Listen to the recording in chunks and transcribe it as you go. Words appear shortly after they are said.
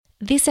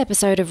This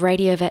episode of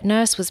Radio Vet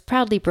Nurse was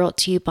proudly brought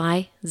to you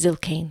by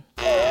Zylkene.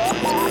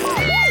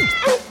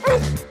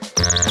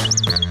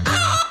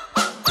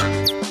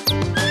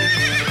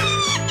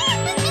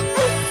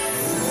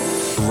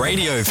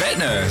 Radio Vet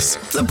Nurse,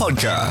 the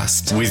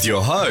podcast, with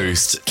your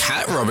host,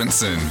 Kat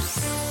Robinson.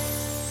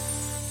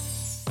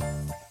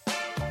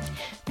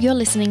 You're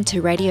listening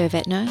to Radio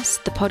Vet Nurse,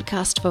 the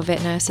podcast for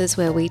vet nurses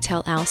where we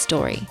tell our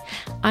story.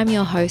 I'm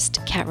your host,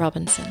 Kat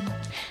Robinson.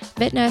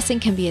 Vet nursing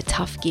can be a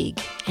tough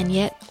gig, and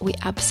yet we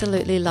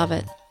absolutely love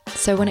it.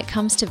 So when it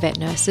comes to vet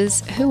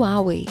nurses, who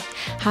are we?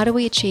 How do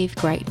we achieve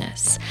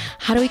greatness?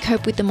 How do we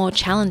cope with the more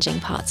challenging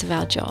parts of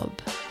our job?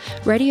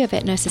 Radio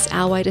Vet Nurse is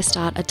our way to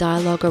start a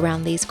dialogue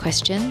around these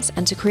questions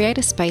and to create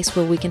a space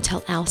where we can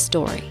tell our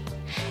story.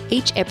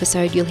 Each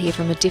episode you'll hear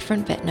from a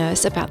different vet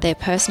nurse about their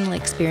personal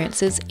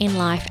experiences in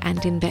life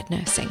and in vet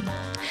nursing.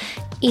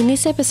 In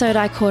this episode,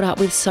 I caught up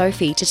with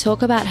Sophie to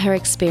talk about her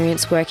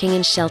experience working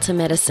in shelter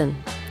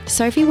medicine.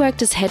 Sophie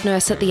worked as head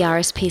nurse at the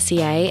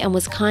RSPCA and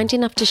was kind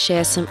enough to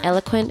share some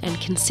eloquent and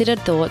considered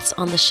thoughts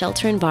on the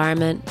shelter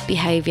environment,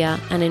 behaviour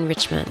and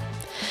enrichment.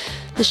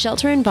 The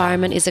shelter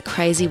environment is a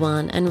crazy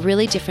one and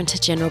really different to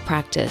general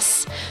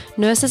practice.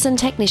 Nurses and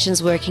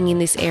technicians working in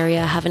this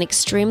area have an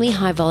extremely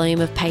high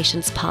volume of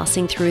patients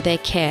passing through their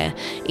care,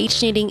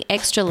 each needing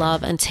extra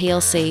love and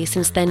TLC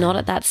since they're not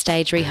at that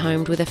stage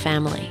rehomed with a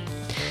family.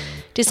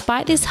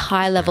 Despite this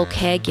high-level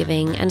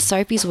caregiving and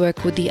Sophie's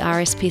work with the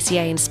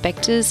RSPCA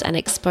inspectors and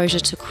exposure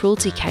to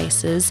cruelty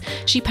cases,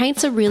 she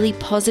paints a really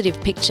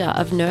positive picture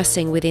of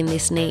nursing within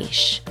this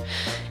niche.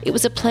 It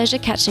was a pleasure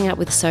catching up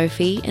with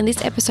Sophie, and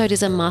this episode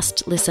is a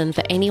must listen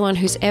for anyone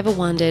who's ever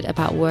wondered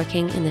about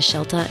working in the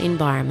shelter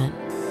environment.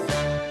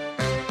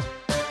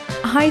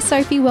 Hi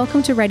Sophie,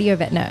 welcome to Radio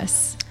Vet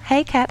Nurse.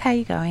 Hey Kat, how are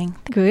you going?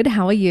 Good,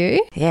 how are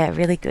you? Yeah,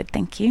 really good,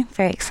 thank you.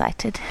 Very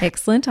excited.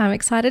 Excellent, I'm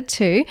excited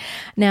too.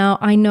 Now,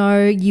 I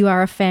know you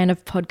are a fan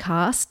of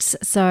podcasts,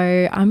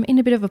 so I'm in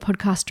a bit of a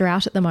podcast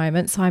drought at the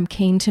moment, so I'm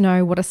keen to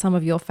know what are some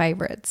of your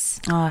favourites.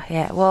 Oh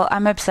yeah, well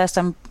I'm obsessed.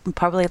 I'm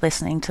probably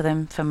listening to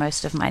them for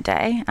most of my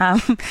day.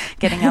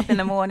 Getting up in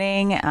the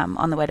morning,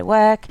 on the way to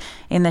work,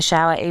 in the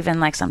shower, even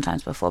like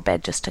sometimes before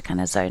bed just to kind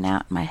of zone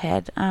out in my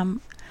head.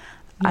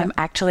 I'm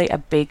actually a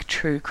big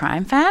true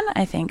crime fan.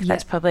 I think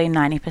that's probably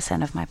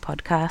 90% of my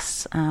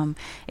podcasts.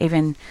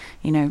 Even,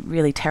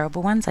 really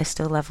terrible ones I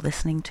still love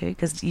listening to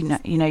because,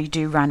 you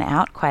do run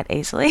out quite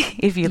easily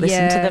if you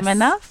listen to them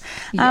enough.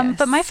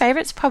 But my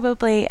favourite's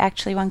probably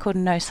actually one called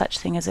No Such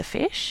Thing as a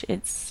Fish.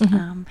 It's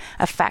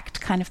a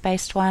fact kind of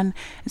based one.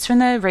 It's from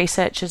the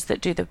researchers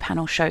that do the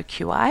panel show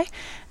QI.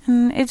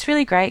 And it's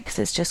really great because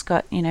it's just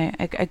got,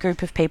 a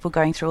group of people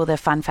going through all the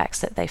fun facts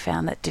that they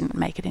found that didn't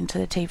make it into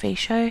the TV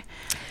show.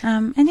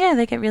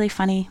 They get really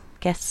funny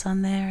guests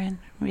on there and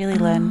really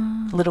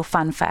learn little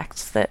fun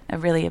facts that are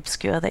really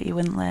obscure that you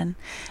wouldn't learn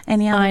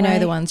any other way. I know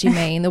the ones you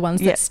mean, the ones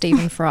that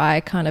Stephen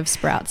Fry kind of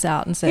sprouts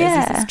out and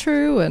says, this is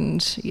true,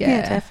 and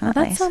yeah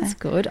definitely. That sounds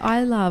good.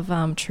 I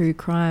love true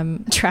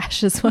crime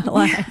trash as well,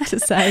 I have to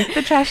say.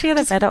 The trashier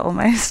the better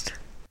almost.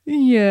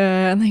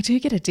 Yeah, and they do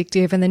get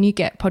addictive, and then you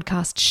get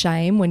podcast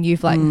shame when you've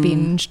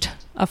binged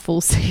a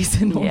full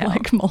season or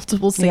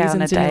multiple seasons.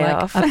 On a day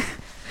off.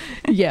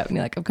 And you're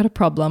like, I've got a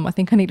problem. I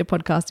think I need a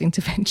podcast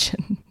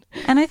intervention.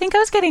 And I think I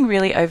was getting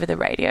really over the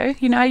radio.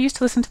 I used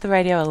to listen to the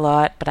radio a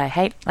lot, but I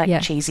hate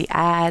cheesy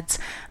ads.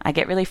 I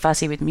get really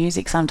fussy with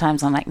music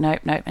sometimes. I'm like,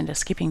 nope, and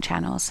just skipping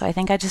channels. So I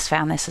think I just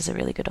found this as a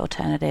really good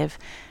alternative,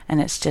 and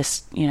it's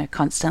just,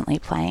 constantly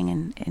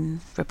playing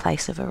in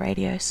replace of a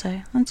radio.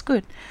 So that's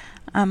good.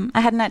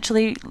 I hadn't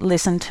actually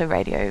listened to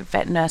Radio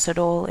Vet Nurse at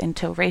all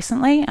until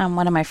recently.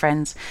 One of my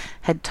friends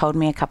had told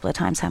me a couple of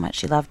times how much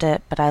she loved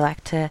it, but I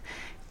like to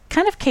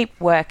kind of keep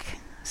work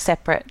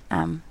separate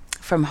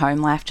from home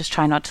life, just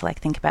try not to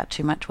think about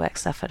too much work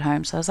stuff at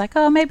home. So I was like,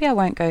 maybe I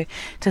won't go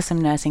to some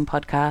nursing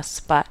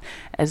podcasts. But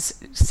as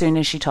soon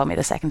as she told me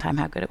the second time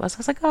how good it was, I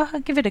was like,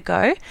 I'll give it a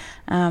go.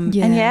 And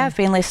I've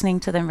been listening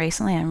to them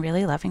recently. I'm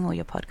really loving all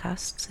your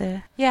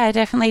podcasts. I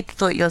definitely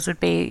thought yours would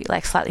be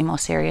slightly more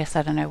serious.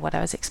 I don't know what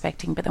I was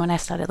expecting, but then when I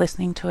started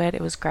listening to it,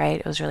 it was great.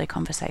 It was really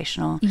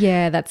conversational.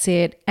 Yeah, that's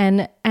it.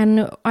 And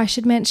I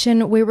should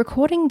mention we're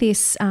recording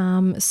this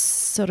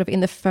sort of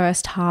in the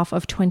first half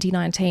of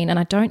 2019, and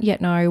I don't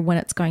yet know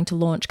when it's going to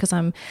launch because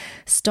I'm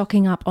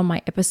stocking up on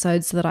my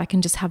episodes so that I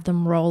can just have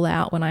them roll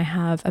out when I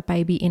have a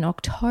baby in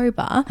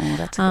October. Oh,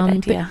 that's a good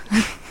idea.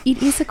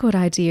 It is a good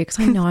idea because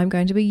I know I'm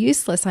going to be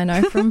useless. I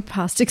know from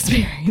past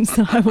experience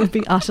that I will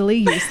be utterly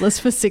useless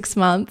for 6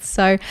 months.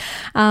 So,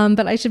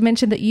 but I should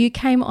mention that you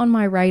came on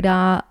my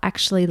radar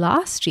actually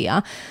last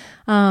year.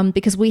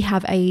 Because we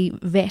have a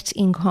vet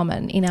in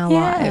common in our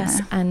lives,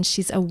 and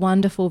she's a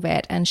wonderful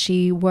vet, and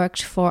she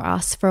worked for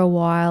us for a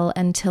while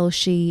until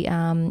she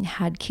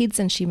had kids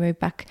and she moved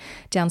back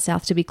down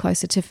south to be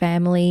closer to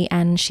family,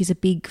 and she's a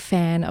big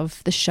fan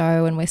of the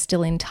show and we're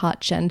still in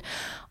touch. And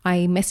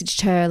I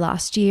messaged her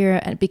last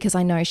year because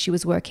I know she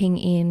was working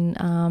in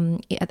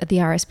at the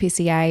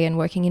RSPCA and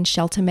working in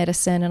shelter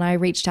medicine, and I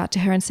reached out to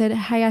her and said,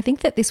 hey, I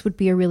think that this would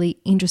be a really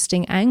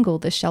interesting angle,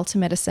 the shelter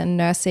medicine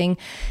nursing.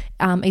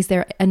 Is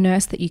there a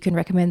nurse that you can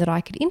recommend that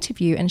I could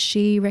interview? And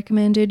she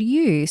recommended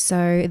you.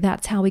 So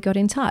that's how we got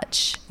in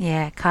touch.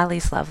 Yeah,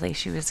 Carly's lovely.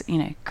 She was,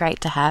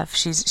 great to have.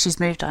 She's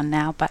moved on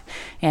now, but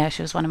yeah,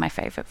 she was one of my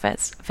favourite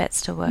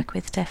vets to work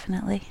with,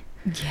 definitely.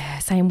 Yeah,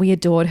 same. We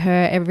adored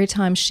her. Every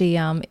time she,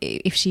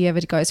 if she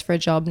ever goes for a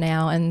job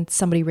now and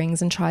somebody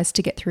rings and tries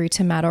to get through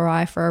to Matt or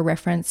I for a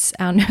reference,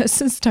 our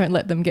nurses don't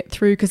let them get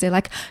through because they're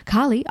like,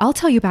 Carly, I'll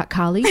tell you about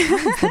Carly.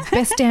 Carly's the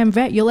best damn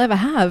vet you'll ever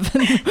have.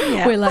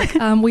 Yeah. We're like,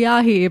 we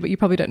are here, but you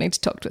probably don't need to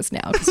talk to us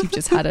now because you've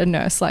just had a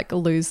nurse like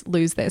lose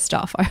their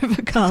stuff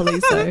over Carly.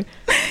 So,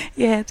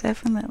 yeah,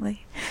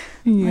 definitely.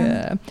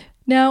 Yeah.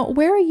 Now,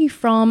 where are you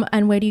from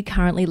and where do you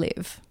currently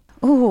live?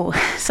 Oh,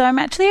 so I'm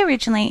actually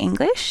originally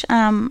English.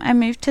 I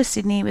moved to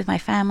Sydney with my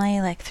family,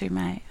 like through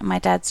my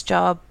dad's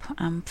job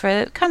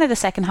for kind of the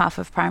second half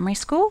of primary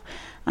school,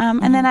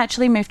 and then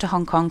actually moved to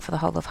Hong Kong for the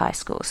whole of high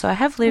school. So I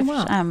have lived,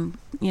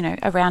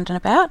 around and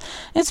about.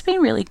 It's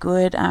been really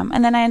good.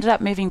 And then I ended up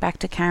moving back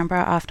to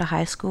Canberra after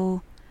high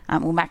school.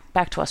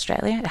 Back to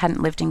Australia. I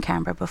hadn't lived in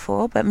Canberra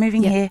before, but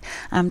moving here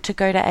to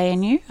go to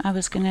ANU, I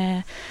was going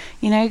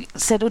to,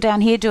 settle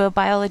down here, do a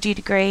biology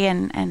degree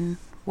and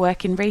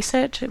work in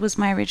research. It was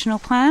my original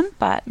plan,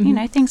 but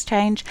things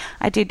change.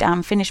 I did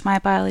finish my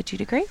biology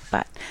degree,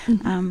 but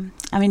I'm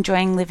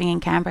enjoying living in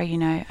Canberra.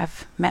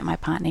 I've met my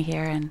partner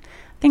here, and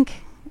I think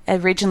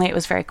originally it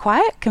was very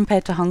quiet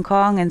compared to Hong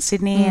Kong and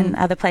Sydney and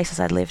other places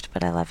I'd lived,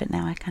 but I love it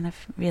now. I kind of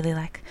really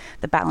like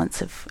the balance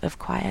of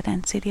quiet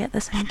and city at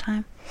the same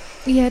time.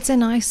 Yeah, it's a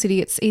nice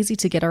city. It's easy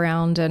to get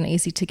around and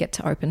easy to get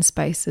to open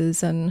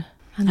spaces and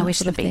I wish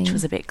the beach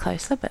was a bit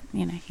closer, but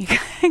you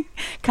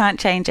can't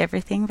change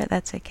everything, but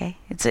that's okay.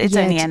 It's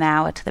only an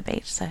hour to the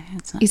beach, so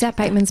it's not. Is that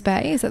Bateman's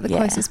Bay? Is that the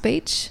closest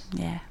beach?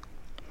 Yeah.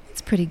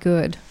 It's pretty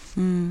good.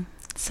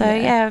 So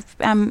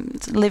I'm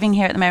living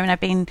here at the moment. I've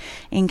been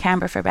in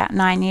Canberra for about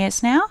 9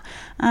 years now,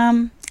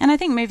 and I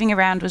think moving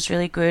around was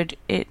really good.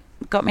 It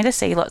got me to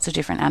see lots of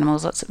different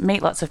animals,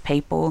 meet lots of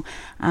people.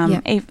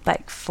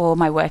 Like for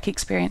my work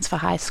experience for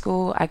high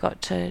school, I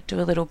got to do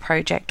a little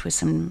project with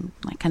some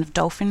like kind of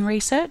dolphin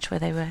research where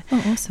they were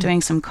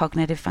doing some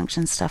cognitive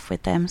function stuff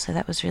with them. So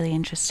that was really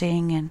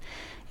interesting. And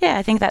yeah,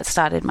 I think that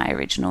started my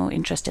original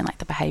interest in like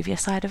the behaviour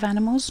side of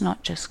animals,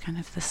 not just kind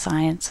of the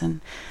science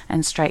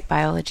and straight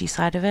biology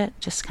side of it,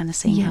 just kind of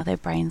seeing how their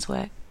brains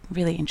work.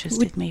 Really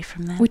interested me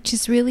from that. Which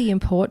is really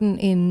important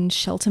in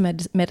shelter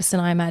medicine,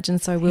 I imagine,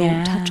 so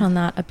we'll touch on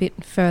that a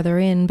bit further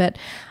in. But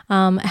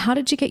how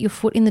did you get your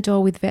foot in the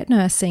door with vet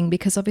nursing?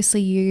 Because obviously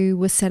you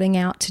were setting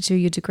out to do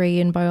your degree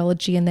in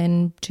biology and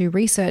then do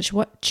research.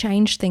 What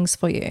changed things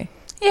for you?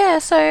 Yeah,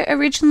 so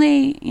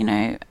originally,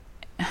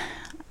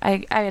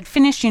 I had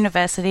finished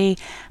university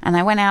and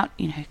I went out,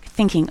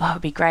 thinking,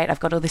 it'd be great. I've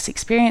got all this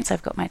experience.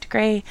 I've got my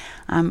degree.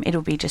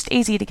 It'll be just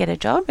easy to get a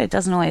job. It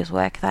doesn't always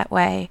work that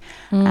way.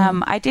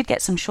 I did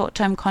get some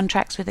short-term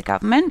contracts with the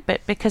government,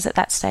 but because at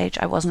that stage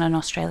I wasn't an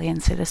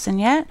Australian citizen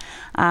yet,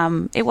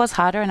 it was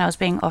harder and I was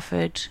being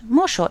offered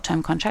more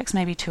short-term contracts,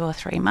 maybe 2 or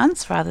 3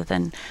 months rather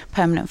than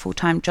permanent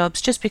full-time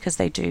jobs, just because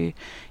they do,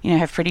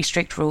 have pretty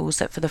strict rules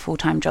that for the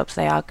full-time jobs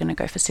they are going to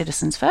go for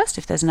citizens first.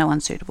 If there's no one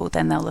suitable,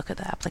 then they'll look at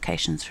the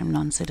applications from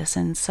non-citizens.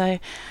 So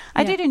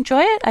I did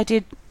enjoy it. I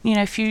did,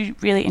 a few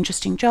really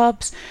interesting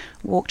jobs,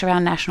 walked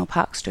around national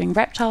parks doing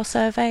reptile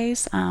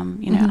surveys,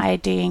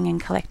 IDing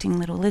and collecting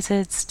little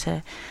lizards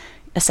to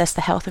assess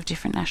the health of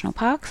different national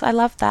parks. I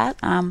loved that.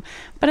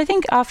 But I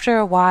think after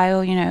a while,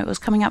 it was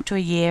coming up to a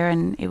year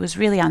and it was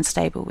really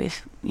unstable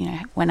with,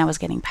 when I was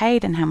getting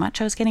paid and how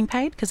much I was getting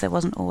paid because there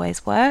wasn't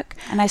always work.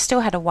 And I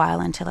still had a while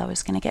until I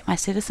was going to get my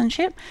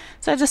citizenship.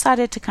 So I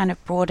decided to kind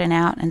of broaden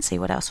out and see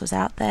what else was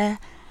out there.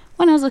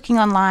 When I was looking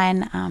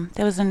online,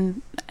 there was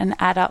an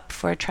ad up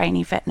for a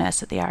trainee vet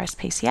nurse at the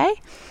RSPCA.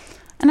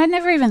 And I'd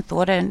never even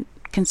thought and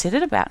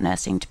considered about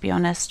nursing, to be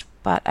honest,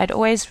 but I'd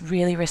always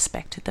really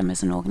respected them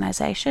as an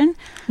organisation.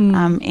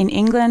 In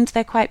England,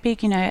 they're quite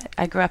big.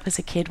 I grew up as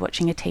a kid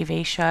watching a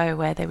TV show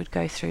where they would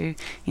go through,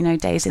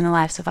 days in the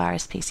lives of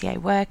RSPCA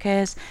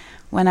workers.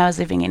 When I was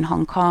living in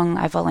Hong Kong,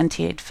 I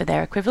volunteered for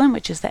their equivalent,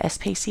 which is the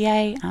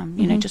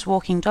SPCA, just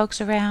walking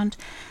dogs around.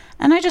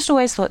 And I just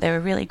always thought they were a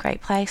really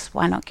great place.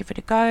 Why not give it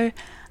a go?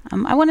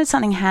 I wanted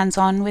something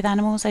hands-on with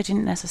animals. I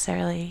didn't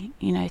necessarily,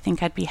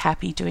 think I'd be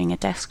happy doing a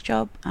desk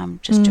job,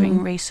 just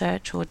doing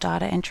research or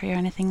data entry or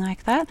anything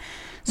like that.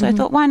 So I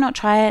thought, why not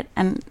try it?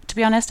 And to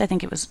be honest, I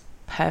think it was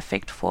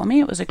perfect for me.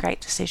 It was a great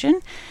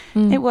decision.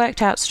 It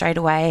worked out straight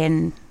away.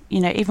 And,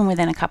 even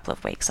within a couple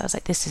of weeks, I was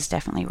like, this is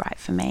definitely right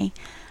for me.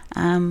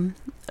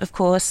 Of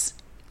course,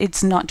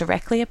 it's not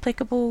directly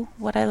applicable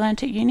what I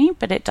learned at uni,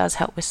 but it does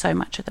help with so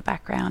much of the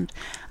background.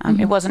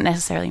 It wasn't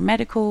necessarily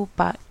medical,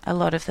 but a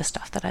lot of the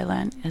stuff that I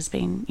learned has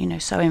been,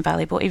 so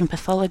invaluable. Even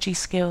pathology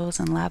skills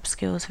and lab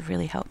skills have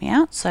really helped me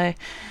out. So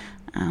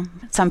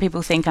Some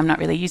people think I'm not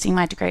really using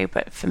my degree,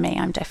 but for me,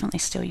 I'm definitely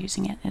still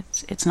using it.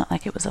 It's not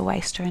like it was a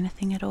waste or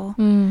anything at all.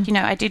 You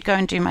know, I did go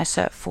and do my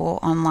Cert 4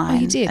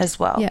 online as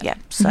well. Yeah.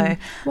 So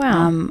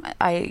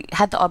I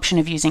had the option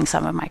of using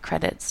some of my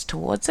credits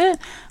towards it.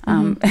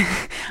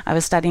 I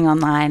was studying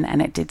online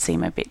and it did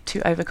seem a bit too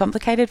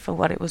overcomplicated for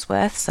what it was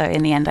worth. So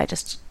in the end, I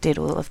just did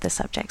all of the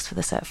subjects for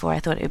the Cert 4. I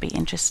thought it would be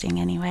interesting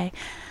anyway.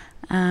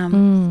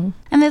 And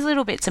there's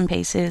little bits and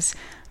pieces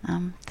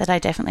that I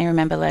definitely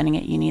remember learning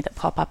at uni that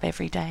pop up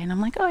every day. And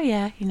I'm like, oh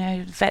yeah, you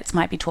know, vets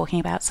might be talking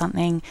about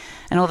something.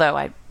 And although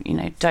I, you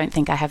know, don't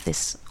think I have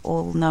this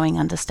all-knowing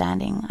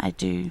understanding, I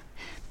do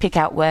pick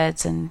out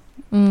words and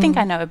think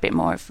I know a bit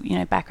more of, you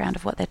know, background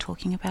of what they're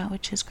talking about,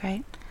 which is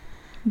great.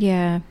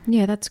 Yeah,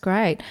 that's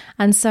great.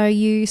 And so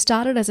you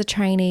started as a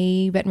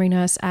trainee veterinary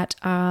nurse at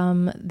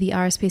the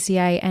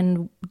RSPCA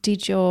and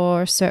did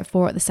your Cert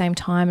 4 at the same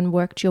time and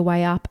worked your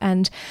way up.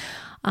 And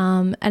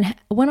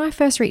when I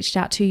first reached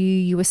out to you,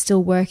 you were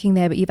still working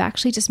there, but you've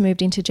actually just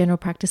moved into general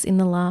practice in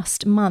the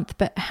last month.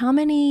 But how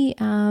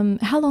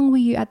long were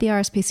you at the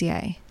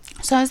RSPCA?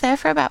 So I was there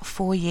for about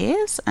 4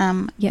 years,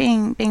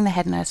 being the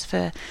head nurse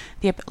for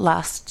the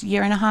last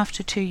year and a half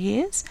to 2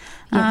 years.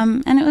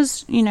 And it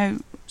was, you know,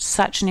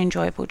 such an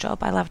enjoyable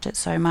job. I loved it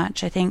so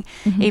much. I think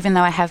even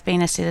though I have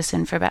been a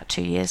citizen for about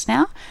 2 years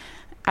now,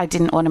 I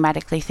didn't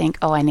automatically think,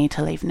 oh, I need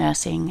to leave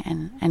nursing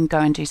and go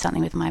and do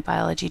something with my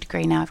biology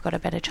degree. Now I've got a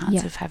better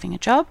chance of having a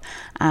job.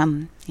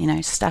 You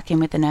know, stuck in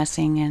with the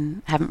nursing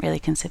and haven't really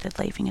considered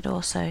leaving it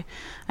all. So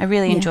I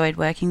really enjoyed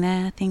working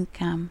there. I think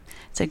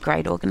it's a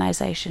great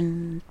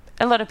organisation.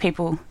 A lot of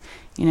people,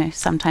 you know,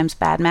 sometimes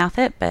badmouth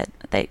it, but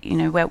they, you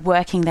know, we're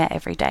working there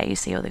every day. You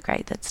see all the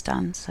great that's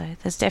done. So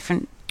there's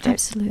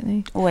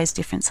absolutely always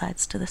different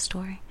sides to the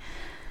story.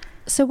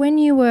 So when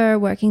you were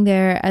working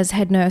there as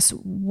head nurse,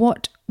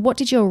 what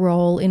did your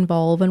role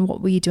involve and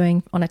what were you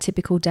doing on a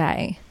typical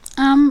day?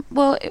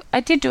 Well, I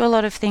did do a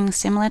lot of things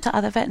similar to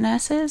other vet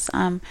nurses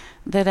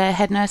that are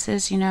head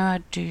nurses. You know,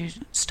 I'd do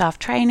staff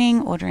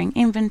training, ordering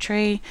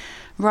inventory,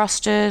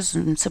 rosters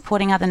and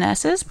supporting other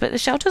nurses, but the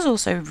shelter's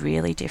also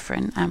really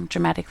different,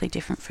 dramatically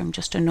different from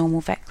just a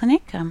normal vet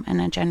clinic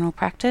and a general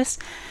practice.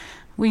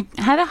 We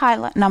had a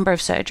high number of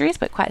surgeries,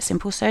 but quite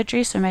simple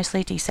surgeries, so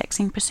mostly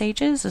desexing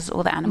procedures, as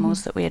all the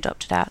animals that we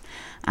adopted out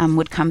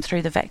would come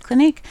through the vet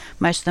clinic,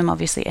 most of them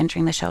obviously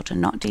entering the shelter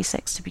not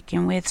desexed to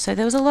begin with. So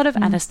there was a lot of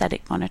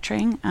anaesthetic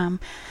monitoring.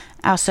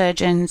 Our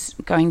surgeons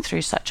going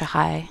through such a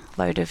high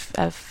load of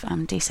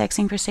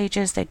desexing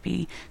procedures, they'd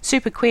be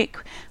super quick.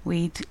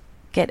 We'd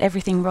get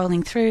everything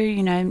rolling through.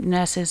 You know,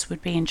 nurses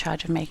would be in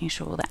charge of making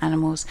sure all the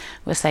animals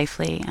were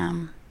safely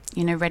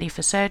you know, ready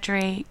for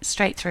surgery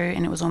straight through,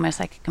 and it was almost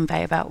like a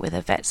conveyor belt with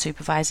a vet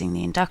supervising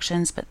the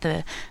inductions, but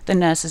the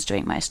nurses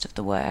doing most of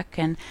the work,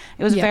 and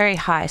it was a very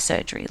high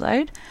surgery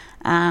load.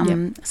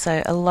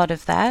 So a lot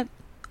of that.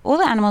 All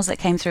the animals that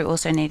came through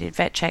also needed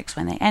vet checks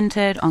when they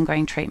entered,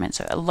 ongoing treatment,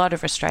 so a lot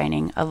of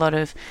restraining, a lot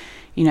of,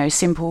 you know,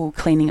 simple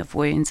cleaning of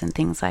wounds and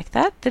things like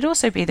that. There'd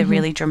also be the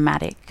really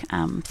dramatic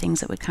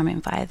things that would come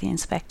in via the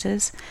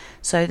inspectors.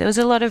 So there was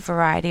a lot of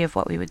variety of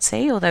what we would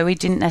see, although we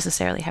didn't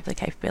necessarily have the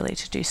capability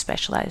to do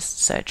specialised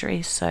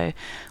surgeries. So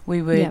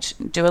we would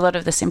do a lot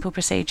of the simple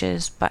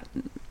procedures, but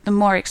the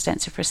more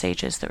extensive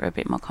procedures that were a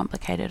bit more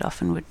complicated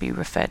often would be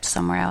referred to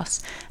somewhere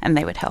else, and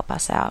they would help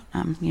us out,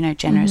 you know,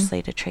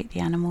 generously to treat the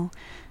animal.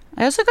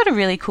 I also got a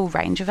really cool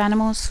range of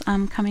animals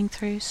coming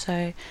through.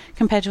 So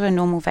compared to a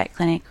normal vet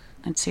clinic,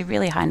 I'd see a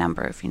really high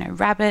number of, you know,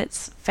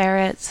 rabbits,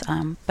 ferrets,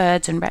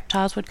 birds and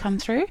reptiles would come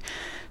through.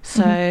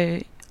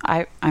 So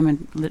I'm a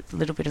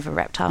little bit of a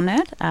reptile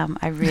nerd.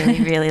 I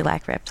really, really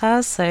like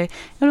reptiles. So it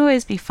would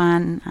always be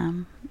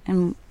fun.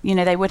 And, you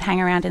know, they would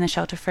hang around in the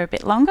shelter for a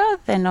bit longer.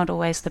 They're not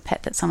always the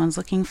pet that someone's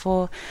looking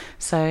for.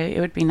 So it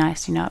would be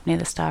nice, you know, up near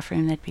the staff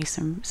room, there'd be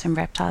some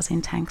reptiles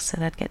in tanks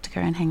that I'd get to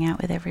go and hang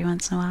out with every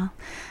once in a while.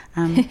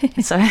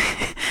 So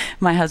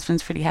my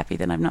husband's pretty happy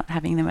that I'm not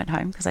having them at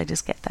home because I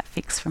just get that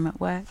fix from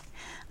at work.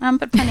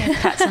 But plenty of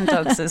cats and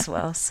dogs as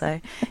well, so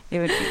it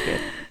would be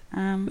good.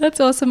 That's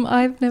awesome.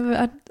 I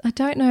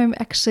don't know,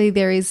 actually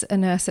there is a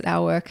nurse at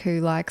our work who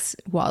likes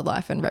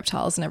wildlife and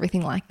reptiles and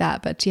everything like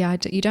that, but yeah,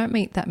 you don't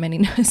meet that many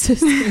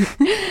nurses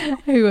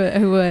who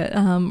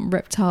are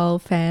reptile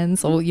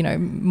fans, or, you know,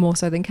 more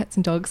so than cats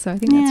and dogs, so I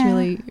think that's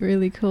really,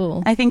 really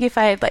cool. I think if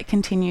I had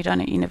continued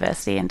on at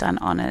university and done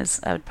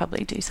honours, I would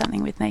probably do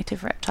something with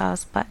native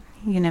reptiles, but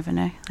you never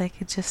know.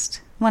 It's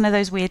just one of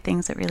those weird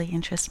things that really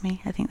interest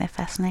me. I think they're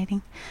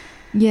fascinating.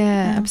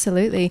 Yeah,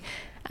 absolutely.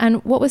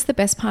 And what was the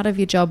best part of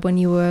your job when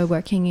you were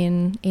working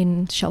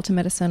in shelter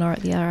medicine or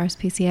at the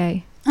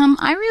RSPCA?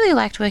 I really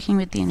liked working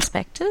with the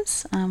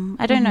inspectors.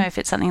 I don't know if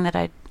it's something that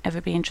I'd ever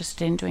be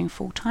interested in doing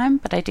full time,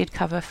 but I did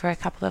cover for a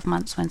couple of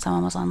months when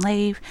someone was on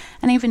leave,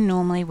 and even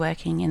normally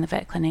working in the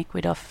vet clinic,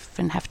 we'd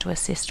often have to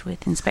assist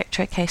with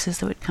inspectorate cases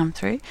that would come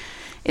through.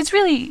 It's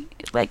really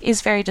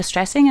is very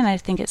distressing, and I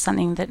think it's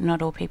something that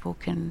not all people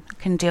can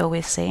deal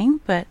with seeing,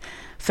 but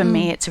for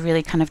me it's a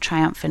really kind of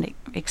triumphant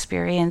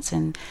experience,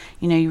 and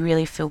you know, you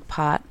really feel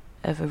part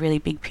of a really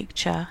big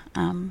picture,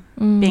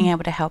 being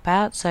able to help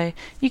out. So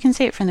you can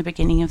see it from the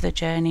beginning of the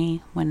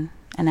journey when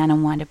an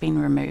animal might have been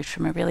removed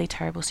from a really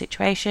terrible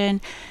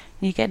situation.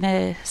 You get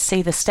to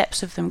see the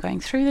steps of them going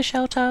through the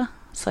shelter,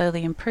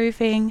 slowly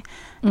improving,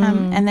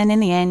 and then in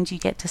the end you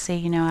get to see,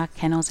 you know, our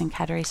kennels and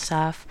cattery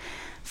staff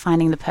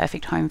finding the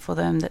perfect home for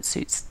them that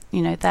suits,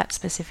 you know, that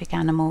specific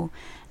animal.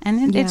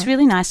 And it's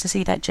really nice to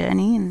see that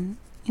journey and,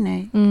 you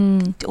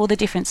know, all the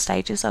different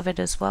stages of it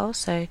as well.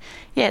 So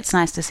yeah, it's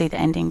nice to see the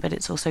ending, but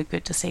it's also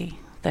good to see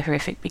the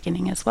horrific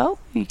beginning as well.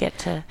 You get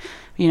to,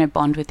 you know,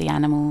 bond with the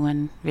animal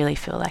and really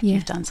feel like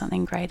you've done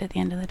something great at the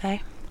end of the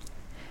day.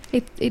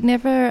 It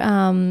never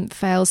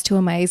fails to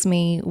amaze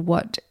me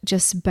what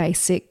just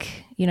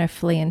basic, you know,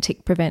 flea and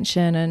tick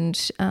prevention and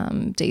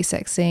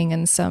desexing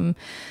and some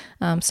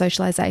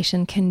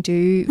socialization can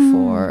do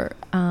for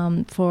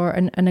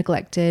a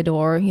neglected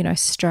or, you know,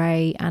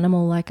 stray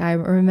animal. Like I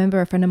remember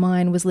a friend of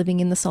mine was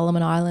living in the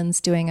Solomon Islands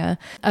doing a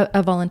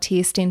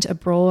volunteer stint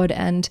abroad,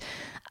 and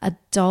a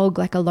dog,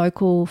 like a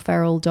local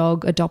feral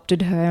dog,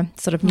 adopted her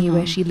sort of near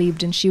where she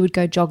lived, and she would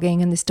go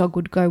jogging and this dog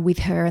would go with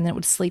her and then it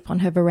would sleep on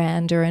her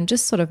veranda and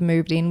just sort of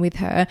moved in with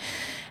her.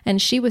 And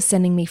she was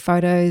sending me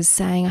photos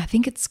saying, I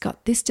think it's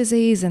got this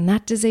disease and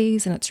that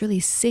disease and it's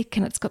really sick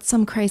and it's got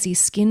some crazy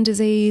skin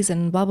disease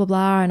and blah, blah,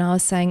 blah. And I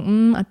was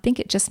saying, I think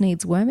it just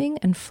needs worming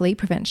and flea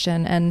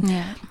prevention. And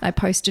I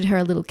posted her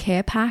a little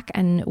care pack,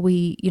 and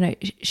we, you know,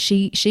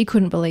 she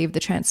couldn't believe the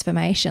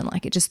transformation.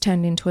 Like it just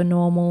turned into a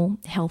normal,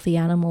 healthy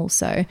animal.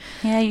 So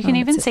yeah, you can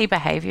even see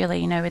behaviourally,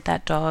 you know, with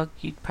that dog,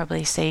 you'd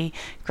probably see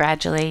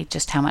gradually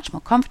just how much more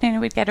confident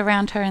we'd get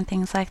around her and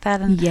things like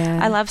that. And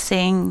I love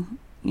seeing,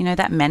 you know,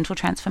 that mental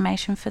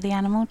transformation for the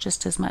animal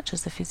just as much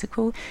as the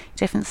physical. You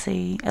definitely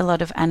see a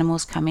lot of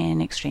animals come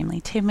in extremely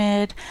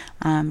timid,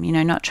 you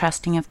know, not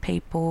trusting of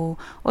people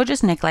or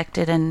just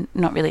neglected and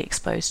not really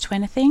exposed to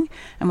anything.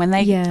 And when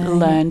they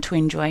learn to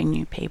enjoy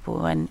new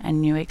people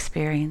and new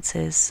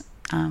experiences,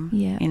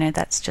 you know,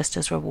 that's just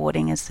as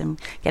rewarding as them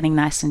getting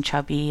nice and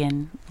chubby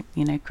and,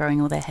 you know, growing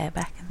all their hair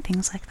back and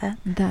things like that.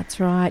 That's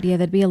right. Yeah,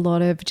 there'd be a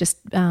lot of just,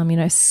 you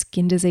know,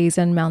 skin disease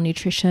and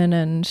malnutrition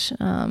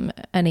and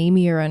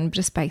anemia and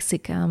just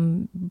basic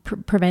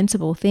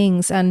preventable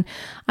things. And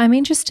I'm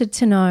interested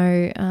to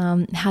know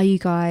how you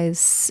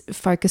guys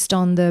focused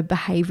on the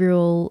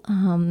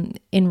behavioural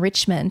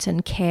enrichment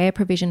and care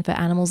provision for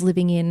animals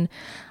living in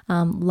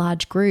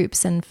large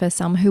groups, and for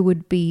some who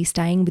would be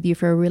staying with you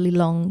for a really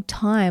long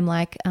time.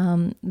 Like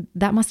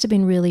that must have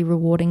been really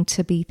rewarding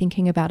to be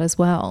thinking about as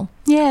well.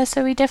 Yeah,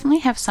 so we definitely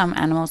have some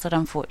animals that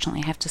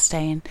unfortunately have to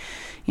stay in,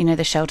 you know,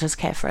 the shelter's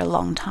care for a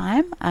long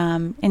time.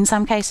 In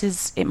some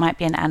cases, it might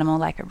be an animal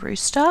like a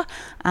rooster.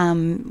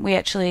 We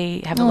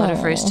actually have a lot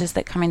of roosters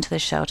that come into the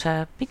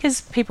shelter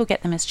because people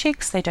get them as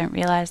chicks. They don't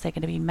realise they're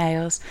going to be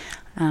males.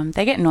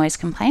 They get noise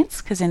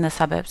complaints because in the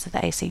suburbs of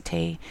the ACT,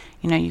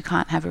 you know, you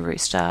can't have a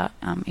rooster.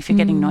 If you're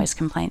getting noise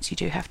complaints, you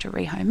do have to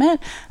rehome it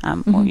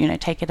or, you know,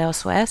 take it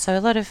elsewhere. So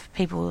a lot of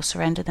people will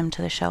surrender them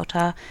to the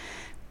shelter.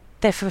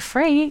 They're for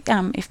free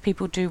if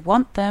people do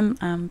want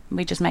them.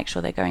 We just make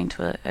sure they're going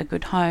to a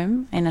good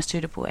home in a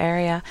suitable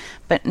area,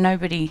 but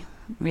nobody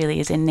really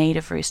is in need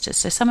of roosters.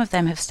 So some of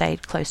them have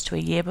stayed close to a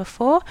year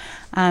before.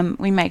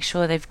 We make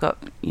sure they've got,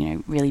 you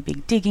know, really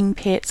big digging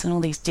pits and all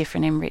these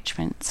different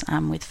enrichments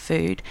with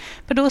food.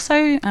 But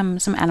also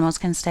some animals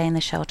can stay in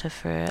the shelter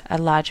for a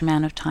large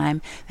amount of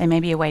time. They may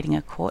be awaiting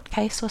a court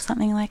case or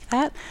something like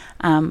that.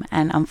 And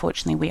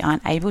unfortunately, we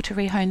aren't able to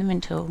rehome them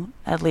until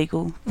a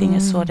legal thing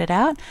is sorted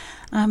out.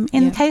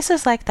 In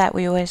cases like that,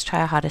 we always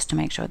try our hardest to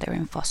make sure they're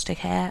in foster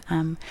care.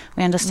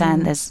 We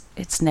understand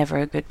it's never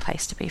a good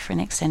place to be for an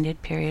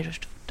extended period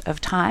of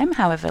time,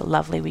 however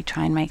lovely we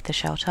try and make the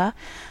shelter.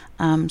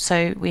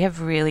 So we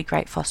have really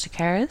great foster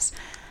carers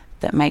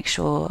that make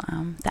sure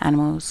the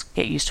animals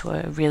get used to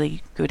a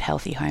really good,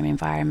 healthy home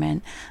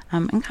environment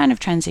and kind of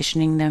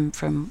transitioning them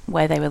from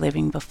where they were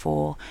living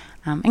before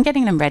and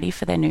getting them ready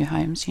for their new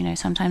homes. You know,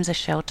 sometimes a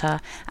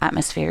shelter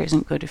atmosphere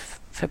isn't good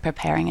for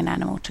preparing an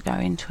animal to go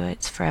into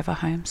its forever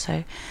home.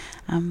 So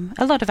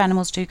a lot of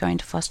animals do go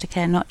into foster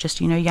care, not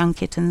just, you know, young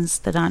kittens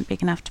that aren't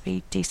big enough to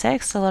be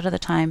desexed. A lot of the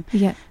time,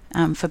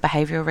 for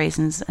behavioural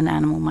reasons, an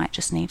animal might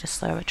just need a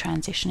slower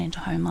transition into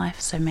home life,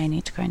 so may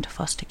need to go into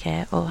foster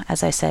care, or,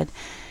 as I said,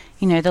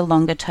 you know, the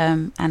longer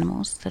term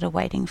animals that are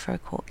waiting for a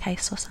court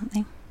case or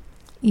something.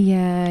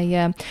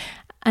 Yeah.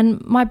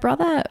 And my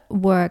brother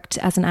worked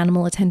as an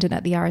animal attendant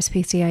at the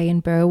RSPCA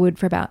in Burwood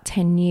for about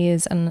 10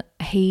 years, and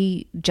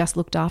he just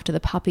looked after the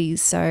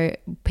puppies. So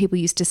people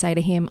used to say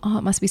to him, oh,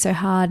 it must be so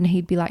hard. And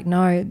he'd be like,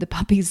 no, the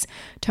puppies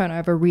turn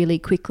over really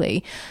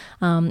quickly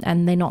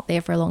and they're not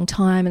there for a long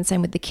time. And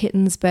same with the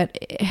kittens. But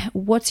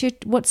what's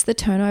the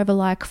turnover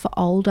like for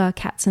older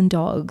cats and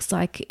dogs?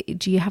 Like,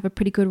 do you have a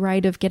pretty good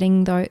rate of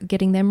getting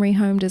them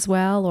rehomed as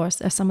well, or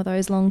are some of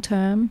those long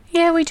term?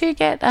 Yeah, we do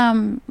get,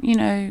 you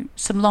know,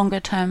 some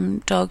longer term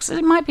dogs.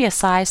 It might be a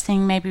size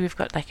thing. Maybe we've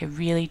got like a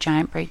really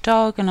giant breed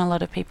dog and a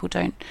lot of people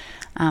don't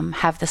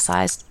have the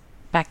size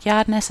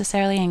backyard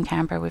necessarily. In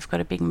Canberra, we've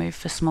got a big move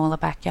for smaller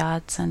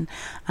backyards, and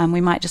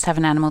we might just have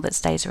an animal that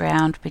stays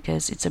around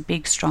because it's a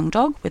big, strong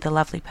dog with a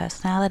lovely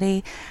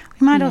personality.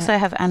 We might also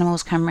have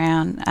animals come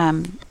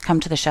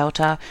to the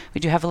shelter.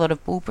 We do have a lot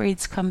of bull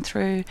breeds come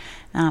through,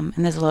 and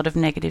there's a lot of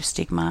negative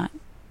stigma,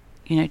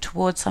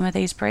 towards some of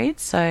these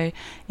breeds. So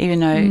even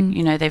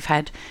though, they've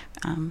had,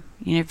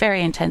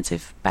 very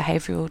intensive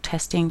behavioural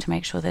testing to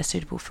make sure they're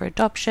suitable for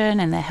adoption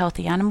and they're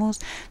healthy animals,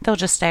 they'll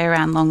just stay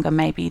around longer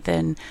maybe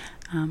than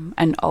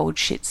an old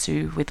Shih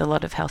Tzu with a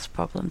lot of health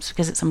problems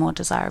because it's a more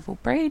desirable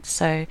breed.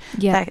 So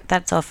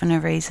that's often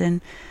a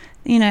reason.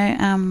 We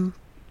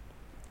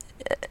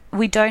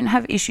don't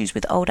have issues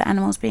with older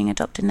animals being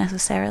adopted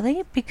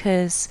necessarily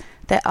because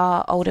there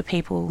are older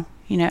people,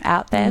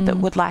 out there that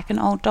would like an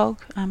old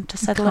dog to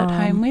settle at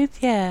home with.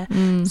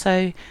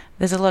 So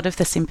there's a lot of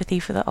the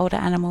sympathy for the older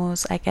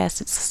animals. I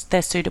guess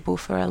they're suitable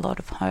for a lot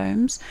of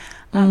homes.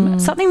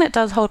 Something that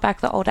does hold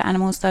back the older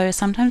animals though is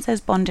sometimes there's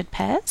bonded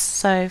pairs.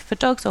 So for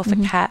dogs or for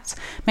cats,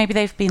 maybe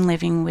they've been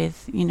living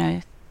with,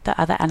 the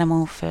other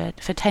animal for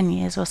 10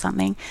 years or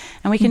something,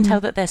 and we can tell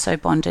that they're so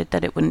bonded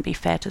that it wouldn't be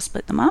fair to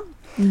split them up.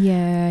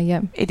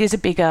 It is a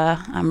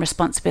bigger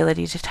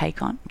responsibility to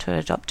take on to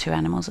adopt two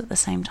animals at the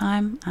same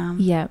time.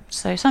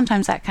 So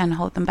sometimes that can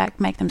hold them back,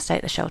 make them stay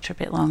at the shelter a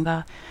bit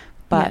longer,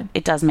 but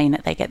it does mean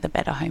that they get the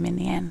better home in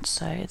the end,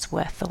 so it's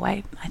worth the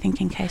wait, I think,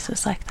 in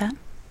cases like that.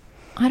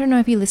 I don't know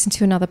if you listened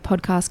to another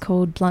podcast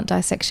called Blunt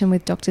Dissection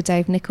with Dr.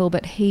 Dave Nichol,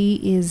 but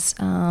he is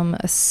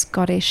a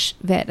Scottish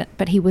vet,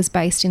 but he was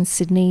based in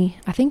Sydney,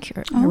 I think,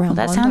 around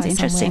that Bondi sounds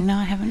interesting. somewhere.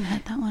 No, I haven't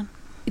heard that one.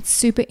 It's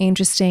super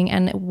interesting.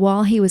 And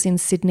while he was in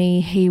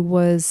Sydney, he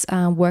was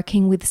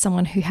working with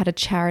someone who had a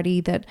charity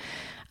that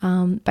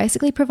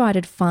basically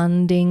provided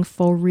funding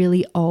for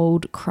really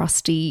old,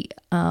 crusty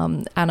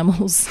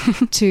animals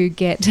to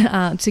get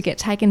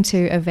taken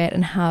to a vet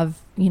and have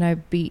a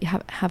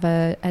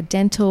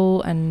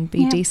dental and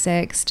be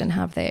desexed and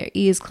have their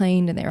ears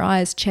cleaned and their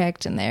eyes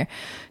checked and their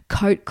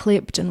coat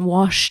clipped and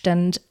washed,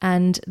 and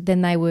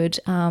then they would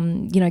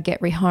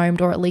get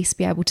rehomed or at least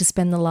be able to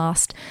spend the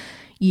last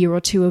year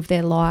or two of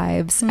their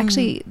lives.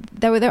 Actually,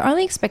 they're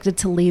only expected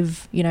to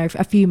live,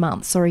 a few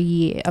months or a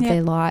year of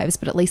their lives,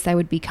 but at least they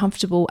would be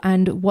comfortable.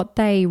 And what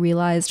they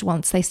realized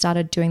once they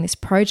started doing this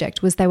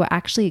project was they were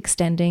actually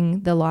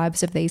extending the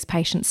lives of these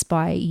patients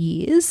by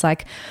years.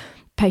 Like,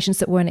 patients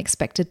that weren't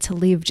expected to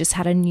live just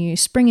had a new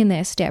spring in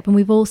their step. And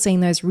we've all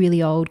seen those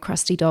really old,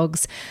 crusty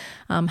dogs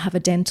have a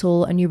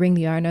dental, and you ring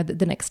the owner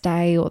the next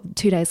day or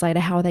 2 days later,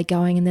 how are they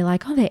going? And they're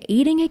like, oh, they're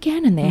eating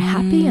again and they're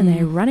happy and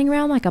they're running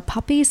around like a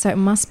puppy. So it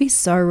must be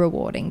so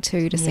rewarding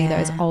too to see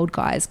those old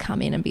guys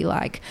come in and be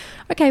like,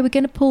 okay, we're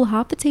going to pull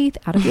half the teeth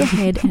out of your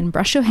head and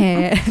brush your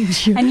hair.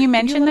 And you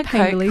mentioned the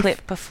coat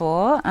clip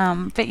before,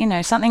 but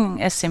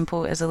something as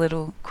simple as a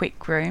little quick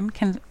groom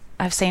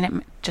I've seen it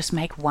just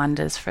make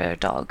wonders for a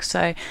dog.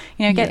 So,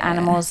 get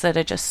animals that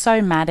are just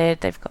so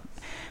matted. They've got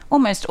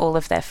almost all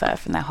of their fur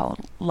from their whole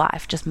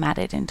life just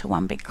matted into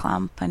one big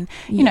clump, and,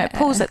 it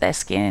pulls at their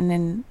skin,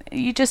 and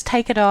you just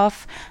take it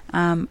off,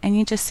 and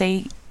you just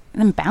see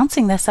them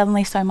bouncing. They're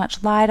suddenly so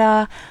much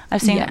lighter.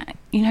 I've seen,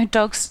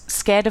 dogs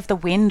scared of the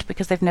wind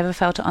because they've never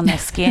felt it on their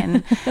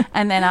skin.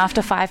 And then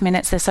after 5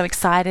 minutes, they're so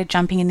excited,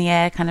 jumping in the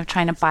air, kind of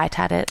trying to bite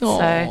at it.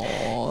 So,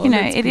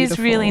 it is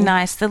really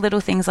nice. The little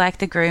things like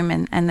the groom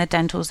and the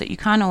dentals that you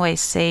can't always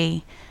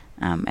see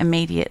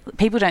immediate.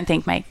 People don't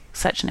think make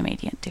such an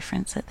immediate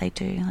difference, that they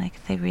do.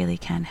 Like, they really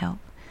can help.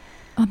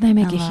 Oh, they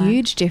make a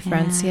huge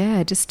difference,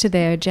 just to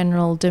their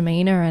general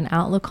demeanour and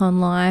outlook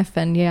on life.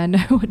 And, I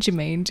know what you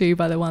mean too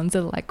by the ones that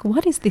are like,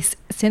 what is this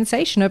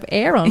sensation of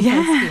air on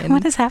my skin?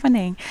 What is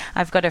happening?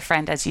 I've got a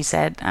friend, as you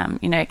said,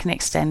 it can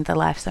extend the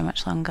life so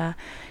much longer.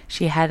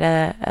 She had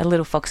a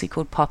little foxy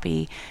called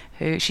Poppy,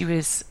 who she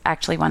was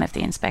actually one of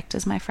the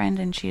inspectors, my friend,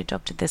 and she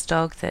adopted this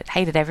dog that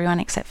hated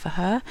everyone except for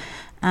her.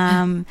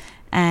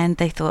 And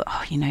they thought,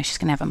 she's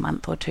going to have a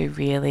month or two,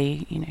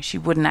 really. She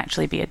wouldn't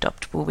actually be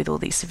adoptable with all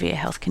these severe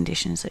health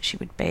conditions that she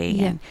would be.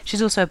 Yeah. And she's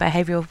also a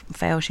behavioural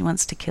fail. She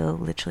wants to kill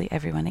literally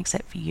everyone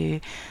except for you.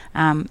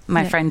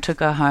 My friend took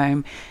her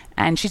home,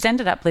 and she's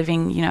ended up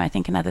living, I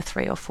think another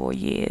 3 or 4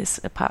 years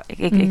apart,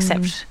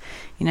 except,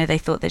 they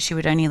thought that she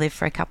would only live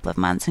for a couple of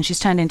months. And she's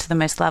turned into the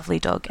most lovely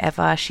dog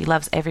ever. She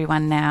loves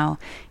everyone now,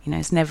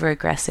 is never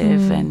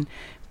aggressive and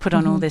put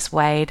on all this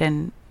weight,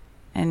 and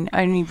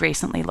only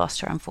recently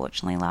lost her,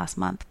 unfortunately, last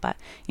month. But,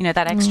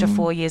 that extra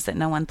 4 years that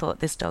no one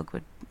thought this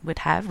dog would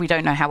have. We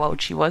don't know how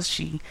old she was.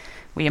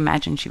 We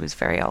imagine she was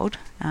very old.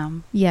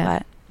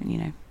 But,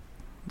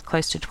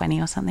 close to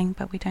 20 or something,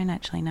 but we don't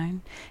actually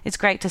know. It's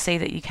great to see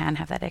that you can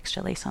have that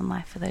extra lease on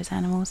life for those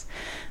animals,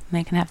 and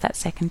they can have that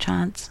second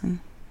chance.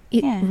 And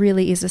It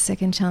really is a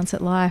second chance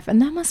at life.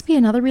 And that must be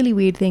another really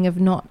weird thing of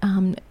not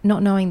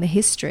knowing the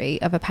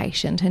history of a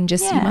patient, and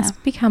just you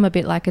must become a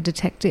bit like a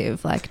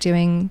detective, like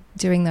doing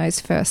those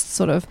first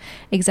sort of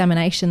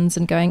examinations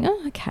and going,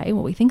 oh, okay,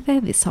 well, we think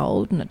they're this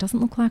old and it doesn't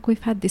look like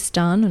we've had this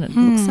done, and it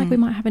looks like we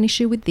might have an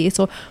issue with this,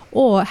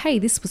 or hey,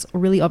 this was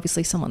really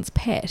obviously someone's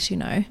pet, you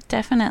know.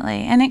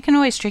 Definitely. And it can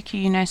always trick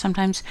you, you know,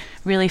 sometimes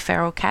really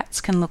feral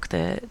cats can look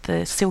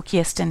the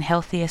silkiest and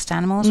healthiest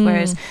animals,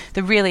 whereas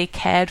the really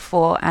cared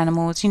for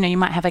animals, you know, you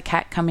might have a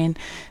cat come in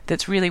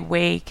that's really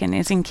weak and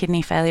is in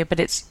kidney failure, but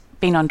it's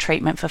been on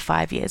treatment for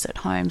 5 years at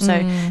home.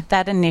 So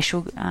that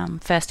initial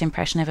first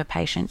impression of a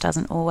patient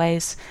doesn't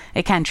always,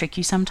 it can trick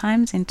you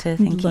sometimes into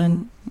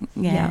thinking,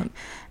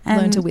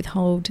 learn to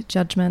withhold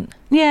judgment.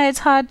 Yeah, it's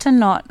hard to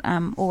not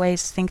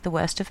always think the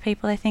worst of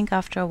people, I think,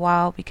 after a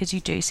while, because you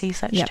do see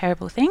such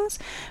terrible things.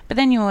 But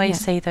then you always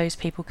see those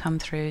people come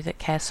through that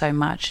care so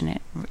much, and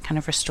it kind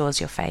of restores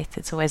your faith.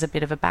 It's always a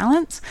bit of a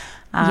balance.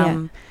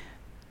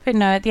 But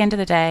no, at the end of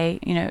the day,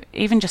 you know,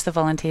 even just the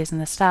volunteers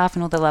and the staff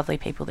and all the lovely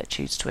people that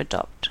choose to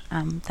adopt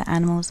the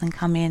animals and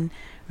come in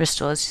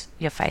restores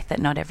your faith that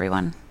not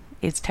everyone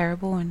is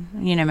terrible. And,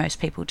 you know,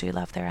 most people do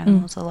love their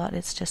animals a lot.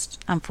 It's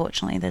just,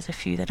 unfortunately, there's a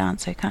few that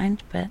aren't so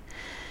kind. But,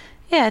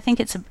 yeah, I think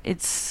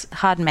it's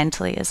hard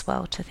mentally as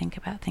well to think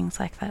about things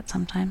like that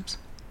sometimes.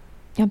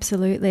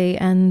 Absolutely.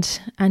 And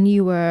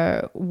you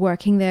were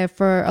working there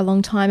for a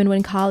long time. And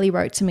when Carly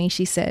wrote to me,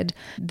 she said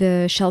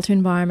the shelter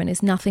environment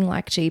is nothing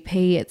like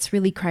GP. It's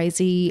really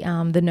crazy.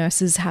 The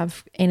nurses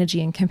have energy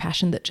and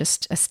compassion that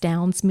just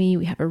astounds me.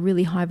 We have a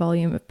really high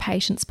volume of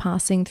patients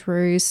passing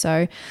through.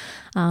 So,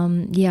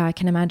 I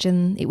can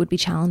imagine it would be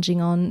challenging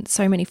on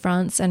so many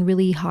fronts, and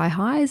really high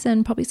highs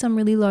and probably some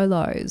really low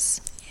lows.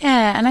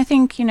 Yeah, and I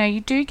think, you know,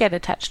 you do get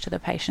attached to the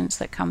patients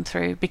that come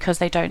through because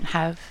they don't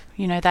have,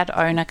 you know, that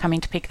owner coming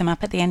to pick them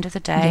up at the end of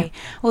the day.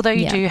 Yeah. Although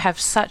you do have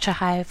such a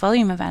high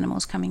volume of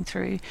animals coming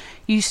through,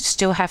 you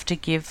still have to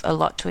give a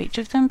lot to each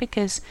of them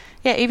because,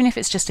 even if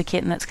it's just a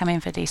kitten that's come in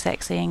for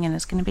desexing and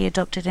is going to be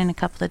adopted in a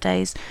couple of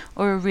days,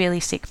 or a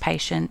really sick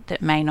patient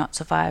that may not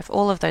survive,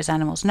 all of those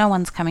animals, no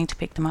one's coming to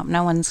pick them up,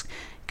 no one's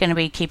going to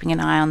be keeping an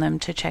eye on them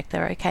to check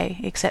they're okay,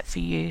 except for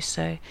you.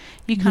 So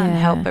you can't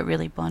help but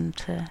really bond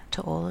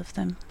to all of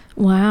them.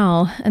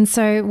 Wow. And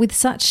so with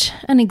such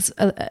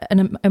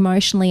an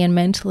emotionally and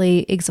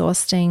mentally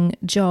exhausting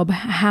job,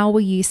 how were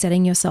you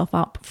setting yourself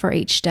up for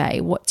each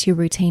day? What's your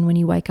routine when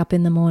you wake up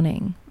in the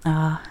morning?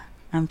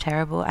 I'm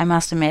terrible. I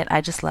must admit, I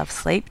just love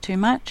sleep too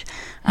much.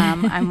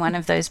 I'm one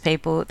of those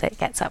people that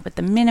gets up at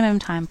the minimum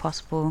time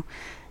possible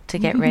to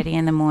get ready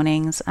in the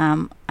mornings.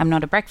 I'm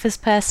not a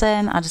breakfast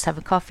person. I'll just have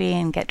a coffee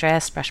and get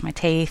dressed, brush my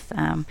teeth,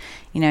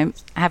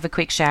 have a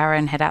quick shower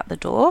and head out the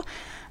door.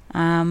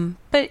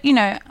 But, you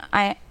know,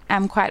 I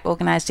am quite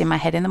organised in my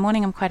head in the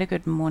morning. I'm quite a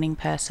good morning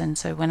person.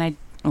 So when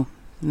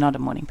not a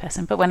morning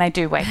person, but when I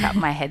do wake up,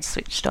 my head's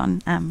switched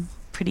on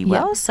pretty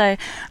well. Yep. So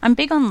I'm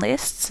big on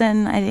lists,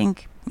 and I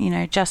think, you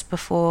know, just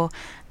before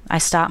I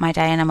start my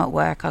day and I'm at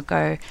work, I'll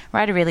go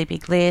write a really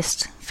big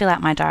list, fill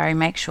out my diary,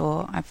 make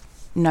sure I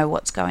know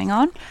what's going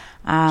on.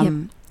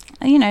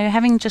 You know,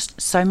 having just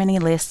so many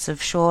lists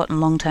of short and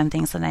long-term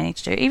things that I need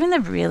to do, even the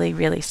really,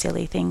 really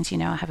silly things. You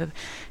know, I have a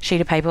sheet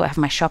of paper, I have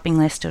my shopping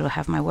list, it'll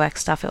have my work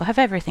stuff, it'll have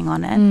everything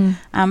on it.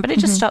 But it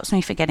just stops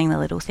me forgetting the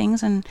little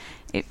things, and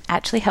it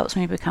actually helps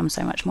me become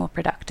so much more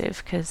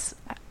productive because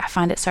I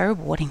find it so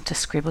rewarding to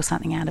scribble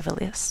something out of a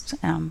list,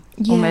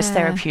 almost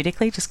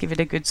therapeutically, just give it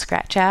a good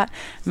scratch out,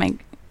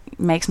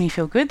 makes me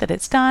feel good that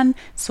it's done,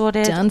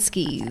 sorted. Done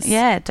skis.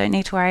 Yeah, don't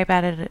need to worry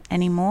about it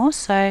anymore.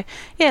 So,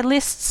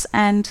 lists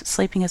and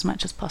sleeping as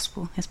much as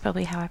possible is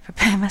probably how I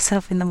prepare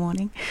myself in the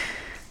morning.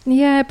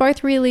 Yeah,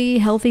 both really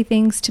healthy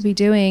things to be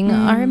doing.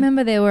 I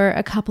remember there were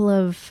a couple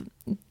of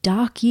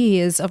dark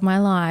years of my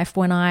life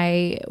when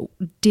I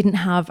didn't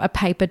have a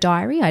paper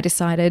diary. I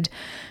decided,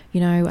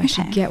 you know, I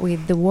should get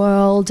with the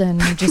world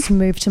and just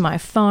move to my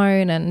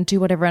phone and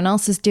do what everyone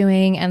else is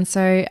doing. And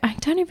so I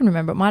don't even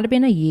remember. It might have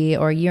been a year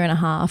or a year and a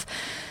half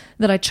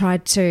that I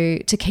tried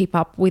to keep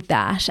up with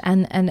that,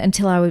 and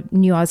until I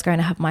knew I was going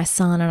to have my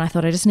son, and I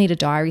thought I just need a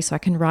diary so I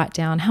can write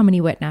down how many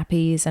wet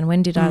nappies and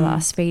when did I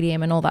last feed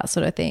him and all that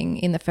sort of thing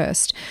in the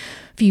first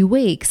few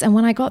weeks. And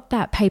when I got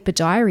that paper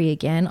diary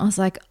again, I was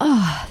like,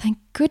 oh, thank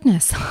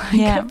goodness.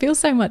 I feel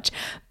so much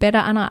better,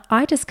 and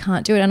I just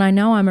can't do it. And I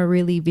know I'm a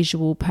really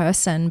visual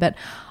person, but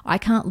I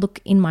can't look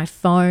in my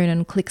phone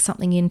and click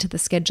something into the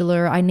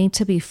scheduler. I need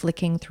to be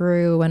flicking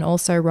through and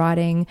also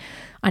writing,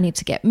 I need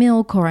to get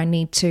milk, or I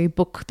need to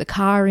book the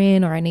car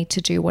in, or I need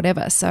to do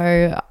whatever.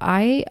 So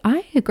I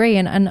agree.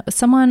 And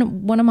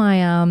one of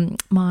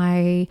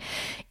my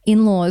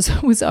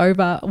in-laws was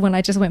over when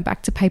I just went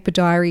back to paper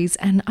diaries,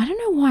 and I don't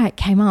know why it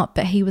came up,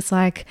 but he was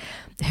like,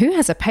 who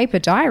has a paper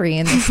diary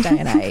in this day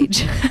and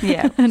age?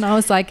 And I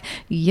was like,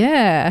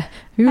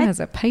 who has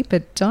a paper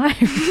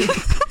diary?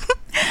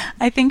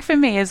 I think for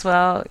me as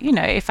well, you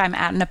know, if I'm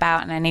out and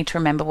about and I need to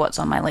remember what's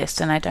on my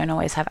list and I don't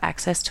always have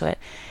access to it,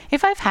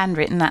 if I've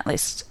handwritten that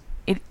list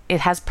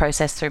it has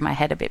processed through my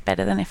head a bit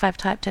better than if I've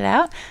typed it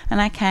out,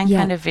 and I can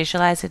kind of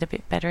visualize it a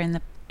bit better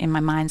in my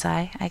mind's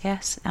eye, I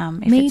guess.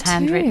 If it's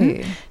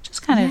handwritten,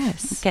 just kind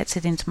of gets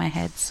it into my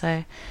head.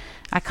 So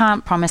I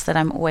can't promise that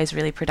I'm always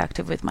really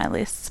productive with my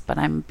lists, but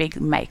I'm a big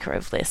maker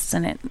of lists,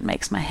 and it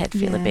makes my head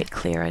feel a bit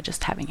clearer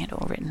just having it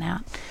all written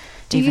out.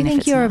 Do you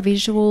think you're a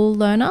visual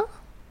learner?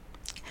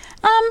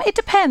 It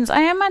depends.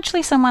 I am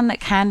actually someone that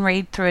can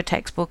read through a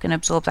textbook and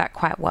absorb that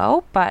quite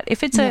well, but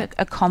if it's a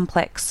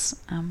complex,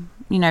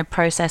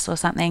 process or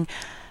something,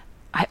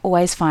 I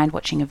always find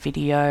watching a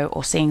video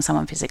or seeing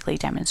someone physically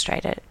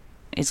demonstrate it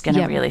is going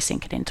to really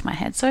sink it into my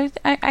head. So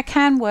I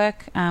can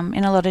work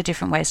in a lot of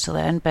different ways to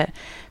learn, but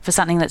for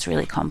something that's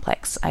really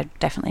complex, I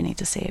definitely need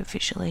to see it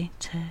visually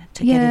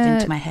to get it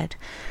into my head.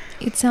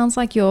 It sounds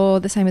like you're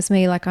the same as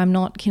me. Like, I'm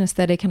not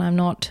kinesthetic and I'm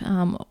not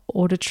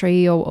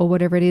auditory or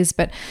whatever it is.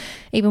 But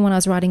even when I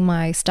was writing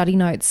my study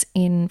notes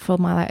for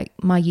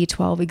my year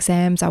 12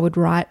 exams, I would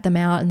write them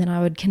out and then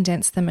I would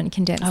condense them and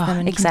condense them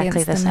and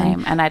exactly condense the them.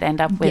 Same. And I'd end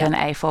up with an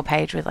A4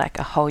 page with like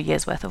a whole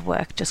year's worth of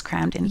work just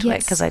crammed into it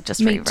because I'd just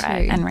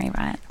rewrite and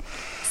rewrite.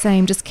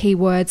 Same, just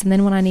keywords. And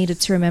then when I needed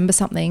to remember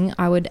something,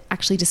 I would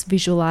actually just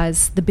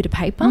visualize the bit of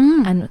paper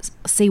and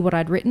see what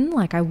I'd written.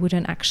 Like, I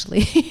wouldn't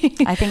actually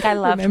I think I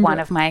loved one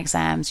of my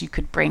exams. You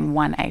could bring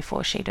one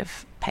A4 sheet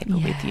of paper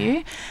with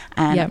you,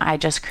 and I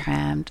just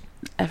crammed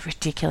a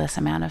ridiculous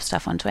amount of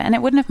stuff onto it, and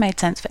it wouldn't have made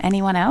sense for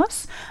anyone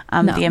else,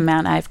 the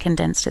amount I've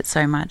condensed it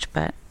so much,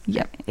 but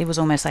it was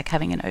almost like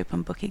having an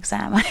open book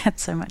exam. I had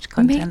so much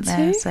content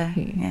there. So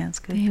yeah, it's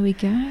good. There we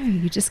go.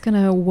 You're just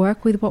going to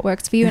work with what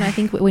works for you. And I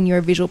think when you're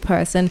a visual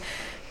person,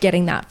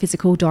 getting that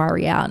physical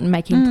diary out and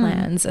making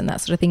plans and that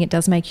sort of thing, it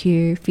does make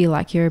you feel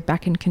like you're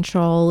back in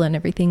control and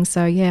everything.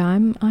 So yeah,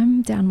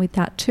 I'm down with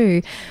that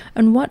too.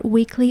 And what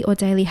weekly or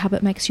daily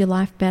habit makes your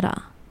life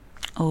better?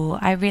 Oh,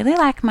 I really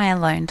like my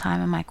alone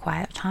time and my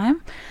quiet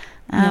time.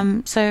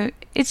 So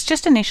it's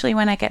just initially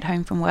when I get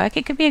home from work.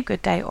 It could be a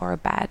good day or a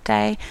bad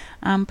day,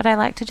 but I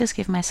like to just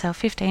give myself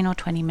 15 or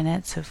 20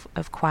 minutes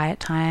of quiet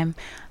time,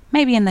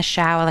 maybe in the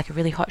shower, like a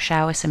really hot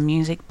shower, some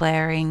music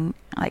blaring,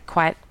 like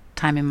quiet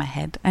time in my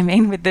head, I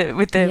mean, with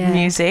the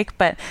music.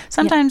 But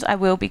sometimes I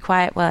will be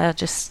quiet while I'll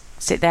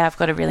just sit there. I've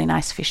got a really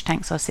nice fish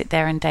tank, so I'll sit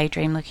there and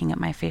daydream looking at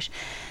my fish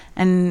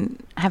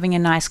and having a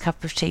nice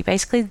cup of tea,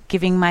 basically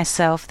giving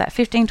myself that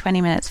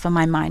 15-20 minutes for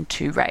my mind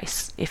to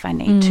race if I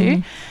need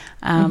to.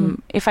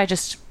 If I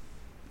just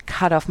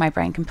cut off my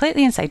brain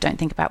completely and say don't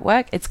think about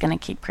work, it's going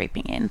to keep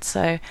creeping in.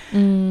 So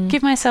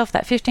give myself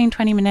that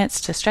 15-20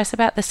 minutes to stress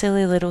about the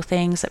silly little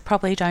things that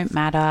probably don't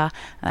matter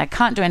and I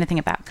can't do anything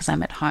about because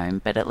I'm at home,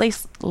 but at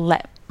least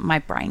let my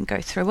brain go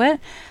through it.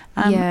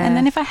 And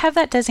then if I have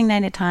that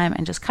designated time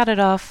and just cut it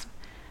off,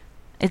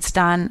 it's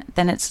done,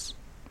 then it's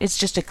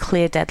just a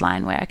clear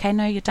deadline where, okay,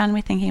 no, you're done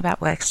with thinking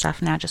about work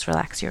stuff, now just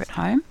relax, you're at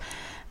home.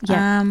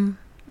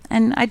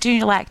 And I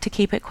do like to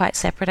keep it quite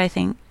separate. I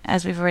think,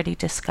 as we've already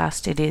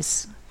discussed, it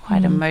is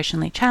quite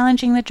emotionally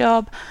challenging, the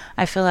job.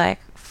 I feel like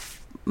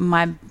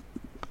I'm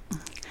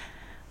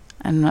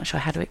not sure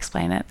how to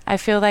explain it. I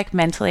feel like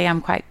mentally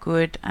I'm quite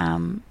good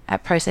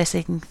at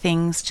processing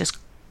things, just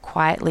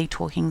quietly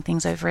talking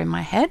things over in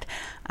my head.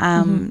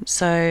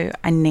 So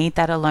I need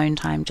that alone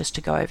time just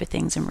to go over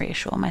things and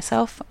reassure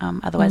myself.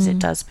 Otherwise it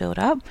does build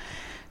up.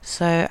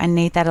 So I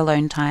need that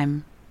alone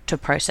time to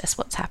process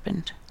what's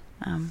happened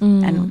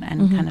and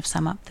kind of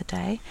sum up the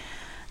day.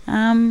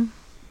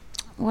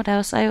 What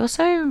else? I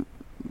also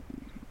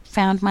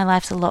found my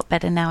life's a lot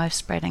better now I'm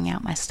spreading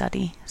out my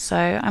study.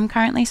 So I'm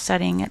currently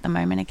studying at the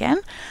moment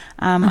again.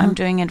 I'm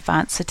doing an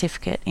advanced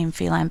certificate in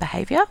feline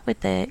behaviour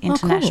with the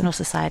International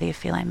Society of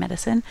Feline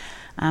Medicine.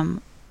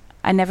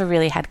 I never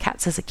really had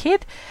cats as a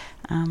kid.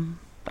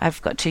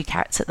 I've got 2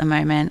 cats at the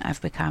moment.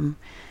 I've become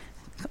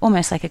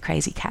almost like a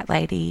crazy cat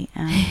lady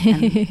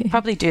and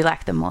probably do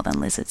like them more than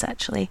lizards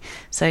actually.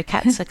 So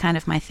cats are kind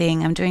of my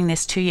thing. I'm doing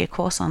this 2-year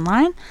course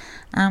online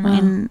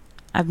and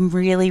I'm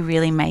really,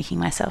 really making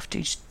myself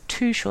do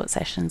 2 short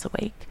sessions a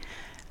week.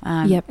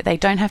 They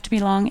don't have to be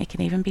long. It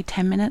can even be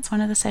 10 minutes,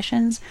 one of the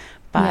sessions,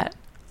 but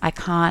I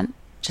can't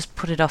just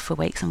put it off for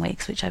weeks and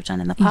weeks, which I've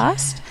done in the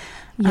past.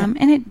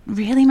 And it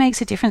really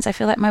makes a difference. I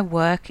feel like my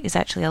work is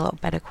actually a lot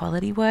better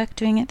quality work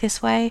doing it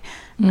this way.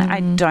 I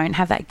don't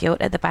have that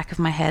guilt at the back of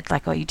my head,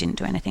 like, oh, you didn't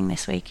do anything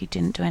this week, you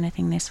didn't do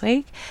anything this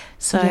week.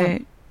 So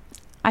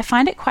I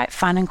find it quite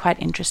fun and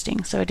quite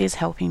interesting. So it is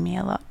helping me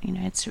a lot. You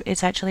know,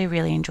 it's actually a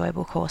really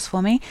enjoyable course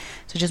for me.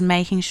 So just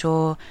making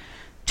sure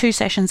 2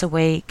 sessions a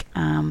week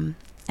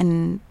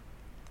and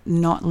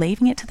not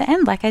leaving it to the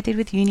end like I did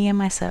with uni and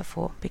my Cert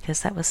 4,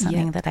 because that was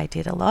something that I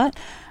did a lot.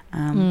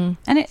 And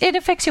it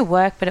affects your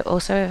work, but it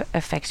also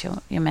affects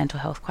your mental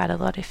health quite a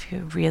lot if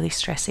you're really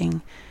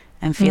stressing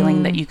and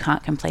feeling that you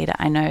can't complete it.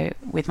 I know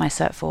with my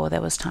Cert 4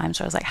 there was times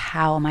where I was like,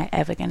 how am I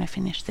ever going to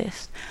finish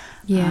this?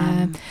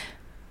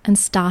 And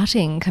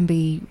starting can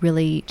be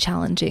really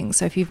challenging.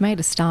 So if you've made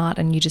a start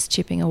and you're just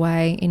chipping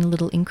away in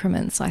little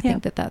increments, I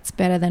think that's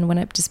better than when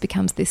it just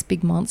becomes this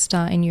big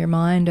monster in your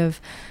mind of,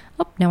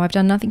 oh, now I've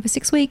done nothing for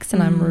 6 weeks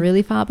and I'm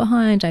really far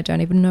behind. I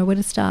don't even know where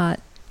to start.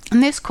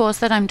 And this course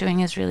that I'm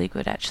doing is really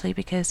good actually,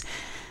 because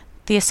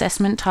the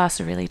assessment tasks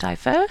are really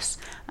diverse.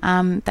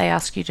 They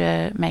ask you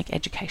to make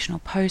educational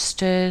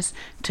posters,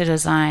 to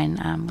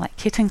design like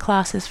kitten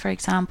classes, for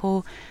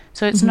example.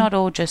 So it's not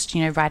all just,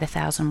 write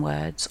 1,000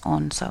 words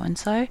on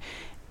so-and-so.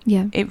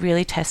 Yeah. It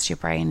really tests your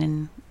brain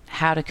and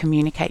how to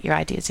communicate your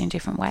ideas in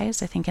different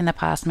ways. I think in the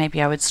past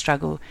maybe I would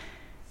struggle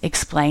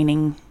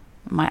explaining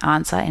my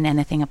answer in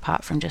anything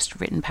apart from just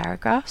written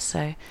paragraphs.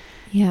 So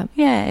yeah,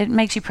 it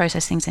makes you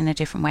process things in a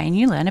different way, and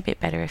you learn a bit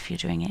better if you're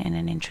doing it in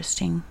an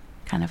interesting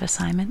kind of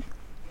assignment.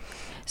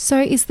 So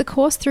is the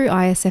course through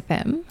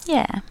ISFM?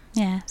 Yeah.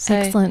 So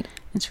excellent.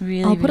 It's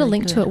really, I'll put a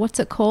link good. to it. What's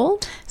it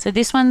called? So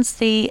this one's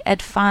the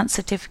Advanced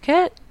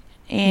Certificate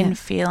in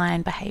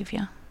Feline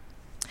Behaviour.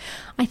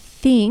 I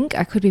think,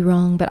 I could be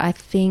wrong, but I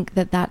think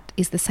that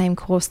is the same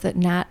course that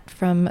Nat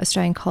from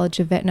Australian College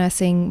of Vet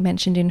Nursing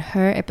mentioned in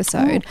her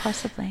episode. Oh,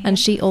 possibly. And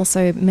she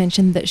also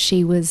mentioned that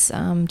she was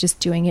just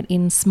doing it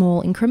in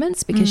small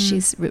increments because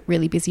she's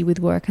really busy with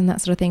work and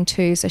that sort of thing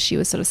too. So she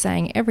was sort of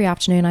saying every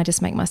afternoon I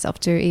just make myself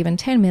do even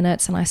 10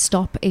 minutes and I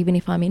stop even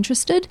if I'm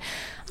interested.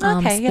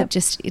 But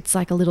just it's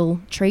like a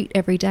little treat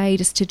every day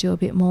just to do a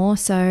bit more.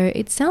 So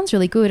it sounds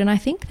really good. And I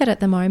think that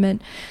at the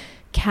moment,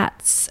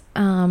 cats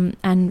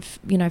and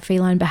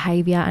feline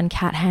behaviour and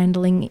cat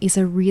handling is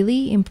a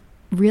really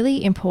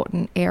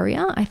important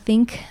area. I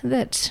think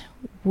that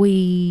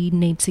we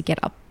need to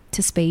get up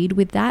to speed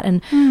with that,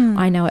 and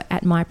I know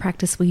at my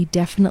practice we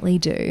definitely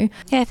do.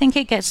 I think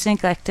it gets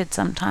neglected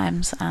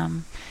sometimes.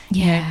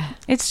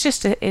 It's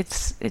just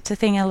it's a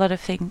thing. A lot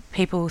of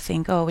people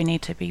think, we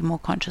need to be more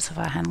conscious of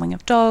our handling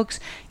of dogs.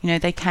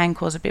 They can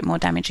cause a bit more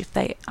damage if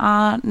they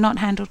are not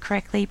handled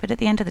correctly, but at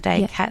the end of the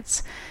day,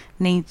 cats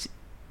need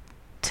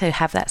to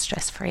have that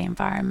stress-free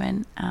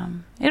environment.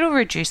 It'll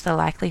reduce the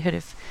likelihood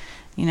of,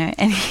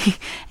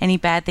 any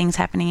bad things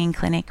happening in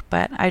clinic.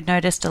 But I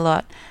noticed a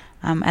lot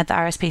at the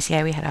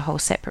RSPCA. We had a whole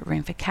separate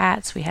room for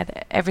cats. We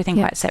had everything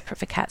quite separate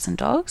for cats and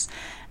dogs,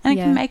 and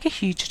it can make a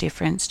huge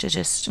difference to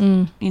just,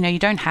 you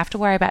don't have to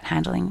worry about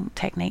handling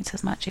techniques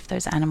as much if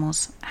those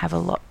animals have a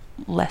lot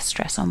less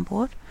stress on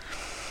board.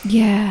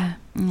 Yeah.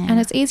 And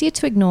it's easier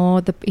to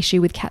ignore the issue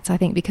with cats, I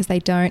think, because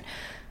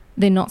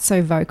they're not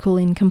so vocal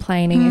in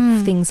complaining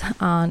if things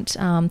aren't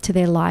to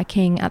their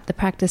liking at the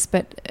practice,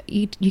 but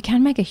you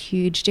can make a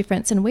huge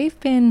difference. And we've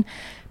been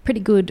pretty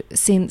good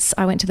since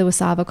I went to the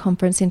Wasava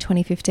conference in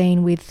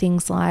 2015 with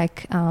things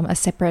like a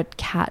separate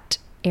cat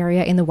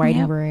area in the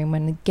waiting room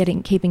and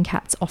keeping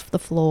cats off the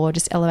floor,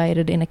 just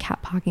elevated in a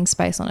cat parking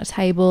space on a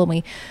table. And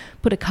we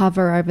put a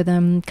cover over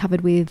them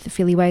covered with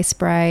Filiway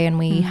spray, and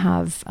we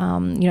have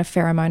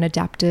pheromone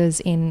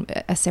adapters in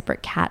a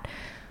separate cat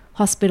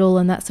hospital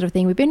and that sort of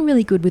thing. We've been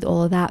really good with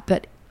all of that,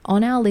 but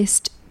on our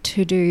list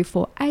to do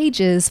for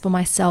ages for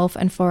myself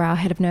and for our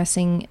head of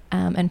nursing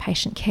and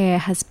patient care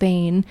has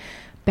been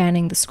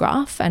banning the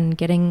scruff and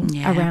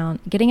getting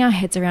our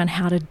heads around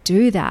how to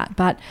do that.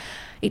 But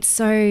it's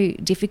so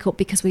difficult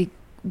because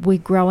we're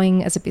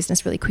growing as a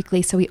business really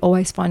quickly, so we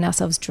always find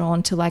ourselves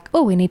drawn to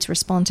we need to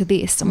respond to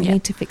this and we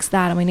need to fix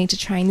that and we need to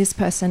train this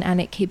person, and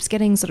it keeps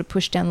getting sort of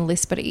pushed down the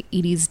list, but it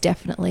is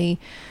definitely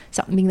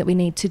something that we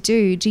need to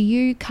do. Do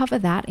you cover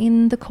that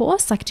in the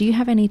course? Do you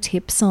have any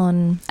tips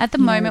on... At the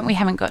moment, we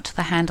haven't got to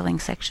the handling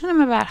section.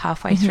 I'm about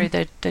halfway through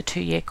the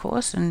 2-year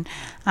course, and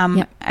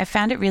I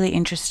found it really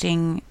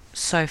interesting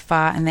so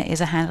far, and there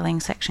is a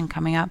handling section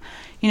coming up.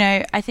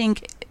 I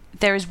think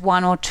there is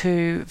one or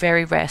two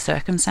very rare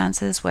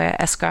circumstances where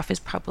a scruff is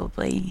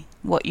probably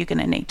what you're going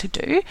to need to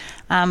do.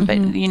 But,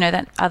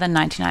 that other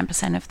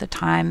 99% of the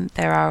time,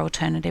 there are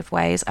alternative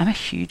ways. I'm a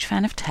huge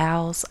fan of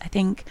towels. I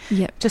think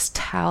just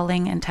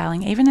toweling,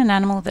 even an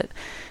animal that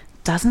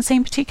doesn't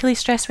seem particularly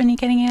stressed when you're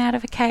getting it out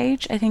of a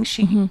cage. I think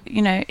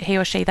he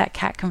or she, that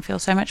cat, can feel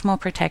so much more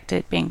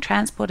protected being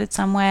transported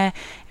somewhere.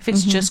 If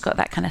it's just got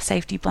that kind of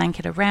safety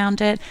blanket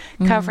around it,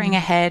 covering a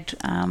head,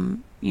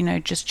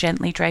 just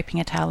gently draping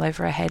a towel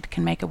over a head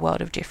can make a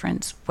world of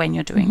difference when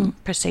you're doing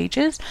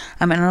procedures.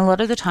 And a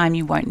lot of the time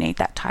you won't need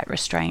that tight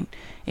restraint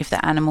if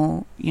the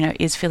animal,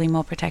 is feeling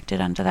more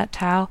protected under that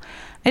towel.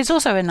 It's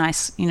also a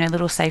nice,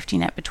 little safety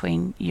net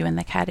between you and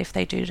the cat if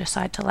they do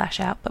decide to lash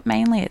out. But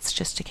mainly it's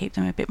just to keep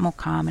them a bit more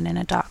calm and in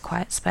a dark,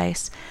 quiet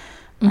space.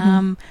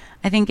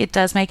 I think it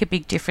does make a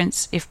big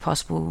difference, if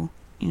possible,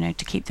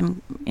 to keep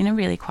them in a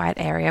really quiet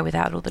area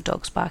without all the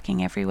dogs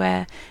barking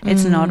everywhere.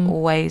 It's not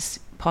always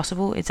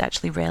possible. It's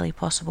actually rarely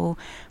possible.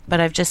 But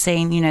I've just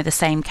seen, the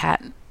same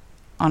cat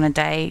on a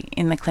day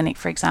in the clinic,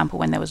 for example,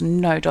 when there was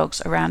no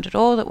dogs around at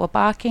all that were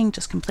barking,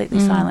 just completely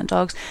silent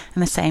dogs,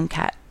 and the same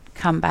cat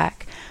come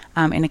back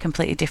in a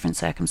completely different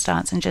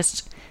circumstance, and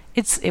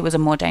it was a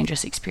more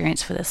dangerous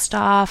experience for the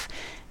staff.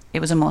 It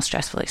was a more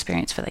stressful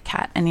experience for the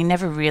cat, and he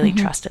never really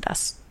trusted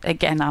us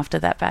again after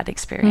that bad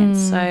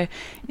experience. So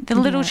the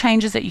little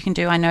changes that you can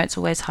do, I know it's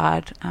always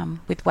hard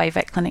with way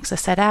vet clinics are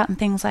set out and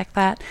things like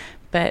that,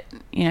 but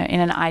in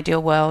an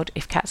ideal world,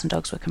 if cats and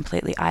dogs were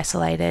completely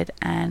isolated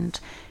and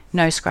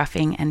no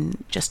scruffing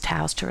and just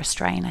towels to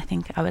restrain, I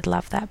think I would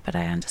love that, but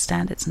I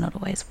understand it's not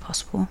always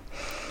possible.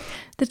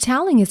 The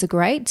toweling is a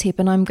great tip,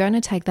 and I'm going to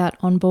take that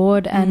on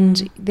board.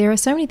 And there are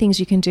so many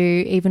things you can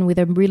do even with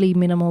a really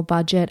minimal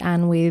budget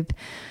and with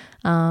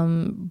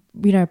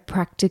a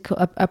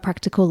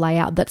practical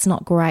layout that's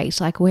not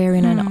great. Like we're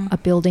in a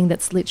building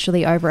that's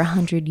literally over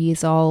 100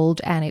 years old,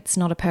 and it's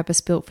not a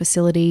purpose-built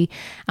facility,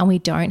 and we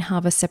don't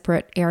have a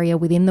separate area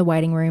within the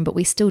waiting room, but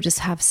we still just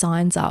have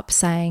signs up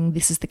saying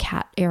this is the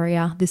cat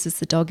area, this is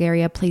the dog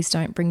area, please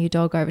don't bring your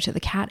dog over to the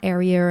cat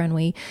area. And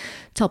we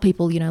tell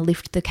people,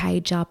 lift the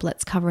cage up,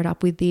 let's cover it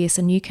up with this.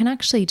 And you can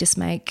actually just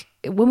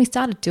when we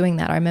started doing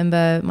that, I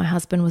remember my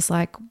husband was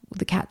like,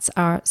 the cats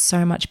are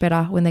so much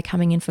better when they're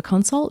coming in for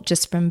consult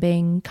just from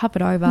being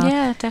covered over,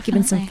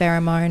 given some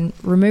pheromone,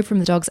 removed from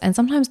the dogs. And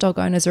sometimes dog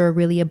owners are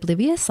really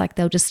oblivious. Like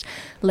they'll just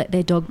let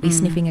their dog be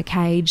sniffing a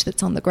cage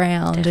that's on the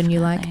ground. And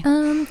you're like,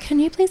 can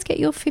you please get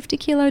your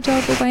 50-kilo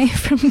dog away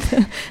from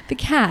the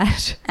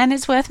cat? And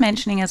it's worth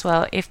mentioning as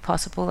well, if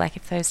possible, like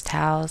if those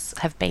towels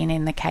have been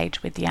in the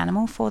cage with the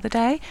animal for the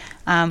day,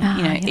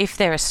 if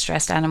they're a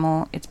stressed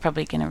animal, it's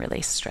probably going to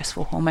release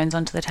stressful hormones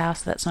onto the towel,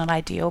 so that's not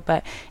ideal.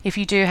 But if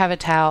you do have a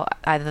towel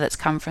either that's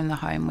come from the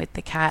home with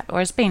the cat or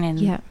has been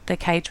in the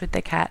cage with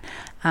the cat,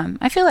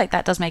 I feel like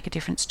that does make a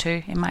difference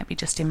too. It might be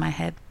just in my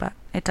head, but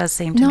it does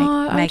seem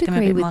to make them a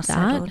bit more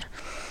settled.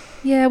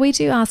 Yeah, we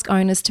do ask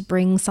owners to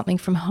bring something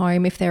from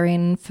home if they're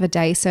in for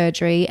day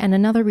surgery. And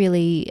another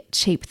really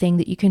cheap thing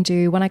that you can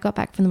do, when I got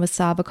back from the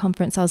Wasaba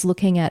conference, I was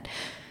looking at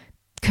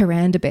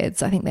Kuranda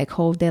beds, I think they're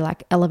called. They're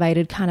like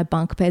elevated kind of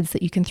bunk beds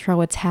that you can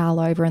throw a towel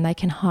over and they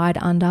can hide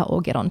under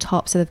or get on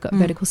top. So they've got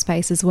vertical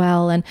space as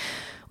well. And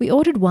we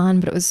ordered one,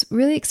 but it was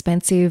really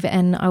expensive,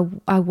 and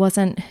I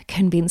wasn't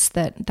convinced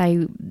that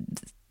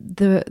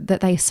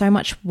they so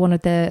much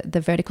wanted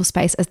the vertical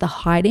space as the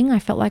hiding, I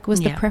felt like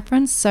was the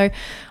preference. So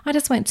I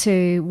just went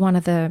to one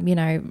of the,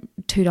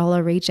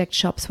 $2 reject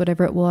shops,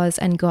 whatever it was,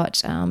 and got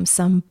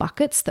some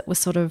buckets that were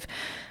sort of,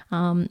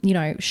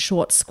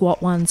 short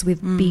squat ones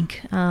with big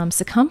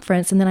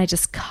circumference. And then I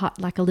just cut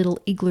like a little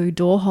igloo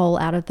door hole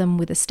out of them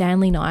with a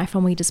Stanley knife,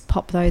 and we just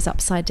pop those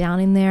upside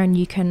down in there, and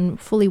you can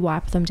fully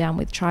wipe them down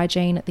with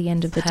Trigene at the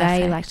end of the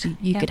day. Like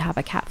you could have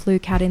a cat flu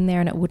cat in there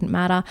and it wouldn't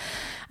matter.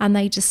 And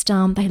they just,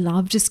 they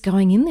love just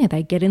going in there.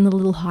 They get in the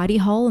little hidey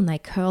hole and they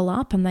curl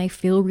up, and they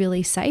feel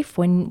really safe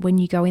when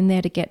you go in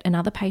there to get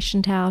another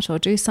patient out or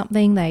do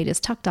something. They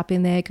just tucked up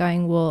in there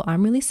going, well,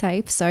 I'm really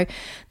safe. So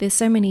there's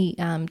so many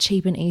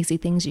cheap and easy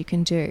things you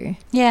can do.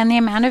 Yeah, and the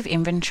amount of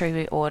inventory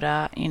we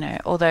order,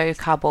 although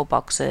cardboard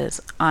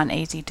boxes aren't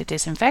easy to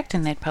disinfect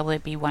and they'd probably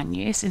be one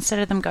use, instead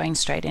of them going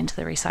straight into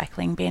the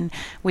recycling bin,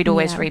 we'd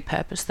always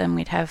repurpose them.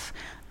 We'd have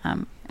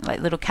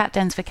like little cat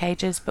dens for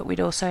cages, but we'd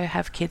also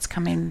have kids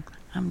come in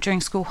during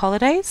school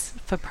holidays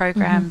for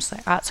programs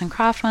like arts and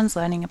craft ones,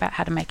 learning about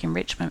how to make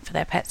enrichment for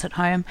their pets at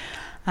home.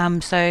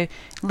 So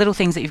little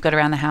things that you've got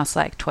around the house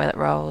like toilet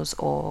rolls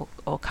or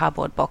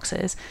cardboard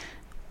boxes,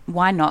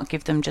 why not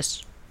give them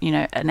just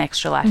an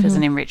extra life as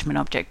an enrichment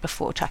object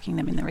before chucking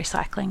them in the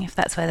recycling, if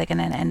that's where they're going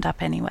to end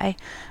up anyway.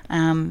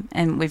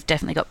 And we've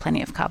definitely got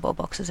plenty of cardboard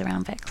boxes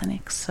around vet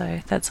clinics, so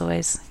that's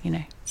always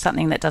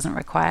something that doesn't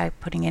require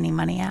putting any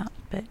money out,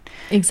 but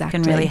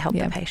can really help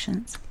the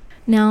patients.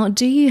 Now,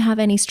 do you have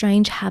any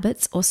strange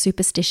habits or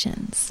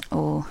superstitions?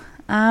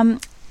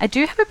 I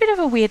do have a bit of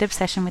a weird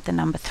obsession with the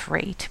number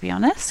 3, to be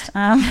honest.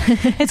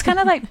 It's kind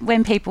of like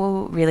when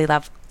people really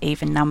love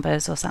even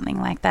numbers or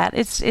something like that.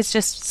 It's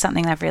just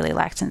something I've really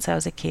liked since I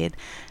was a kid.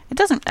 It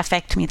doesn't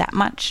affect me that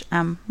much,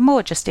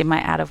 more just in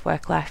my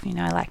out-of-work life.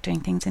 I like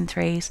doing things in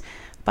 3s.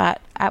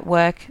 But at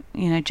work,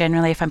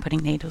 generally if I'm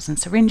putting needles and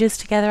syringes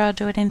together, I'll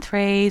do it in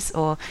 3s,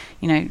 or,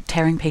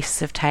 tearing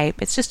pieces of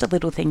tape. It's just a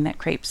little thing that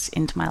creeps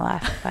into my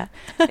life. But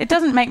it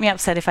doesn't make me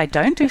upset if I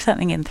don't do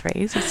something in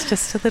 3s. It's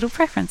just a little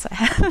preference I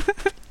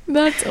have.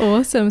 That's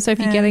awesome. So if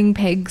you're getting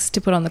pegs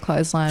to put on the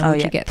clothesline,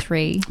 would you get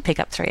 3? Pick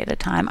up 3 at a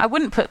time. I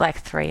wouldn't put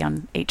like 3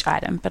 on each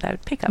item, but I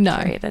would pick up 3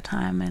 at a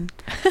time. And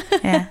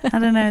I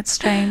don't know, it's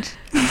strange.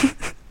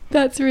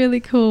 That's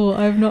really cool.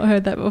 I've not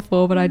heard that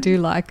before, but I do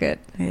like it.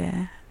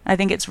 Yeah. I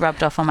think it's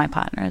rubbed off on my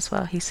partner as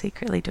well. He's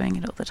secretly doing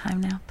it all the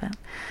time now, but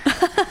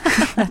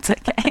that's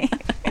okay.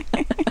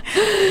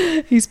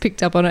 He's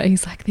picked up on it.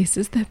 He's like, this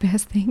is the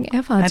best thing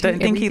ever. I don't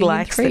think he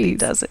likes that he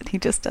does it. He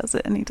just does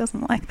it, and he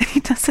doesn't like that he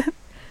does it.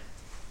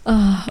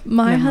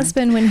 My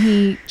husband, when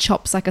he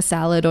chops like a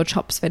salad or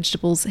chops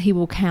vegetables, he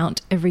will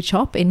count every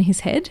chop in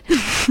his head.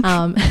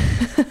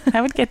 That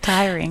would get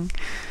tiring.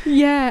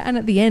 Yeah, and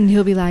at the end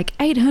he'll be like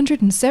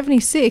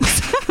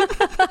 876.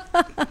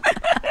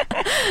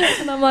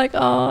 And I'm like,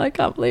 I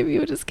can't believe you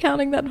were just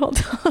counting that whole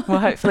time. Well,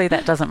 hopefully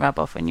that doesn't rub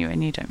off on you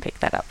and you don't pick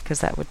that up, because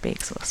that would be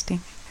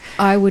exhausting.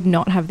 I would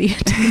not have the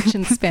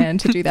attention span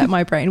to do that.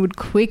 My brain would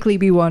quickly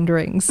be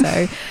wandering.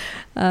 So,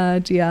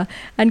 dear.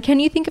 And can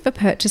you think of a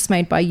purchase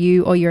made by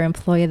you or your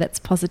employer that's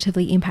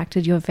positively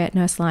impacted your vet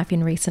nurse life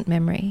in recent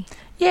memory?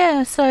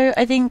 Yeah, so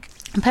I think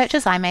a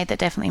purchase I made that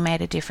definitely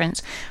made a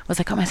difference was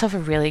I got myself a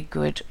really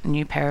good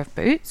new pair of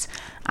boots,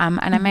 and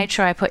I made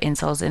sure I put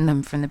insoles in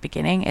them from the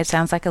beginning. It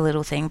sounds like a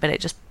little thing, but it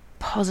just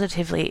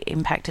positively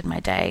impacted my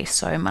day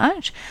so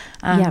much.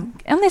 And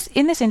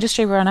in this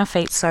industry, we're on our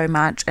feet so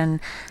much,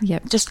 and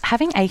just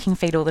having aching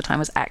feet all the time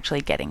was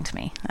actually getting to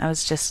me. I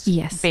was just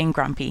being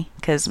grumpy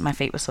because my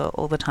feet were sore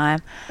all the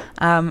time.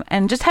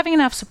 And just having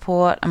enough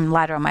support, I'm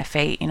lighter on my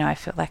feet. I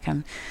feel like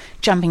I'm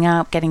jumping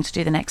up, getting to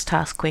do the next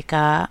task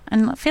quicker,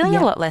 and feeling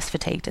a lot less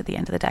fatigued at the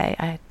end of the day.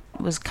 I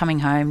was coming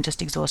home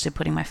just exhausted,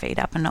 putting my feet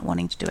up and not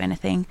wanting to do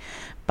anything.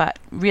 But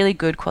really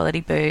good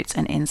quality boots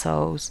and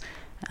insoles,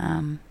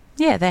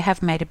 they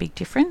have made a big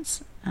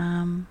difference.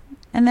 And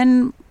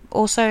then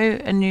also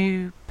a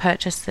new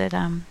purchase that,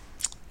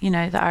 the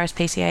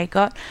RSPCA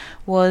got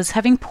was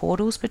having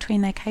portals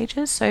between their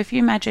cages. So if you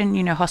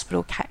imagine,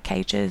 hospital cat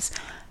cages,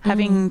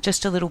 having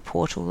just a little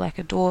portal, like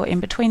a door in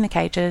between the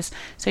cages,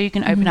 so you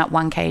can open up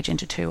one cage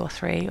into 2 or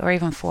 3 or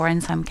even 4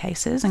 in some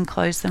cases and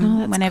close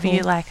them whenever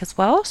you like as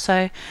well.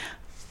 So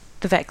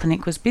the vet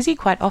clinic was busy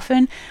quite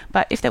often,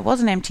 but if there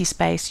was an empty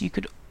space, you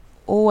could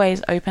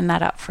always open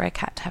that up for a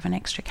cat to have an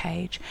extra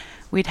cage.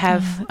 We'd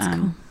have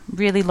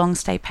really long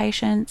stay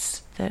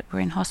patients that were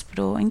in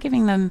hospital, and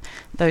giving them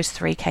those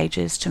 3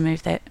 cages to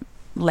move their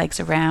legs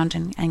around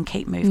and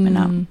keep movement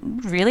up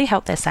really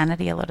helped their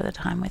sanity a lot of the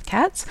time with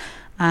cats.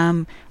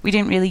 We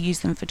didn't really use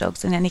them for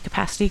dogs in any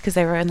capacity because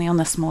they were only on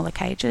the smaller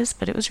cages,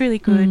 but it was really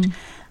good.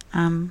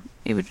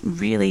 It would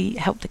really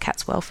help the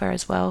cat's welfare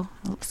as well,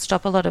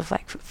 stop a lot of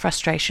like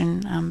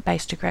frustration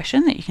based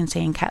aggression that you can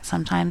see in cats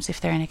sometimes if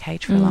they're in a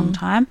cage for a long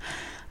time.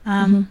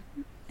 And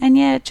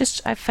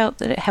I felt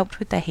that it helped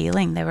with their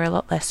healing. They were a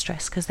lot less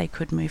stressed because they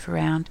could move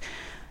around.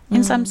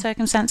 In some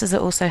circumstances,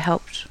 it also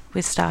helped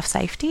with staff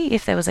safety.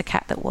 If there was a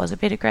cat that was a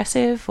bit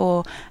aggressive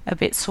or a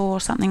bit sore or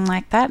something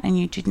like that, and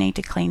you did need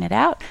to clean it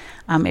out,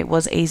 it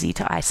was easy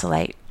to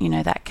isolate,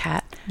 that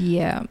cat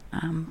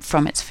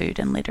from its food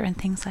and litter and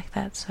things like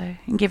that. So,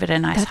 and give it a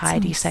nice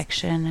hidey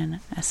section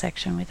and a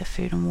section with the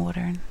food and water,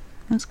 and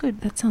it's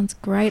good. That sounds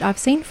great. I've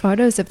seen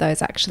photos of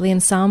those actually,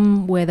 and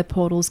some where the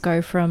portals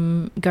go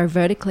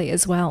vertically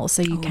as well,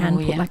 so you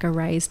can put like a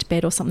raised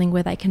bed or something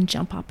where they can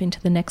jump up into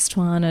the next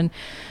one. And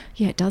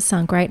it does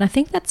sound great. And I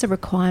think that's a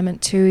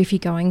requirement too if you're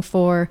going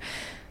for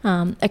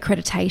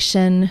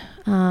accreditation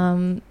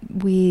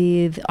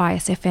with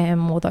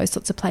ISFM or those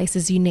sorts of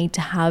places. You need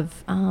to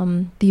have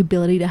the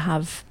ability to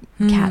have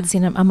cats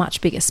in a much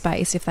bigger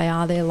space if they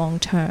are there long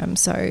term.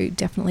 So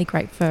definitely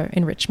great for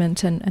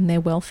enrichment and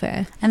their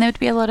welfare. And there would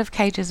be a lot of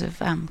cages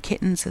of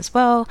kittens as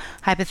well.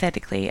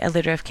 Hypothetically, a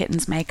litter of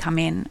kittens may come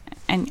in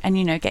and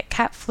get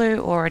cat flu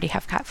or already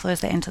have cat flu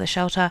as they enter the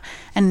shelter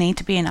and need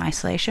to be in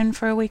isolation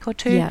for a week or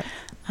 2.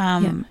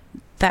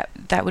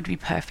 That would be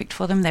perfect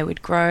for them. They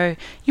would grow.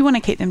 You want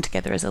to keep them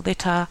together as a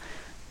litter,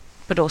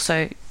 but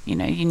also, you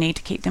need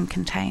to keep them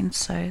contained.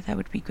 So that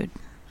would be good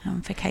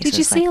for cases. Did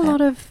you see a lot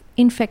of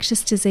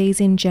infectious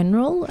disease in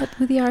general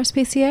with the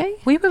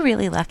RSPCA? We were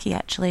really lucky,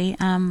 actually.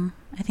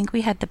 I think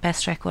we had the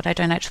best record. I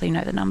don't actually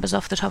know the numbers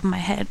off the top of my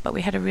head, but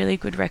we had a really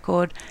good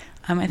record.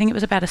 I think it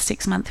was about a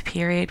 6-month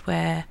period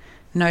where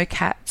no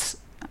cats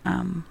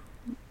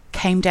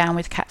came down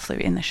with cat flu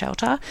in the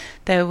shelter.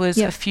 There was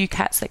a few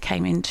cats that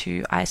came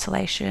into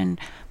isolation,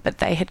 but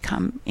they had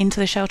come into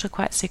the shelter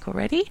quite sick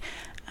already.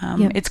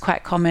 It's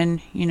quite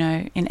common,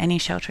 in any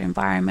shelter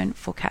environment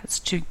for cats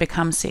to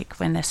become sick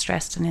when they're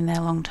stressed and in their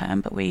long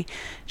term, but we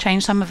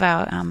changed some of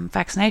our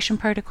vaccination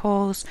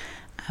protocols,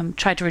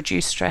 tried to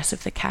reduce stress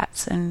of the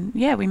cats, and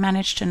we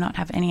managed to not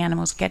have any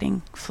animals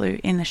getting flu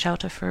in the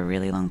shelter for a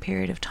really long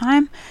period of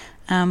time.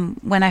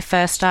 When I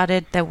first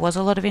started, there was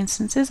a lot of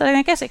instances.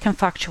 I guess it can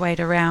fluctuate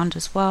around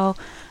as well.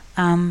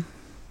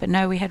 But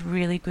no, we had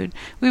really good...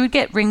 We would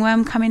get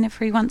ringworm come in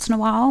every once in a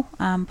while,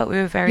 but we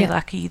were very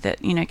lucky that,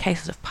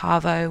 cases of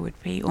parvo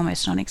would be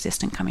almost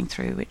non-existent coming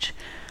through, which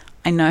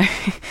I know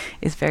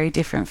is very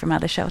different from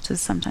other shelters.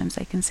 Sometimes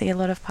they can see a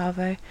lot of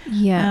parvo.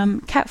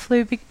 Cat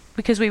flu,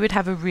 because we would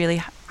have a really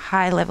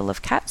high level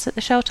of cats at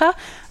the shelter.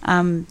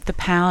 The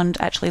Pound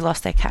actually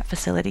lost their cat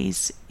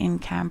facilities in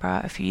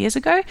Canberra a few years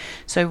ago,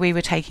 so we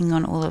were taking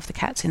on all of the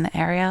cats in the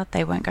area.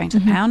 They weren't going to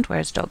the Pound,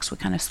 whereas dogs were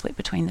kind of split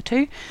between the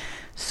two.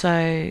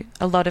 So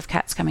a lot of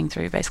cats coming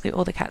through, basically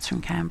all the cats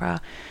from Canberra.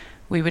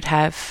 We would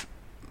have,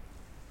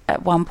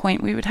 at one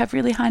point, we would have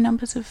really high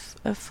numbers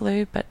of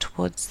flu, but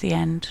towards the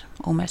end,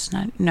 almost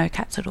no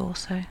cats at all.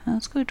 So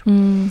that's good.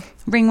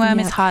 Ringworm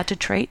is hard to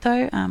treat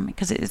though,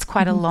 because it's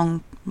quite a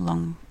long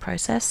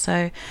process.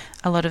 So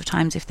a lot of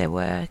times if there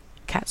were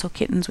cats or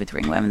kittens with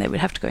ringworm, they would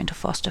have to go into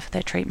foster for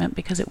their treatment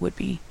because it would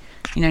be,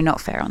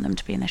 not fair on them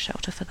to be in the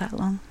shelter for that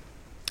long.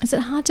 Is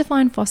it hard to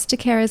find foster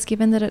carers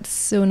given that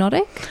it's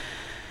zoonotic?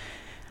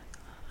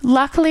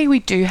 Luckily, we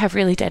do have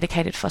really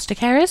dedicated foster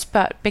carers,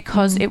 but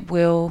because it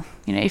will,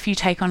 if you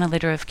take on a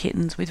litter of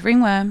kittens with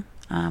ringworm,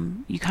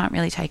 you can't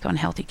really take on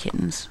healthy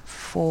kittens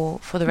for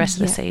the rest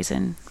of the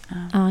season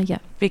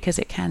because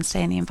it can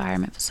stay in the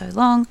environment for so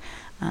long,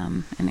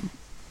 and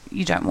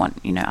you don't want,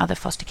 other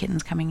foster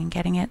kittens coming and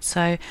getting it.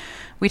 So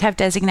we'd have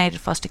designated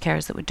foster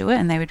carers that would do it,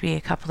 and they would be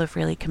a couple of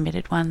really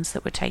committed ones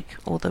that would take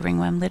all the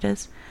ringworm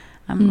litters.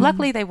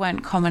 Luckily, they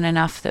weren't common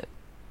enough that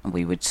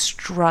we would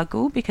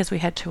struggle because we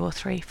had 2 or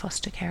 3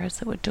 foster carers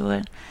that would do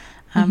it.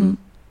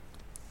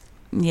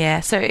 Yeah,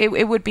 so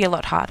it would be a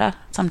lot harder.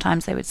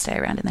 Sometimes they would stay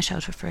around in the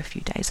shelter for a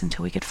few days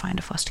until we could find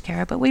a foster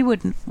carer, but we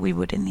would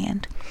in the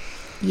end.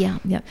 Yeah.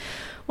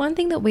 One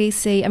thing that we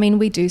see, I mean,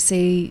 we do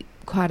see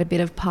quite a bit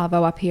of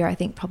parvo up here, I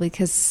think probably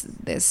because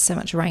there's so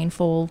much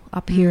rainfall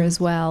up here as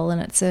well,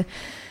 and it's an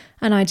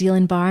ideal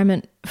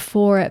environment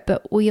for it.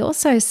 But we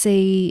also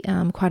see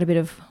quite a bit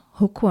of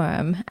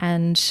hookworm,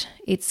 and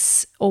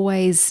it's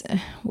always,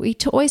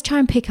 always try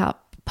and pick up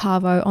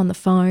parvo on the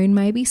phone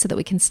maybe so that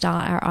we can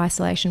start our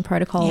isolation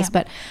protocols.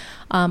 But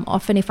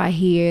often if I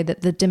hear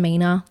that the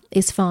demeanour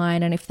is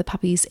fine and if the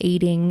puppy's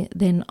eating,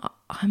 then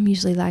I'm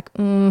usually like,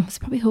 it's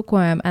probably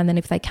hookworm. And then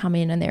if they come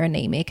in and they're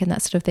anemic and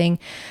that sort of thing,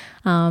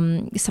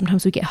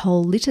 sometimes we get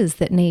whole litters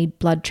that need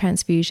blood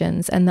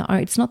transfusions, and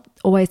it's not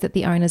always that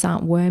the owners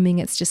aren't worming,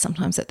 it's just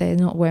sometimes that they're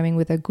not worming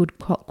with a good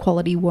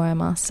quality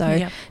wormer.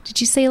 So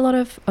did you see a lot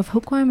of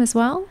hookworm as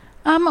well?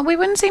 We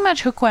wouldn't see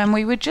much hookworm.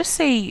 We would just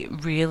see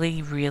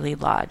really, really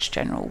large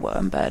general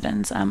worm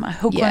burdens.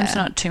 Hookworm's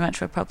not too much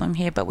of a problem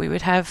here, but we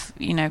would have,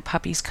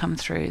 puppies come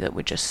through that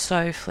were just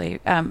so flea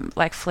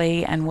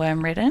and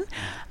worm ridden.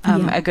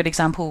 A good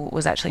example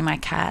was actually my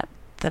cat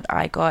that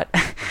I got.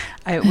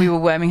 We were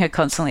worming her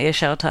constantly at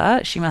shelter.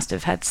 She must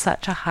have had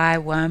such a high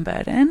worm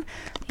burden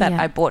that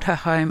I brought her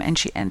home, and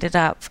she ended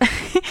up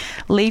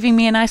leaving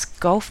me a nice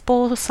golf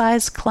ball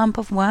sized clump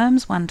of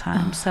worms one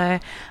time. So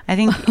I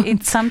think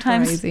it's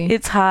sometimes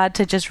it's hard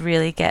to just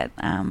really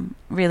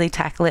really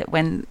tackle it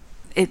when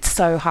it's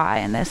so high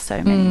and there's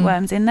so many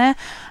worms in there.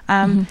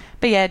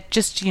 But yeah,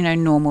 just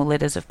normal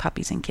litters of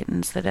puppies and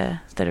kittens that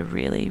are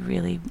really,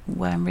 really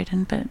worm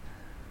ridden, but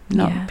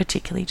not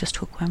particularly just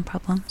hookworm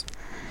problems.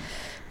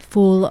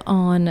 Full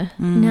on.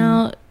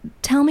 Now,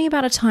 tell me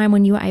about a time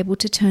when you were able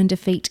to turn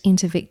defeat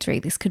into victory.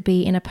 This could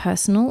be in a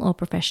personal or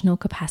professional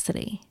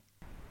capacity.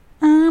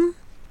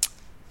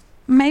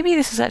 Maybe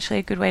this is actually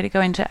a good way to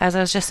go into, as I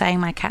was just saying,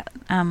 my cat,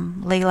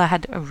 Leela,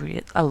 had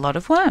a lot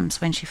of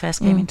worms when she first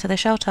came into the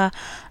shelter.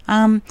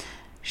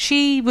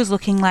 She was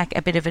looking like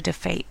a bit of a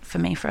defeat for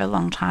me for a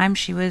long time.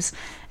 She was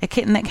a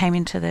kitten that came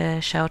into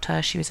the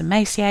shelter. She was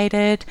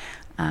emaciated,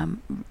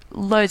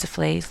 loads of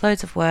fleas,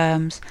 loads of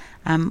worms.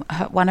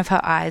 One of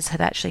her eyes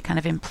had actually kind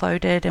of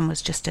imploded and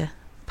was just a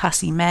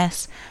pussy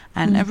mess,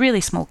 and a really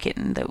small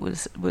kitten that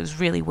was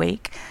really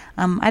weak.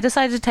 I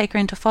decided to take her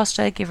into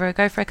foster, give her a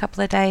go for a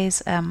couple of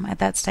days. At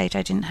that stage,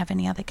 I didn't have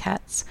any other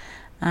cats.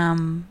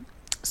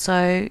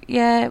 So,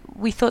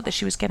 we thought that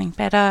she was getting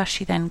better.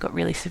 She then got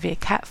really severe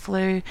cat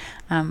flu.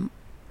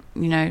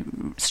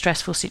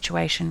 Stressful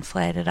situation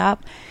flared it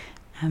up.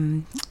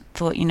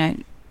 Thought,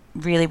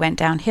 really went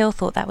downhill,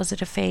 thought that was a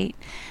defeat.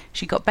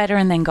 She got better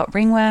and then got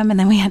ringworm, and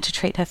then we had to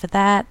treat her for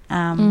that,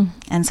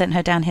 and sent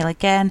her downhill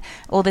again.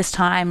 All this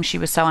time she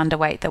was so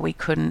underweight that we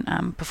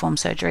couldn't perform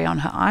surgery on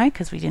her eye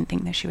because we didn't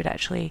think that she would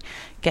actually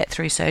get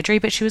through surgery.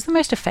 But she was the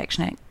most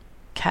affectionate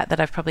cat that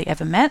I've probably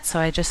ever met, so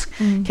I just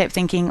kept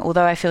thinking,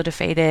 although I feel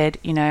defeated,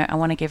 I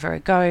want to give her a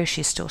go.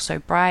 She's still so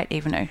bright,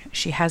 even though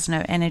she has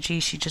no energy.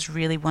 She just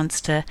really wants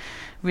to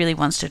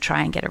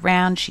try and get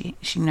around. She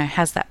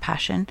has that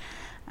passion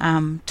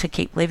to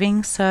keep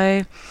living.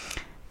 So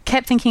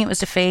kept thinking it was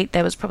defeat.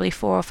 There was probably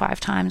 4 or 5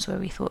 times where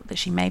we thought that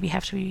she maybe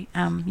have to be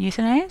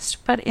euthanized,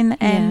 but in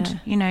the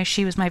end,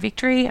 she was my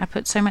victory. I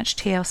put so much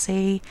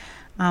TLC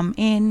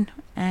in,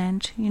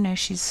 and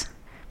she's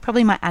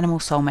probably my animal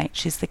soulmate.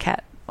 She's the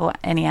cat or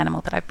any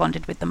animal that I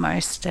bonded with the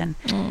most, and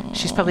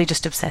she's probably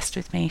just obsessed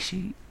with me.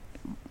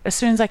 As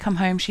soon as I come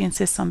home, she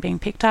insists on being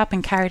picked up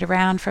and carried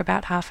around for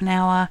about half an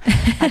hour.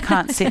 I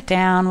can't sit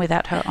down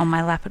without her on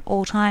my lap at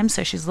all times,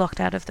 so she's locked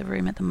out of the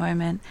room at the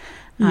moment.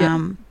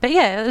 But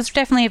it was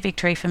definitely a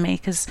victory for me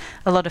because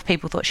a lot of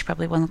people thought she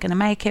probably wasn't going to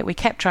make it. We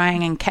kept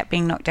trying and kept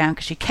being knocked down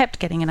because she kept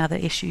getting another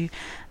issue.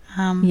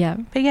 But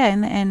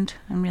in the end,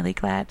 I'm really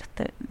glad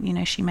that,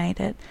 she made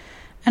it.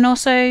 And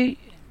also,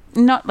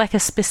 not like a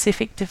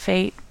specific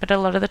defeat, but a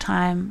lot of the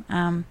time,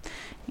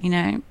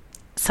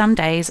 some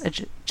days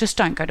just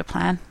don't go to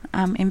plan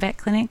in vet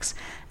clinics.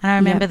 And I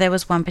remember there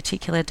was one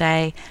particular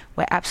day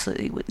where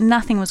absolutely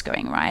nothing was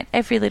going right.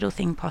 Every little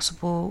thing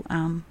possible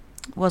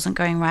wasn't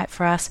going right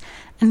for us.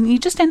 And you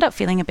just end up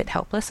feeling a bit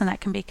helpless, and that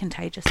can be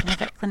contagious in a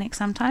vet clinic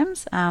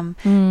sometimes.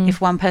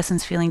 If one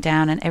person's feeling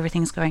down and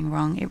everything's going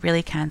wrong, it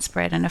really can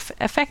spread and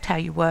affect how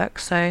you work.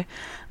 So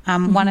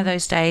one of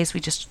those days,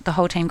 the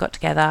whole team got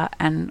together,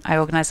 and I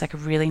organised like a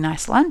really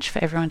nice lunch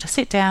for everyone to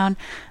sit down.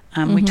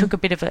 We took a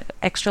bit of an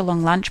extra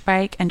long lunch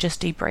break and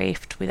just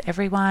debriefed with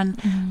everyone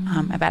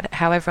about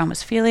how everyone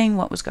was feeling,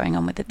 what was going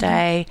on with the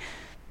day,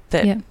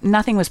 that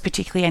nothing was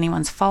particularly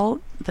anyone's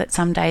fault, that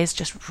some days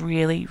just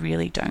really,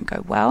 really don't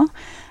go well.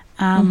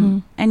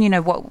 And,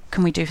 what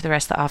can we do for the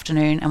rest of the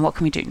afternoon, and what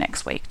can we do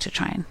next week to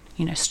try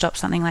and, stop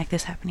something like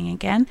this happening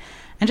again.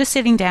 And just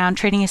sitting down,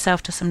 treating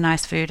yourself to some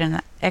nice food and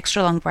an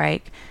extra long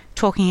break,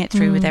 talking it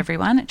through with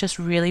everyone, it just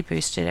really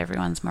boosted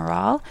everyone's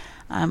morale.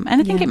 And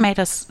I think it made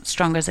us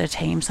stronger as a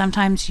team.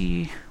 Sometimes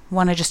you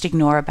want to just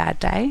ignore a bad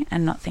day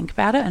and not think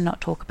about it and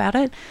not talk about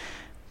it.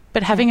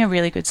 But having a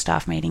really good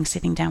staff meeting,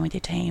 sitting down with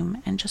your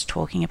team and just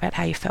talking about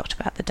how you felt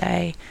about the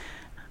day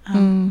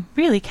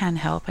really can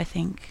help, I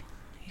think.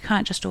 You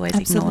can't just always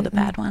ignore the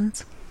bad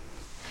ones.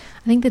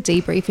 I think the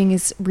debriefing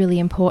is really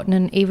important,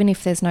 and even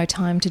if there's no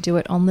time to do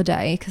it on the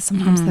day, because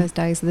sometimes those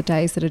days are the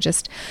days that are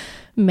just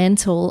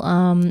mental.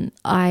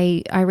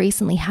 I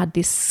recently had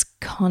this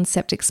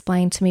concept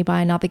explained to me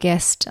by another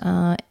guest,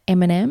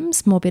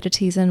 M&Ms,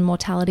 morbidities and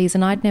mortalities,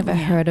 and I'd never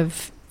heard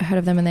of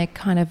them, and they're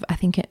kind of, I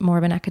think, more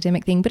of an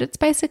academic thing, but it's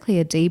basically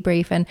a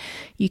debrief, and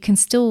you can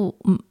still,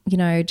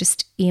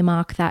 just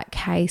earmark that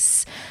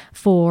case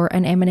for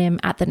an M&M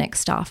at the next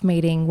staff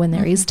meeting when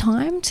there is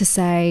time to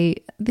say,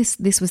 this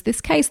was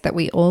this case that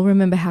we all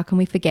remember, how can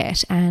we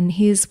forget, and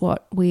here's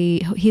what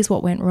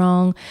went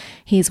wrong,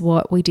 here's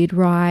what we did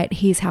right,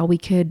 here's how we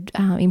could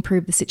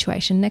improve the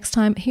situation next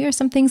time, here are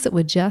some things that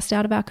were just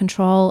out of our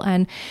control.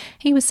 And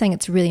he was saying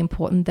it's really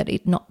important that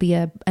it not be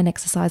an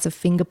exercise of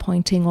finger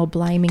pointing or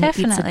blaming.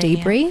 Definitely. It's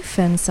a debrief.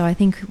 And so I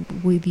think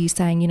with you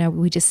saying,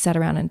 we just sat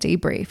around and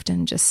debriefed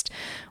and just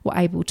were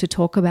able to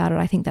talk about it,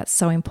 I think that's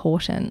so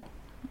important.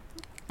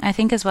 I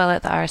think as well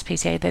at the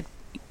RSPCA that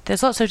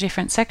there's lots of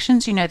different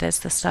sections. There's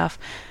the staff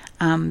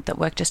that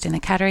work just in the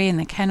cattery, in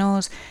the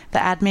kennels, the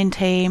admin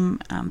team,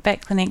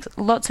 vet clinics,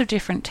 lots of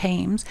different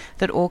teams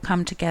that all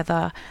come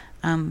together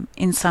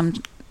in some,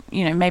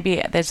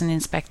 maybe there's an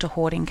inspector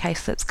hoarding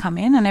case that's come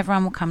in, and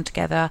everyone will come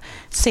together,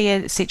 see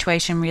a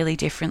situation really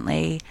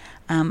differently.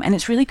 And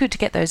it's really good to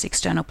get those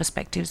external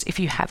perspectives if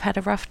you have had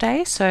a rough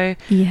day. So,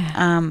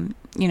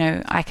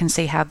 I can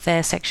see how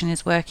their section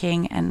is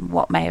working and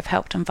what may have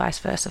helped and vice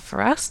versa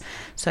for us.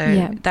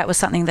 So that was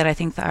something that I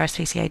think the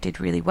RSPCA did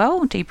really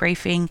well,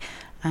 debriefing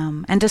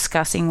and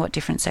discussing what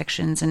different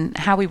sections and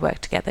how we work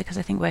together, because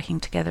I think working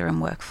together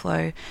and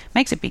workflow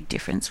makes a big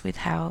difference with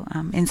how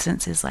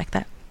instances like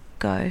that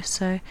go.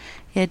 So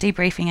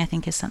debriefing I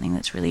think is something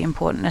that's really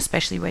important,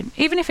 especially when,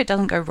 even if it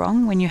doesn't go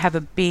wrong, when you have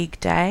a big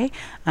day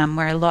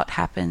where a lot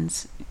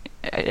happens,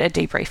 a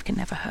debrief can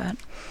never hurt.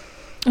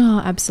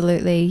 Oh,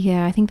 absolutely.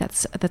 Yeah, I think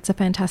that's a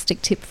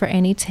fantastic tip for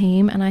any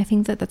team, and I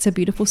think that's a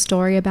beautiful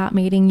story about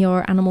meeting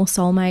your animal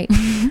soulmate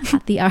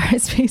at the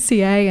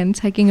RSPCA and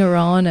taking her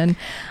on, and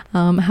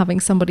having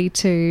somebody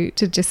to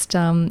just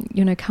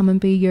come and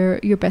be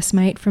your best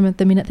mate from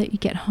the minute that you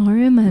get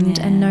home,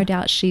 and no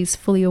doubt she's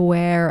fully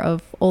aware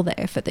of all the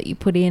effort that you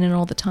put in and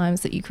all the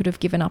times that you could have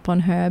given up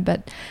on her,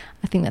 but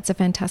I think that's a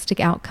fantastic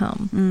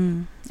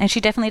outcome. And she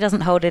definitely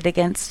doesn't hold it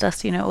against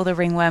us, all the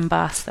ringworm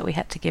baths that we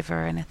had to give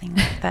her or anything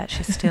like that.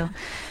 She's still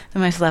the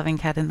most loving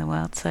cat in the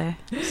world. So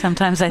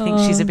sometimes I think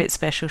she's a bit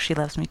special. She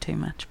loves me too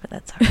much, but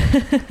that's all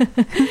right.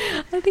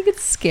 I think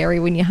it's scary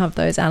when you have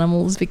those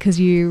animals, because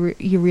you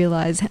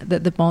realise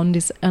that the bond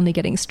is only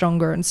getting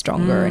stronger and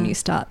stronger, and you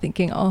start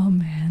thinking, oh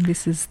man,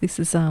 this is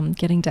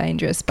getting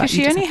dangerous. But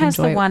she only has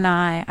the one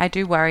eye. I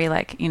do worry,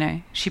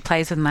 she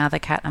plays with my other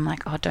cat. I'm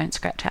like, oh, don't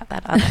scratch out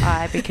that other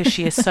eye, because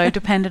she is so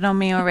dependent on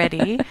me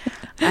already.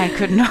 I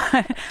could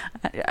not,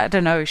 I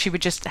don't know, she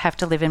would just have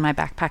to live in my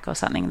backpack or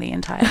something the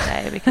entire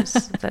day,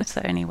 because that's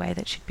the only way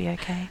that she'd be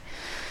okay.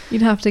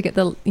 You'd have to get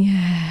oh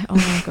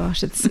my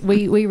gosh,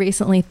 we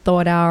recently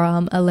thought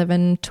our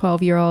 11,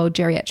 12-year-old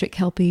geriatric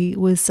Kelpie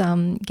was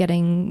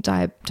getting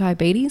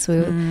diabetes. We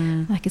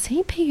were like, is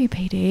he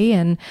PUPD?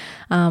 And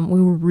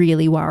we were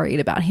really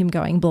worried about him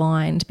going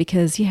blind,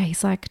 because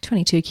he's like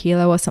 22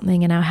 kilo or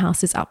something, and our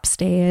house is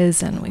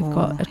upstairs, and we've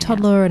got a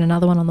toddler and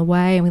another one on the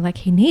way, and we're like,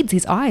 he needs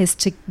his eyes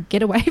to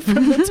get away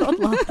from the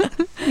toddler.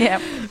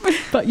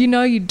 But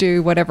you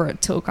do whatever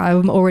it took. I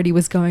already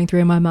was going through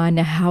in my mind,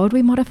 now how would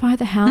we modify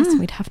the house?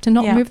 We'd have to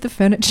not move the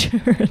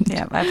furniture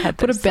and I've had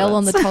put a bell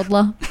on the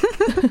toddler.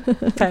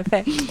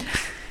 Perfect.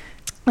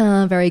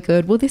 Very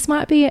good. Well, this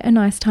might be a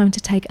nice time to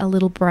take a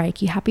little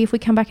break. You happy if we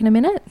come back in a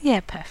minute?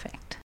 Yeah,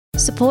 perfect.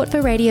 Support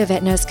for Radio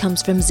Vet Nurse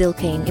comes from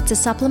Zylkene. It's a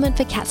supplement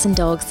for cats and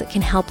dogs that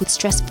can help with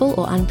stressful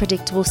or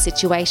unpredictable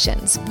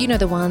situations. You know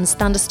the ones: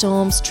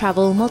 thunderstorms,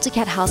 travel,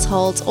 multi-cat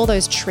households, all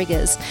those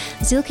triggers.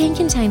 Zylkene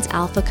contains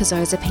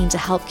alpha-casozepine to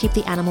help keep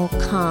the animal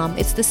calm.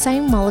 It's the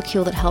same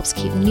molecule that helps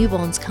keep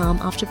newborns calm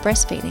after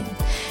breastfeeding.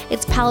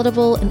 It's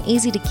palatable and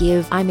easy to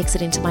give. I mix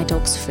it into my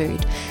dog's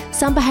food.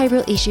 Some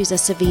behavioural issues are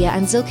severe,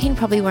 and Zylkene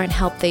probably won't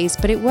help these,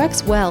 but it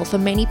works well for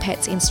many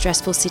pets in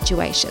stressful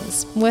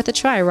situations. Worth a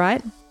try,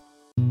 right?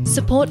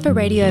 Support for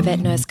Radio Vet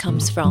Nurse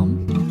comes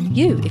from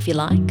you, if you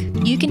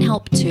like. You can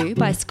help too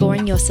by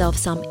scoring yourself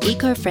some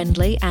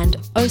eco-friendly and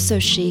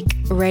oh-so-chic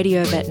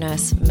Radio Vet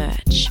Nurse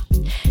merch.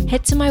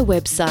 Head to my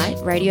website,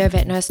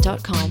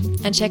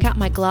 radiovetnurse.com, and check out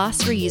my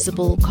glass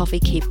reusable coffee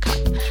keep cup.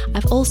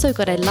 I've also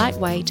got a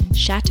lightweight,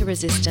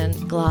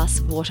 shatter-resistant glass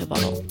water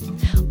bottle.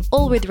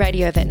 All with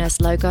Radio Vet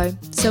Nurse logo,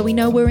 so we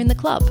know we're in the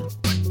club.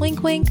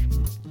 Wink, wink.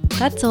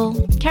 That's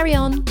all. Carry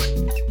on.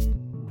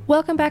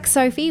 Welcome back,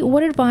 Sophie.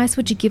 What advice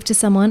would you give to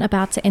someone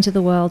about to enter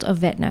the world of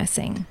vet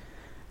nursing?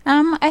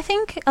 I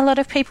think a lot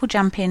of people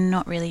jump in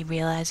not really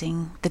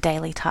realising the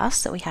daily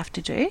tasks that we have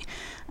to do.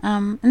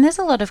 And there's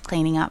a lot of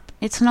cleaning up.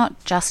 It's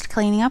not just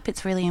cleaning up.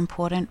 It's really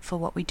important for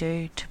what we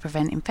do to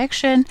prevent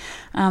infection.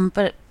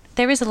 But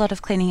there is a lot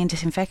of cleaning and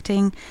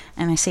disinfecting,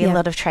 and I see a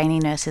lot of trainee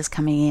nurses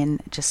coming in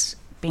just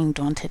being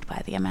daunted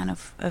by the amount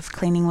of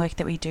cleaning work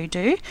that we do.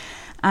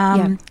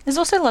 There's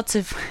also lots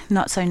of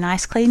not so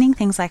nice cleaning,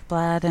 things like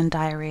blood and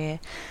diarrhea,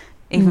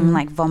 even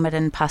like vomit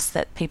and pus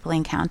that people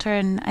encounter.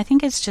 And I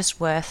think it's just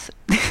worth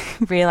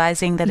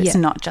realising that it's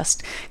not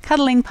just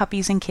cuddling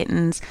puppies and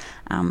kittens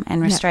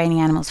and restraining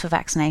animals for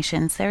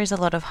vaccinations. There is a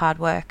lot of hard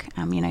work,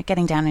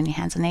 getting down on your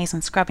hands and knees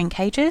and scrubbing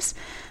cages.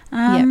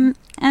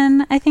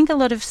 And I think a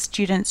lot of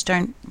students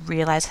don't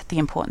realise the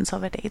importance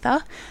of it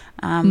either.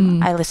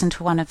 I listened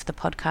to one of the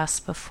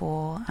podcasts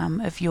before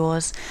of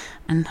yours,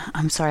 and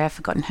I'm sorry I've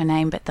forgotten her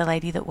name, but the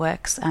lady that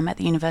works at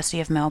the University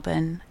of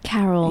Melbourne.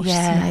 Carol, she's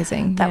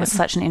amazing. That was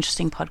such an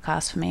interesting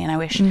podcast for me, and I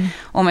wish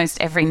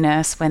almost every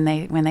nurse when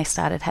they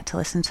started had to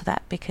listen to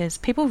that, because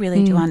people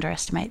really do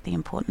underestimate the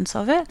importance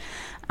of it.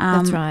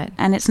 That's right.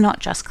 And it's not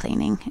just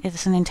cleaning,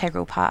 it's an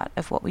integral part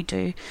of what we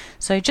do.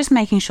 So just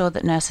making sure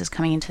that nurses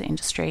coming into the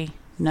industry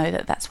know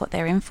that that's what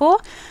they're in for.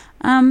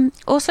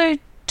 Also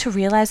to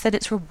realise that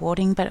it's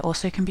rewarding, but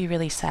also can be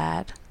really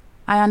sad.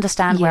 I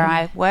understand where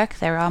I work,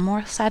 there are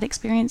more sad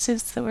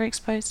experiences that we're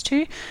exposed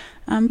to.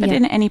 But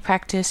in any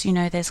practice,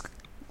 there's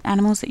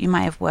animals that you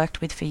might have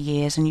worked with for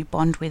years and you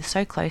bond with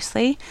so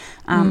closely,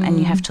 and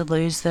you have to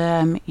lose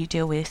them. You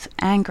deal with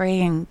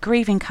angry and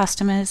grieving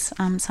customers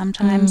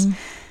sometimes.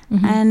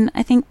 And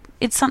I think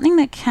it's something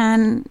that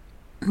can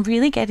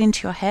really get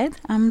into your head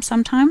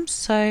sometimes.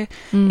 So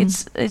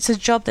it's a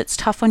job that's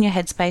tough on your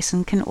headspace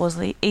and can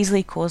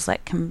easily cause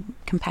like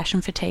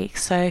compassion fatigue.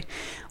 So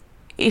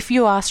if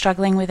you are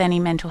struggling with any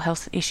mental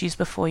health issues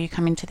before you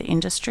come into the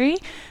industry,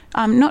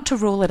 not to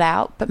rule it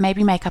out, but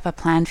maybe make up a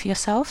plan for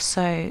yourself.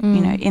 So,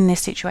 in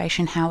this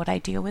situation, how would I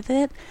deal with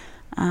it?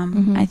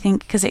 I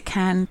think because it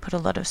can put a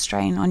lot of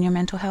strain on your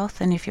mental health.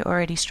 And if you're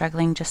already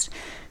struggling, just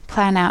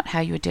plan out how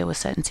you would deal with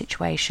certain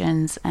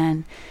situations,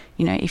 and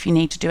if you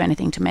need to do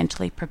anything to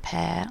mentally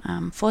prepare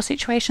for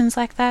situations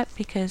like that,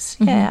 because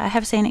I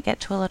have seen it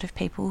get to a lot of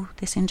people,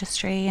 this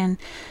industry, and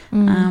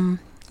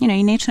you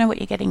need to know what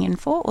you're getting in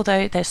for.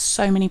 Although there's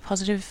so many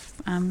positive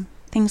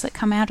things that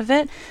come out of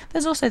it,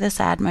 there's also the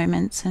sad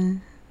moments,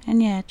 and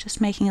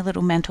just making a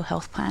little mental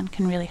health plan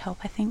can really help,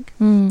 I think.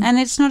 And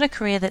it's not a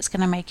career that's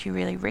going to make you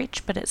really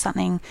rich, but it's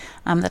something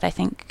that I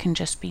think can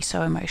just be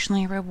so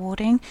emotionally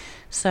rewarding.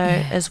 So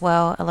as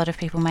well, a lot of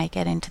people may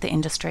get into the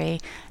industry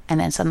and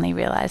then suddenly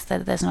realise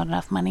that there's not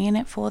enough money in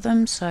it for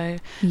them. So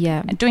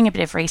doing a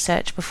bit of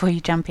research before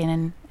you jump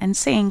in and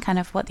seeing kind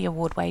of what the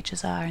award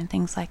wages are and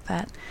things like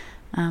that.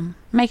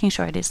 Making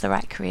sure it is the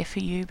right career for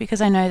you,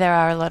 because I know there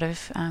are a lot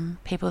of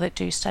people that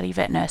do study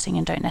vet nursing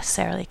and don't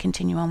necessarily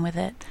continue on with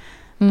it.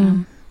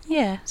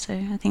 So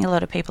I think a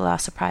lot of people are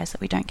surprised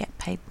that we don't get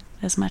paid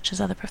as much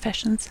as other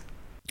professions.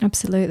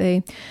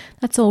 Absolutely.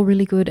 That's all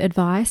really good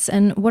advice.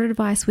 And what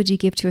advice would you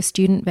give to a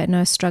student vet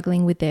nurse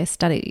struggling with their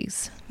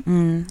studies?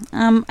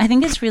 I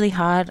think it's really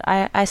hard.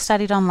 I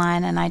studied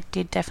online and I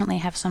did definitely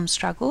have some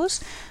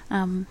struggles.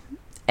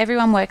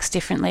 Everyone works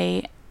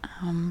differently,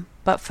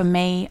 but for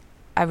me,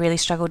 I really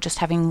struggled just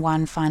having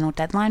one final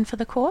deadline for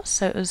the course.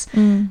 So it was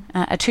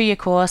a 2-year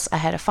course. I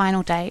had a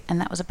final date and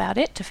that was about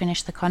it to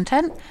finish the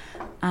content.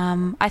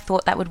 I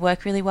thought that would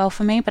work really well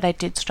for me, but I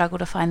did struggle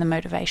to find the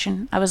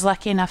motivation. I was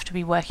lucky enough to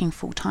be working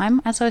full-time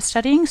as I was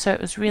studying, so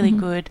it was really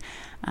good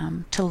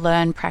to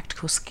learn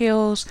practical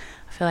skills.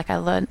 I feel like I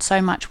learned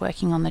so much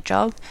working on the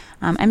job,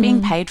 and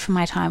being paid for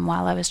my time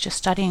while I was just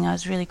studying. I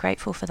was really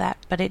grateful for that,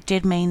 but it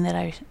did mean that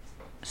I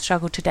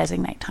struggled to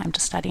designate time to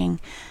studying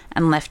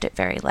and left it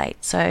very late.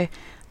 So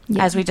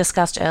as we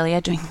discussed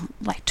earlier, doing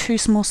like 2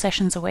 small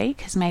sessions a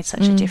week has made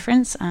such a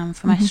difference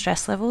for my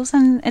stress levels,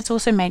 and it's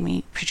also made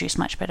me produce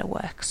much better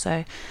work.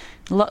 So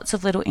lots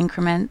of little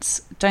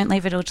increments. Don't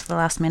leave it all to the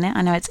last minute.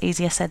 I know it's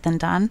easier said than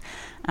done,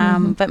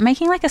 but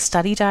making like a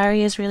study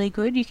diary is really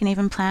good. You can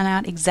even plan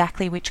out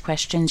exactly which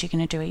questions you're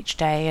going to do each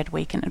day a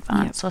week in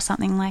advance or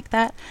something like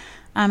that.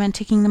 And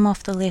ticking them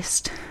off the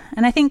list.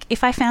 And I think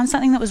if I found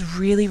something that was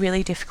really,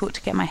 really difficult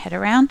to get my head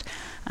around,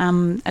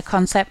 a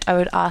concept, I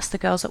would ask the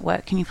girls at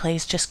work, can you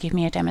please just give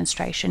me a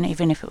demonstration,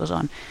 even if it was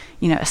on,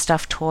 a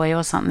stuffed toy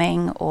or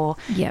something, or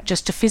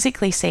just to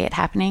physically see it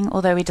happening.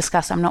 Although we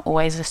discussed I'm not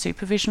always a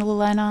supervisional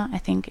learner. I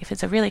think if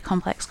it's a really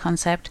complex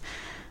concept,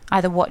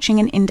 either watching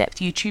an in-depth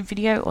YouTube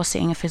video or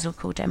seeing a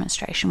physical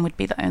demonstration would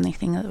be the only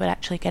thing that would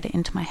actually get it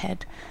into my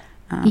head.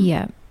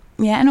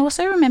 And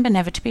also remember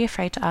never to be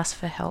afraid to ask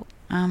for help.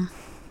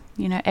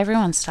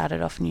 Everyone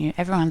started off new.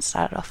 Everyone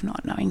started off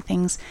not knowing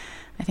things.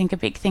 I think a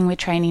big thing with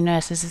trainee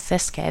nurses is they're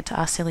scared to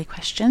ask silly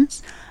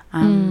questions.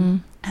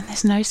 And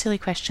there's no silly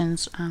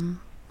questions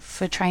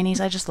for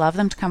trainees. I just love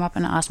them to come up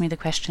and ask me the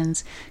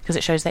questions because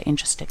it shows they're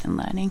interested in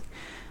learning.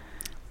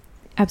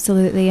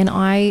 Absolutely. And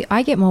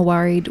I get more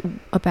worried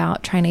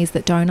about trainees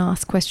that don't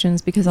ask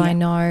questions because I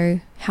know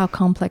how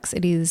complex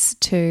it is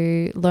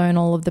to learn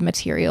all of the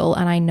material,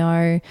 and I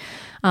know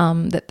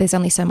that there's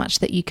only so much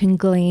that you can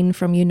glean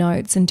from your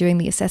notes and doing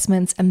the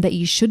assessments, and that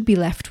you should be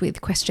left with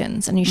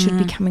questions, and you should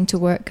be coming to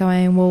work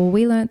going, well,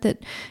 we learnt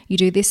that you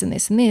do this and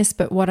this and this,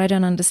 but what I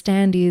don't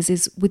understand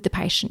is with the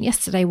patient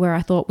yesterday where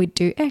I thought we'd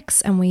do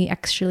X and we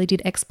actually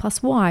did X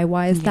plus Y.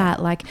 Why is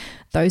that? Like,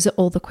 those are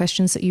all the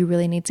questions that you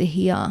really need to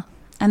hear.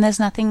 And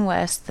there's nothing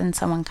worse than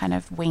someone kind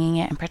of winging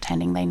it and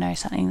pretending they know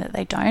something that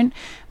they don't,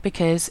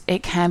 because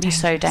it can be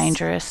so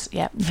dangerous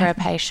for a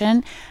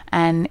patient.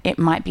 And it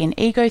might be an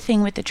ego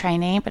thing with the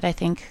trainee, but I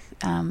think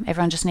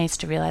everyone just needs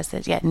to realise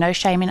that, no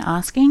shame in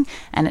asking,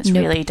 and it's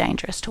really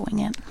dangerous to wing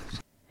it.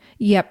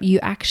 Yep, you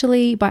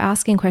actually, by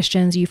asking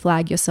questions, you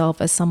flag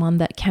yourself as someone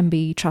that can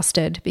be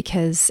trusted,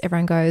 because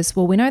everyone goes,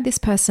 well, we know this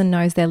person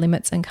knows their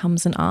limits and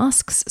comes and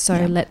asks,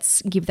 so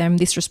let's give them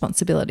this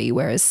responsibility.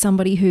 Whereas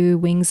somebody who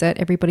wings it,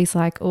 everybody's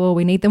like, oh,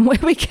 we need them where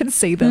we can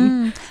see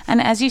them.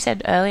 And as you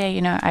said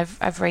earlier,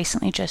 I've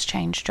recently just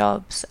changed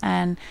jobs,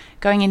 and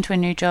going into a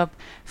new job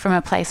from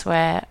a place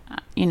where,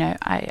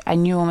 I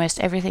knew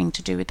almost everything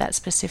to do with that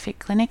specific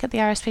clinic at the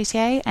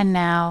RSPCA, and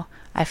now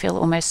I feel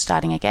almost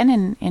starting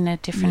again in a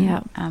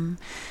different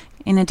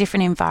in a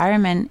different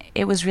environment.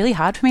 It was really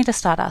hard for me to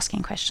start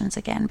asking questions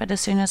again. But as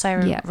soon as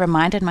I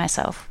reminded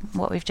myself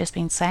what we've just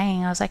been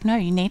saying, I was like, no,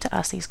 you need to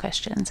ask these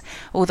questions.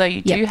 Although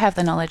you do have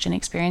the knowledge and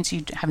experience,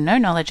 you have no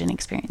knowledge and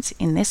experience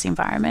in this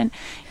environment.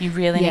 You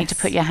really need to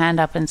put your hand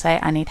up and say,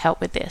 I need help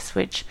with this,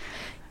 which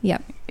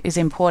is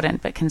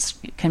important, but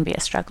can be a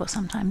struggle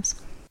sometimes.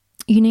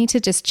 You need to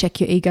just check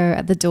your ego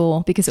at the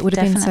door, because it would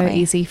have been so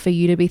easy for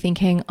you to be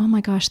thinking, oh my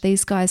gosh,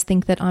 these guys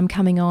think that I'm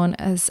coming on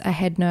as a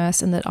head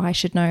nurse and that I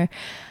should know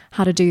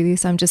how to do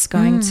this. I'm just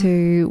going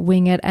to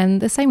wing it.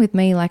 And the same with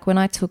me, like when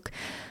I took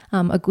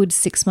a good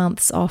 6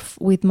 months off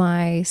with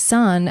my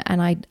son,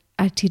 and I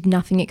did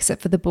nothing except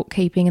for the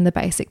bookkeeping and the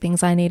basic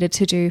things I needed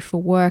to do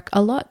for work.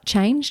 A lot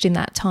changed in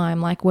that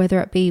time, like whether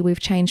it be we've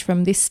changed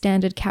from this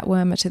standard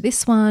catwormer to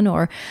this one,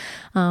 or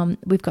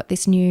we've got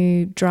this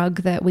new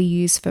drug that we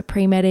use for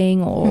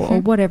pre-medding,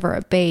 or whatever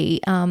it be.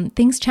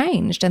 Things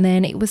changed, and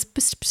then it was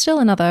still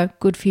another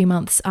good few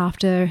months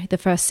after the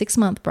first 6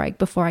 month break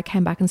before I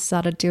came back and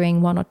started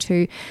doing 1 or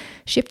 2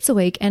 shifts a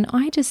week, and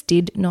I just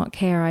did not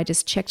care. I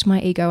just checked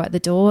my ego at the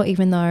door,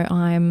 even though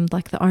I'm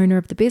like the owner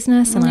of the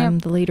business and I'm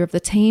the leader of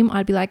the team.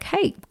 I'd be like,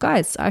 hey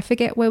guys, I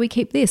forget where we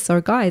keep this, or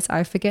guys,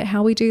 I forget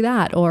how we do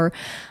that, or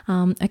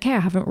okay, I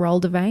haven't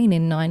rolled a vein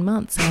in 9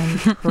 months,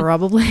 I'm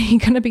probably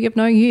going to be of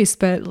no use,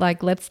 but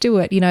like, let's do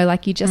it.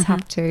 Like you just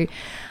have to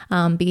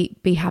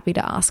be happy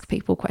to ask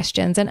people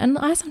questions. And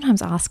I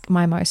sometimes ask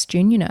my most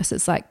junior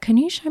nurses, like, can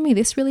you show me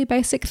this really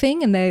basic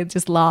thing? And they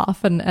just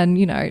laugh, and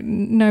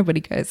nobody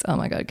goes, oh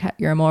my God, Kat,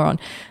 you're a moron.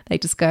 They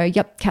just go,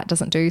 yep, Kat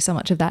doesn't do so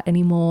much of that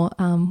anymore.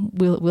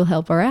 We'll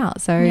help her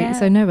out.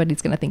 So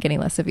nobody's going to think any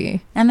less of you.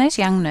 And those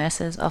young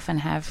nurses often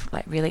have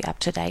like really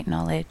up-to-date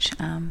knowledge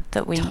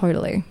that we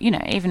totally,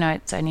 even though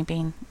it's only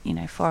been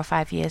 4 or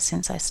 5 years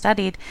since I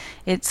studied,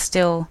 it's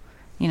still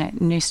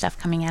new stuff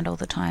coming out all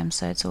the time,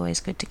 so it's always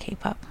good to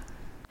keep up.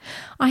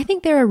 I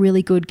think they're a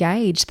really good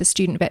gauge, the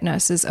student vet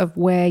nurses, of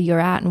where you're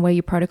at and where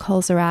your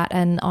protocols are at.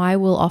 And I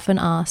will often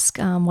ask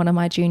one of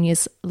my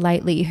juniors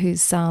lately,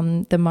 who's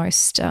the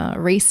most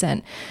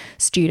recent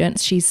student.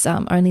 She's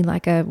only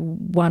like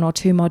 1 or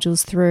 2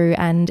 modules through,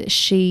 and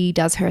she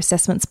does her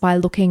assessments by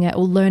looking at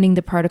or learning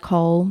the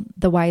protocol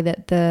the way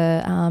that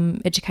the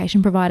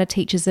education provider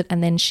teaches it,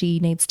 and then she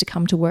needs to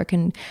come to work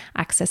and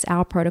access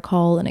our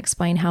protocol and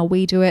explain how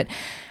we do it.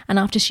 And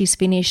after she's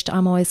finished,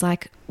 I'm always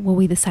like, were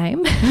we the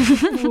same?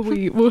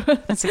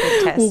 That's a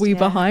good test. Were we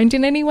behind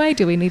in any way?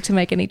 Do we need to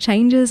make any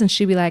changes? And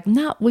she'll be like,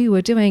 no, we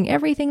were doing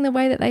everything the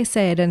way that they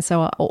said. And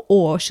so,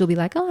 or she'll be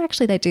like, oh,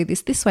 actually they do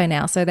this way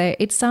now. So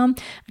it's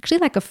actually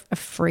like a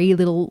free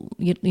little,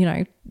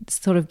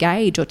 sort of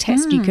gauge or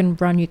test you can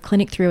run your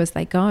clinic through as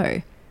they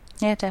go.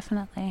 Yeah,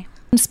 definitely.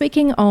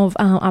 Speaking of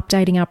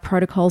updating our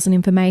protocols and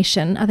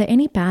information, are there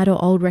any bad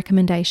or old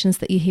recommendations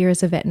that you hear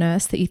as a vet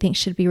nurse that you think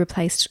should be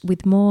replaced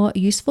with more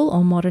useful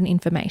or modern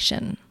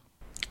information?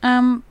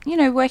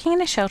 Working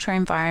in a shelter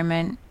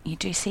environment, you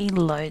do see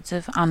loads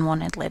of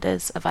unwanted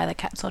litters of either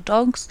cats or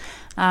dogs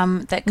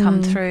that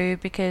come through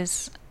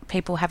because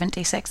people haven't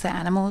desexed their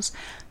animals.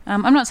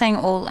 I'm not saying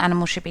all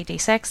animals should be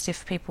desexed.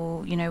 If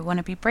people, want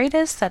to be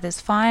breeders, that is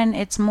fine.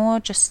 It's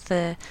more just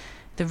the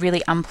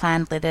really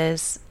unplanned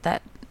litters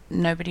that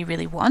nobody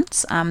really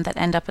wants that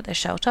end up at the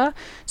shelter.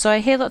 So I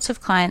hear lots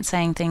of clients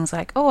saying things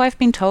like, oh, I've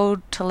been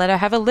told to let her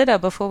have a litter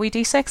before we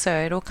desex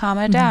her, it'll calm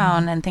her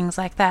down, and things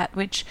like that,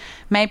 which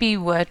maybe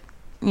were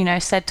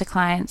said to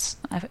clients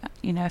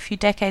a few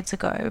decades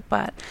ago,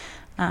 but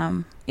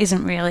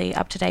isn't really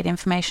up-to-date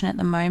information at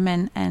the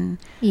moment. And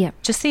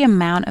just the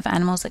amount of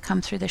animals that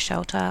come through the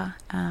shelter,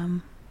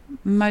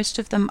 most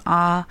of them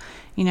are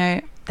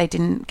they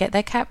didn't get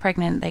their cat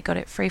pregnant, they got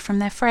it free from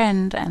their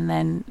friend, and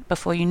then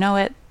before you know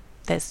it,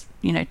 there's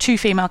 2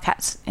 female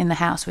cats in the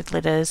house with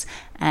litters,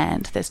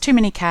 and there's too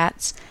many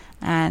cats,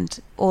 and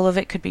all of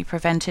it could be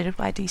prevented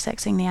by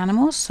desexing the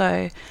animals.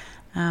 So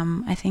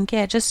I think,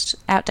 just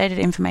outdated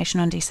information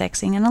on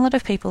desexing. And a lot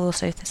of people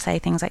also say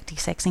things like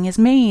desexing is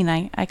mean.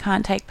 I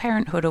can't take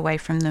parenthood away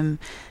from them.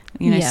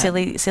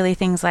 Silly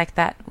things like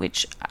that,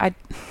 which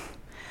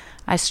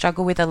I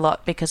struggle with a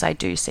lot, because I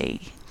do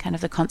see kind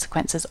of the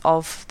consequences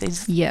of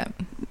these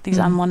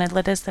unwanted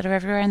litters that are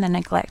everywhere, and the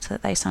neglect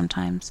that they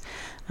sometimes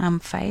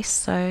face.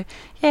 So,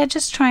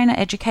 just trying to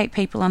educate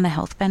people on the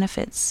health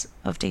benefits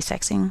of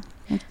desexing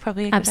is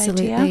probably a good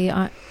idea. Absolutely.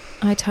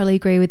 I totally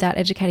agree with that,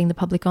 educating the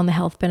public on the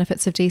health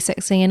benefits of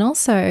desexing, and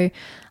also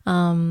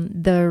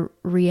the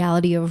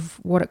reality of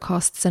what it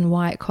costs and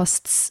why it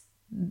costs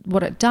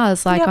what it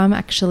does. Like, I'm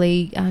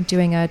actually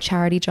doing a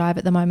charity drive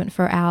at the moment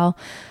for our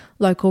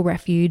local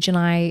refuge, and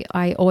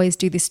I always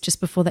do this just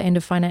before the end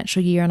of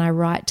financial year, and I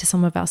write to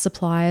some of our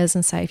suppliers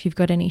and say, if you've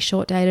got any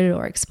short dated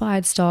or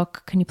expired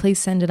stock, can you please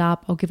send it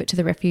up? I'll give it to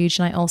the refuge.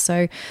 And I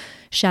also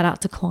shout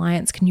out to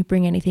clients, can you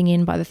bring anything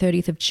in by the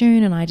 30th of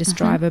June? And I just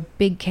drive a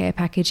big care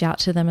package out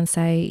to them and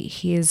say,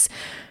 here's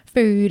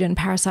food and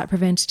parasite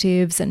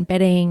preventatives and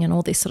bedding and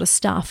all this sort of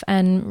stuff.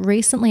 And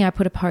recently I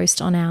put a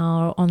post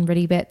on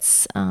Ready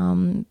Vet's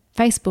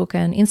Facebook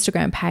and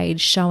Instagram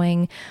page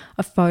showing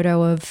a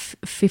photo of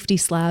 50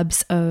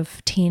 slabs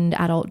of tinned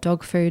adult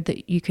dog food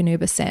that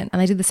Eukanuba sent.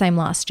 And they did the same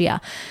last year.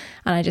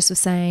 And I just was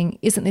saying,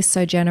 isn't this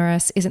so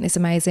generous? Isn't this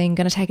amazing?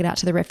 Going to take it out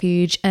to the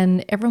refuge.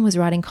 And everyone was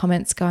writing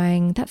comments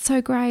going, that's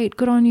so great,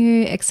 good on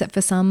you, except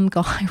for some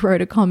guy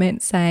wrote a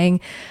comment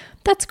saying,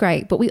 that's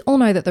great, but we all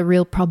know that the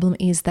real problem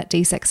is that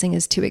desexing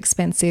is too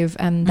expensive,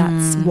 and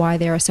that's why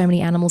there are so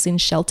many animals in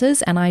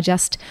shelters. And I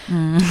just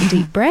took a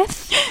deep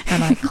breath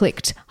and I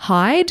clicked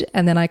hide,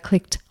 and then I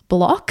clicked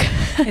block.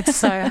 It's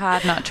so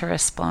hard not to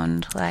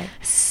respond.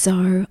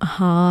 So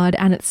hard.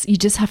 And you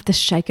just have to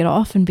shake it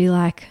off and be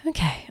like,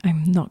 okay,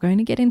 I'm not going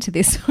to get into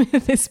this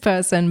with this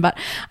person. But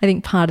I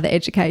think part of the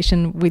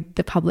education with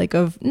the public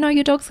of, no,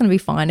 your dog's going to be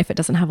fine if it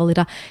doesn't have a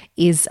litter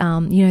is,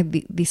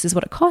 this is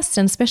what it costs.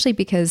 And especially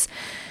because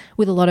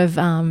with a lot of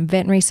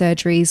veterinary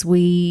surgeries,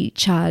 we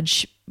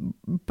charge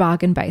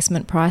bargain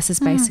basement prices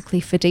basically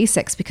for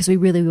desex, because we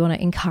really want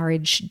to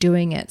encourage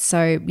doing it.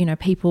 So,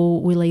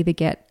 people will either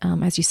get,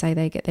 as you say,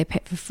 they get their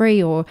pet for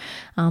free, or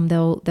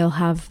they'll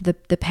have the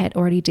pet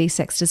already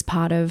desexed as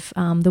part of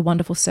the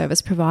wonderful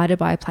service provided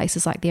by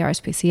places like the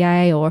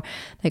RSPCA, or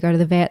they go to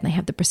the vet and they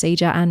have the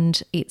procedure,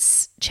 and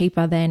it's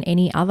cheaper than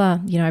any other,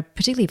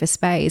 particularly for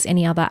spays,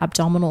 any other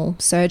abdominal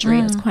surgery.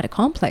 And it's quite a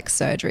complex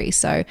surgery.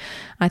 So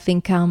I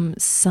think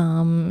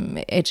some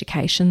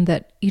education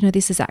that,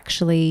 this is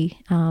actually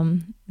a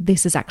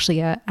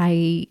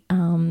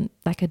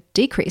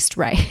decreased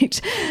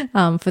rate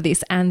for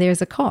this, and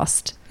there's a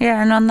cost.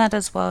 Yeah, and on that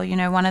as well,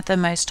 one of the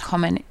most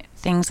common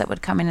things that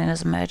would come in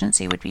as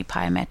emergency would be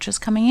pyometras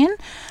coming in,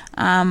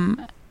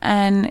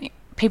 and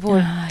people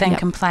would then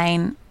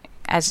complain.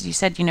 As you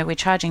said, we're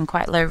charging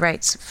quite low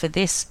rates for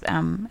this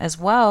as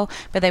well,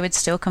 but they would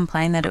still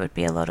complain that it would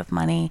be a lot of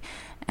money,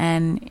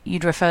 and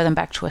you'd refer them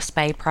back to a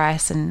spay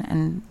price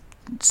and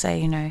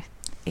say,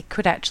 it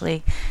could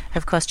actually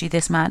have cost you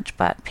this much,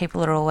 but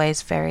people are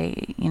always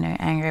very,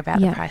 angry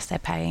about the price they're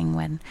paying,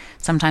 when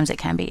sometimes it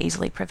can be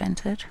easily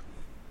prevented.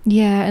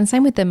 Yeah, and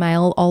same with the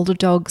male older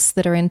dogs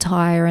that are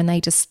entire, and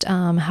they just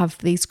have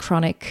these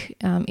chronic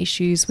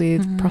issues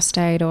with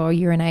prostate or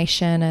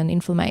urination and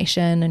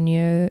inflammation, and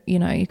you're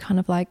kind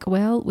of like,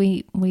 well,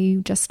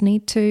 we just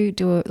need to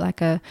do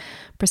a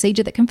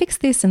procedure that can fix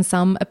this. And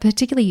some,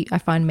 particularly I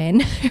find men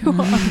who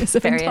are on this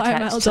very entire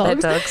attached male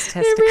to their dogs,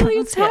 they're really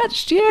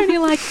attached, and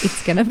you're like,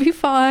 it's gonna be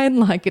fine.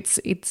 Like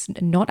it's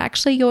not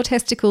actually your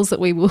testicles that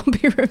we will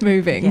be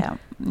removing. Yeah.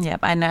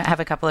 I have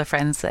a couple of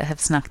friends that have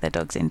snuck their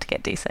dogs in to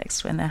get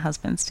desexed when their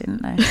husbands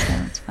didn't know, so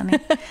it's funny.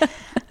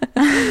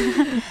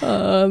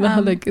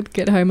 They could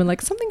get home and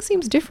like, something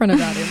seems different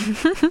about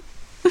him.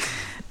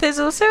 There's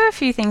also a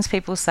few things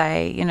people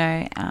say,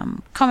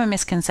 common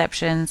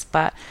misconceptions,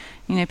 but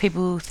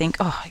people think,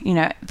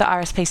 the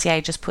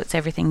RSPCA just puts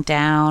everything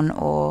down,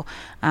 or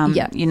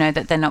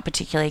that they're not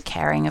particularly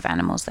caring of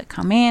animals that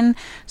come in.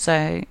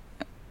 So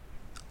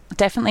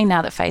definitely,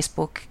 now that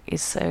Facebook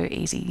is so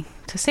easy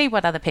to see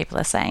what other people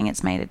are saying,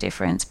 it's made a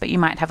difference. But you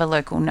might have a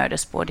local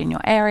notice board in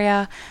your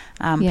area,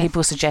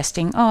 people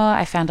suggesting,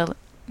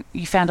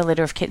 you found a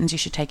litter of kittens, you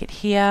should take it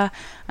here,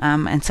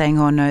 and saying,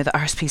 oh no, the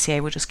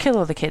RSPCA will just kill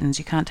all the kittens,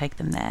 you can't take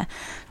them there.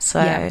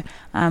 So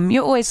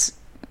you're always,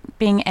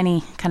 being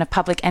any kind of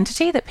public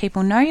entity that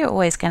people know, you're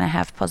always going to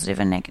have positive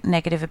and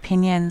negative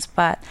opinions,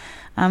 but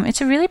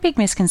it's a really big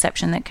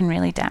misconception that can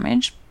really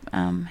damage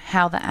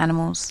how the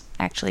animals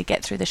actually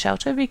get through the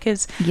shelter,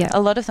 because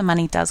a lot of the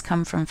money does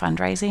come from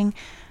fundraising,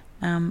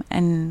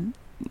 and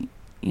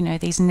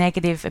these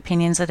negative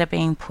opinions that are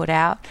being put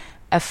out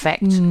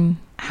affect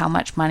how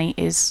much money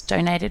is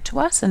donated to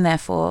us, and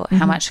therefore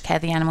how much care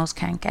the animals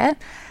can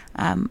get.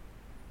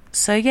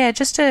 So yeah,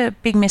 just a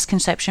big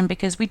misconception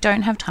because we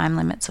don't have time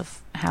limits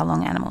of how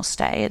long animals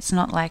stay. It's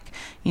not like,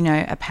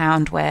 a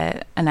pound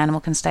where an animal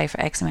can stay for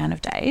X amount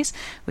of days.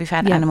 We've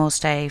had animals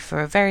stay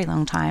for a very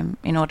long time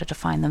in order to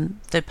find them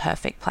the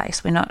perfect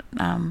place. We're not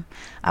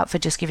up for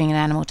just giving an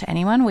animal to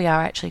anyone. We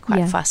are actually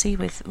quite fussy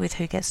with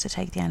who gets to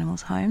take the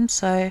animals home.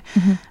 So,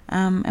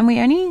 and we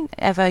only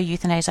ever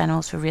euthanize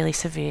animals for really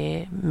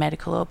severe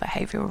medical or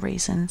behavioural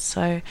reasons.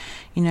 So,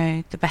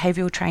 the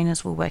behavioural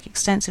trainers will work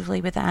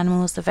extensively with the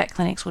animals. The vet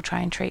clinics will try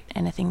and treat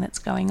anything that's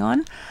going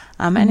on.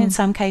 And in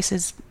some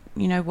cases,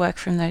 work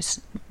from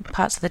those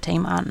parts of the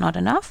team aren't not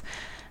enough.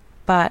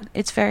 But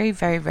it's very,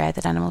 very rare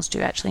that animals do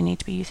actually need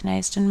to be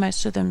euthanized, and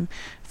most of them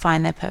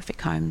find their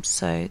perfect homes.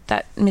 So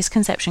that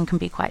misconception can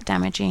be quite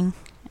damaging.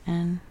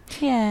 And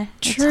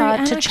it's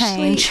hard to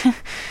change.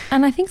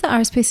 And I think the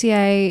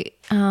RSPCA,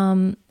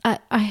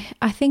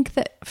 I think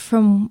that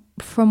from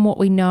what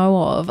we know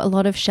of, a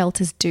lot of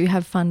shelters do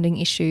have funding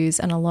issues,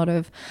 and a lot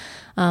of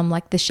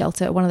like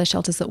one of the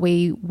shelters that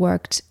we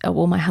worked,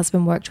 my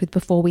husband worked with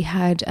before we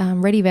had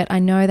ReadyVet, I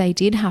know they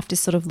did have to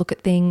sort of look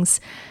at things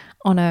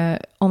on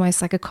almost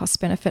like a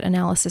cost benefit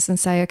analysis and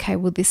say, okay,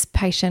 well, this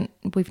patient,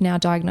 we've now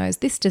diagnosed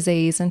this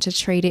disease, and to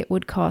treat it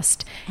would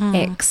cost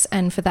X,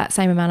 and for that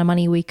same amount of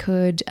money we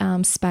could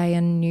spay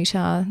and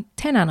neuter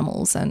 10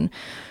 animals and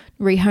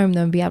rehome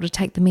them and be able to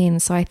take them in.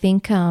 So I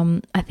think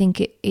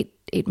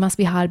it must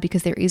be hard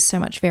because there is so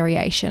much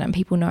variation, and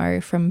people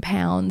know from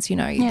pounds,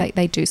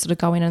 they do sort of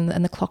go in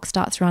and the clock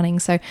starts running.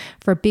 So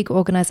for a big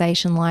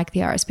organisation like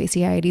the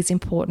RSPCA, it is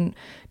important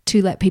to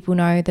let people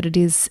know that it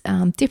is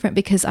different,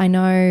 because I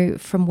know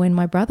from when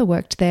my brother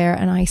worked there,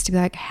 and I used to be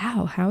like,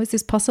 how is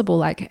this possible?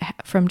 Like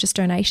from just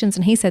donations.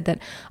 And he said that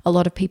a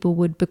lot of people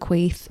would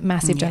bequeath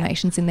massive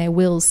donations in their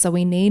wills. So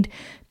we need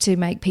to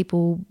make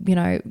people,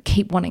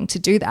 keep wanting to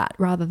do that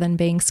rather than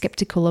being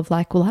skeptical of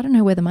like, well, I don't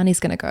know where the money's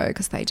going to go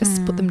because they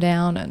just put them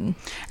down. And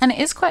it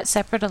is quite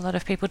separate. A lot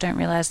of people don't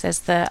realise there's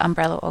the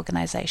umbrella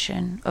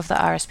organisation of the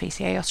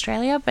RSPCA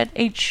Australia, but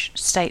each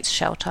state's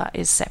shelter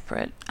is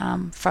separate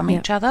from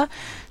each other.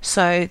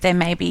 So there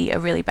may be a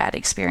really bad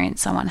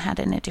experience someone had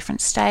in a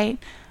different state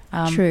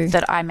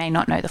that I may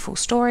not know the full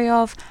story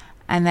of,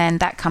 and then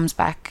that comes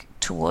back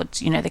towards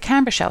the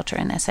Canberra shelter,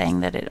 and they're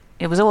saying that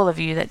it was all of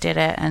you that did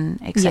it, and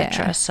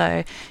etc.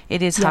 So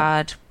it is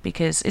hard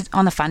because it's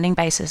on the funding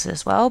basis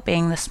as well,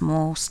 being the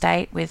small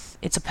state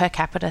it's a per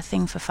capita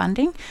thing for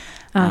funding.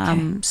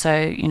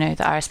 So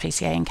the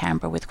RSPCA in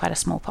Canberra with quite a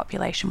small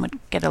population would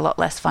get a lot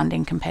less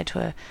funding compared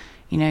to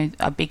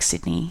a big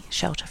Sydney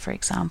shelter, for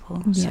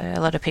example. So a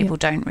lot of people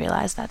don't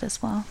realise that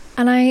as well.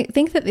 And I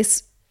think that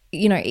this,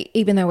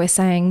 even though we're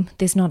saying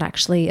there's not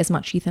actually as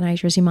much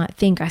euthanasia as you might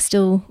think, I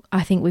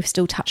think we've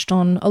still touched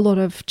on a lot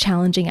of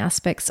challenging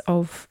aspects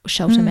of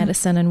shelter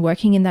medicine and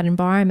working in that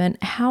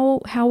environment. How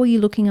are you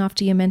looking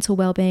after your mental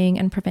well-being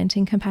and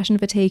preventing compassion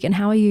fatigue, and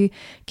how are you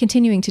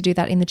continuing to do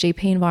that in the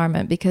GP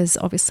environment? Because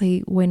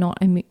obviously we're not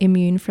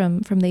immune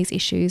from these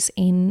issues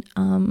in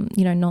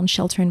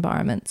non-shelter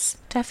environments.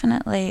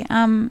 Definitely.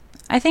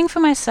 I think for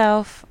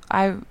myself,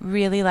 I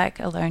really like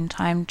alone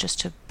time just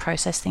to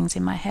process things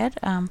in my head.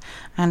 I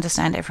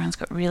understand everyone's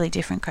got really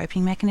different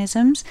coping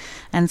mechanisms,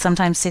 and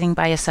sometimes sitting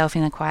by yourself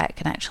in the quiet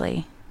can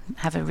actually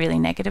have a really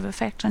negative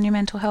effect on your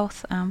mental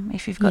health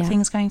if you've got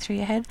things going through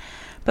your head.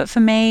 But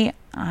for me,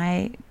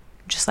 I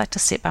just like to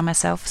sit by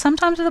myself,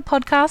 sometimes with a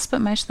podcast,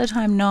 but most of the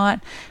time not.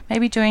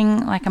 Maybe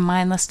doing like a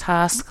mindless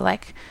task,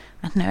 like,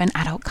 I don't know, an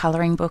adult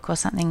colouring book or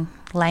something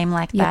lame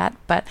like that,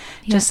 but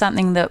just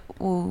something that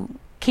will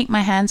keep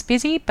my hands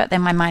busy, but then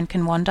my mind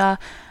can wander,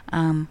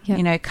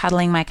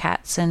 cuddling my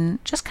cats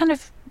and just kind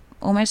of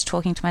almost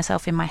talking to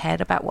myself in my head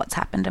about what's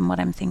happened and what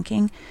I'm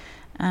thinking.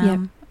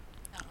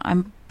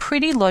 I'm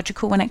pretty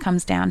logical when it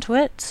comes down to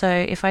it. So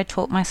if I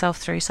talk myself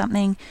through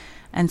something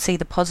and see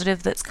the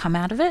positive that's come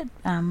out of it,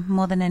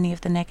 more than any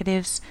of the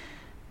negatives,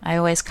 I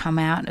always come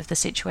out of the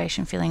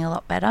situation feeling a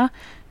lot better.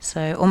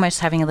 So almost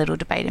having a little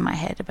debate in my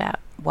head about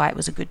why it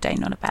was a good day,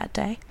 not a bad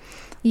day.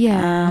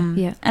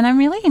 And I'm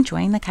really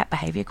enjoying the cat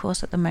behaviour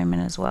course at the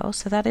moment as well.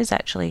 So that is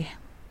actually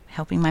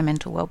helping my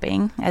mental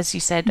well-being. As you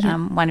said,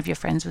 one of your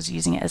friends was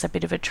using it as a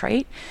bit of a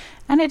treat,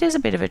 and it is a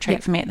bit of a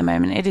treat for me at the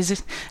moment. It is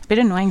a bit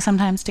annoying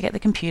sometimes to get the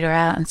computer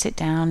out and sit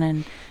down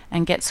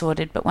and get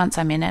sorted, but once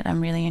I'm in it,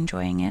 I'm really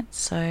enjoying it.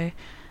 So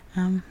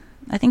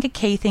I think a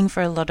key thing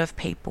for a lot of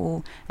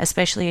people,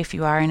 especially if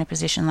you are in a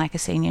position like a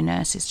senior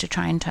nurse, is to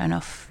try and turn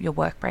off your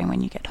work brain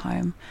when you get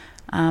home.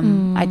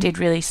 I did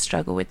really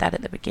struggle with that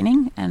at the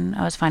beginning, and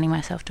I was finding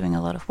myself doing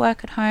a lot of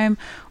work at home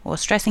or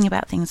stressing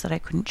about things that I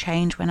couldn't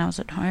change when I was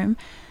at home,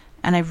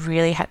 and I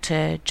really had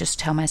to just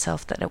tell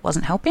myself that it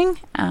wasn't helping,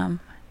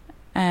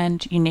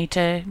 and you need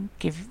to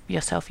give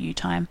yourself you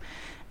time,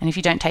 and if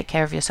you don't take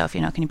care of yourself,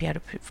 you're not going to be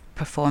able to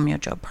perform your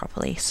job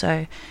properly.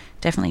 So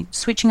definitely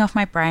switching off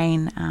my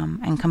brain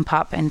and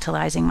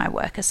compartmentalising my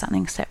work as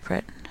something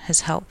separate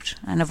has helped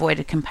and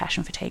avoided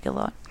compassion fatigue a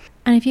lot.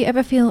 And if you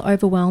ever feel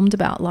overwhelmed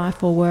about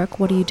life or work,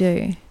 what do you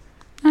do?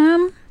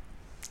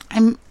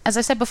 As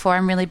I said before,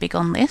 I'm really big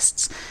on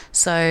lists.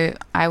 So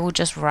I will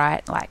just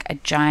write like a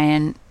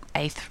giant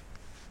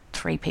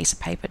A3 piece of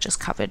paper just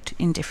covered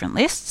in different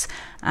lists,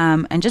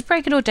 and just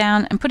break it all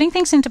down and putting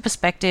things into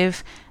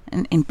perspective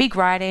in big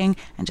writing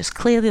and just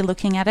clearly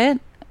looking at it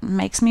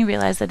makes me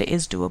realize that it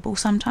is doable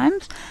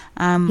sometimes.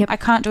 I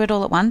can't do it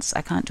all at once.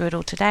 I can't do it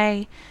all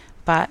today.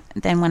 But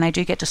then when I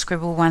do get to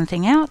scribble one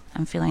thing out,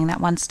 I'm feeling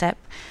that one step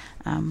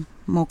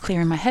more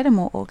clear in my head and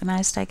more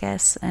organized, I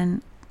guess,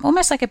 and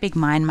almost like a big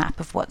mind map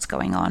of what's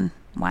going on,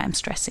 why I'm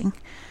stressing.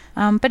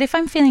 But if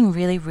I'm feeling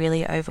really,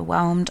 really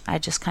overwhelmed, I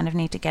just kind of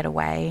need to get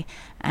away,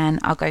 and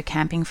I'll go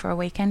camping for a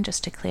weekend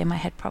just to clear my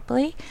head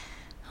properly.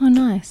 Oh,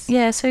 nice.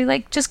 Yeah, so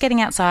like just getting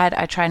outside,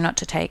 I try not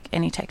to take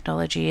any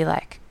technology,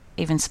 like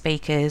even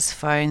speakers,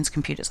 phones,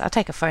 computers. I'll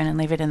take a phone and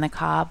leave it in the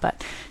car,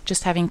 but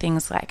just having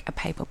things like a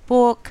paper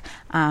book,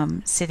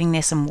 sitting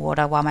near some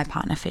water while my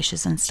partner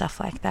fishes and stuff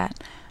like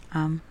that,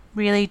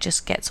 really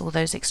just gets all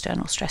those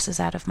external stresses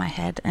out of my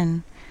head.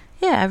 And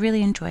yeah, I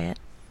really enjoy it.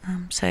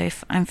 So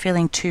if I'm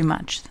feeling too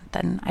much,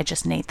 then I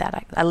just need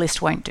that. A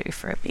list won't do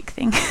for a big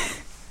thing.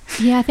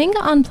 Yeah, I think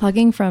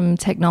unplugging from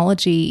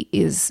technology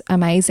is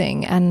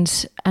amazing.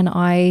 And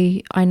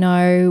I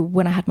know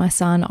when I had my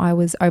son, I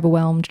was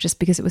overwhelmed just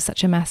because it was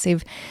such a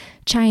massive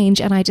change.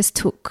 And I just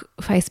took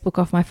Facebook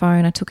off my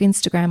phone. I took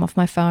Instagram off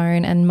my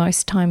phone. And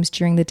most times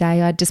during the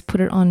day, I'd just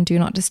put it on Do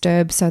Not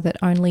Disturb so that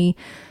only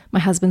my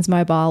husband's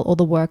mobile or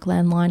the work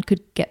landline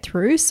could get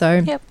through.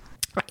 So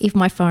if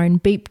my phone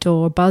beeped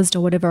or buzzed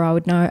or whatever, I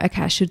would know,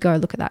 okay, I should go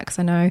look at that because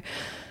I know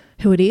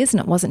who it is, and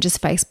it wasn't just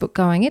Facebook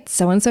going, it's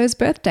so-and-so's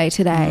birthday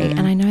today.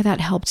 And I know that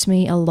helped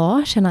me a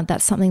lot, and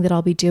that's something that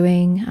I'll be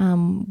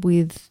doing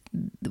with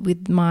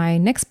my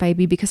next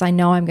baby, because I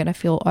know I'm going to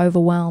feel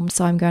overwhelmed.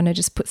 So I'm going to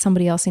just put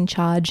somebody else in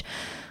charge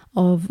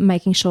of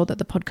making sure that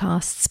the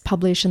podcasts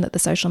publish and that the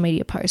social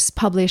media posts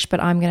publish, but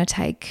I'm going to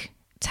take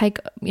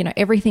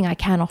everything I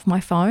can off my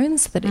phone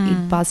so that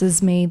it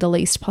buzzes me the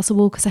least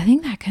possible, because I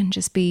think that can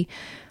just be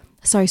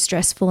so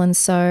stressful and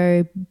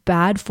so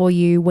bad for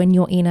you when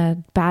you're in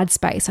a bad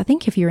space. I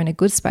think if you're in a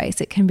good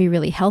space, it can be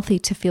really healthy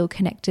to feel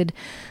connected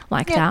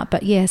like that.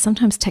 But yeah,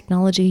 sometimes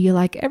technology, you're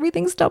like,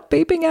 everything stopped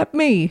beeping at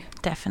me.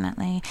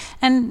 Definitely.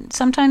 And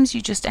sometimes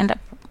you just end up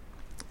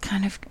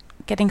kind of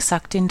getting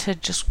sucked into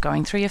just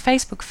going through your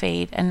Facebook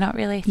feed and not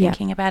really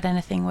thinking about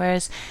anything.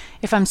 Whereas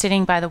if I'm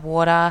sitting by the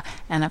water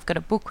and I've got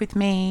a book with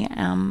me,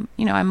 I'm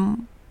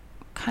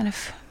kind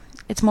of,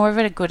 it's more of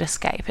a good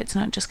escape. It's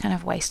not just kind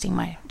of wasting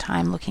my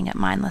time looking at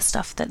mindless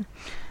stuff that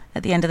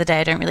at the end of the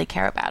day I don't really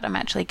care about. I'm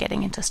actually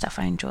getting into stuff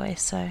I enjoy.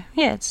 So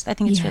yeah, I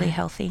think it's really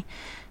healthy.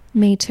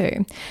 Me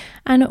too.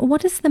 And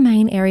what is the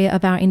main area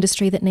of our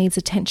industry that needs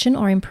attention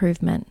or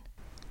improvement?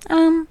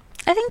 I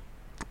think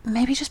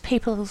maybe just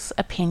people's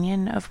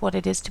opinion of what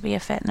it is to be a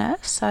vet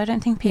nurse. So I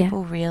don't think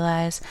people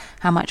realise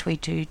how much we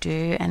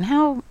do and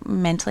how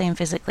mentally and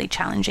physically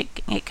challenging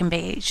it can be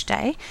each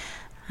day.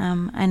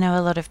 I know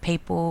a lot of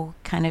people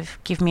kind of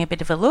give me a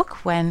bit of a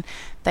look when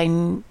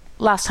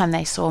last time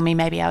they saw me,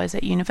 maybe I was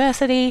at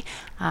university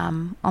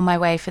on my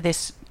way for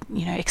this,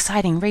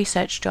 exciting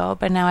research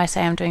job, and now I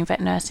say I'm doing vet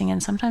nursing,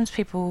 and sometimes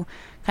people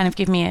kind of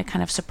give me a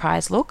kind of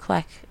surprised look,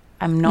 like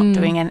I'm not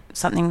doing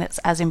something that's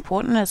as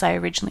important as I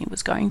originally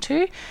was going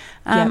to.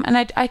 And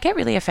I get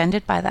really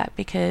offended by that,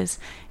 because,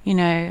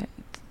 the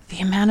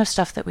amount of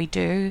stuff that we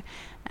do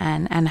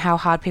and how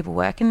hard people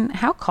work and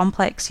how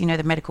complex,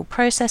 the medical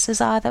processes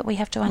are that we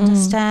have to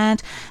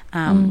understand,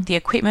 the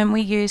equipment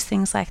we use,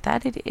 things like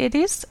that. It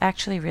is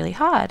actually really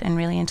hard and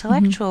really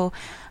intellectual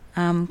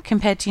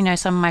compared to,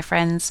 some of my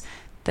friends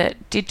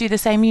that did do the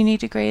same uni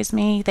degree as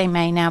me. They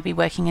may now be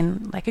working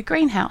in like a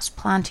greenhouse,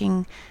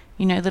 planting,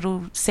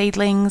 little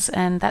seedlings,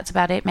 and that's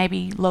about it,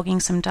 maybe logging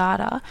some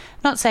data.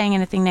 Not saying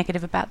anything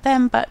negative about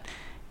them, but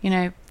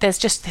there's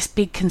just this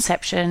big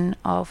conception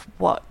of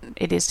what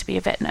it is to be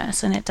a vet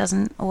nurse, and it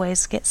doesn't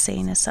always get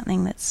seen as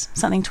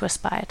something to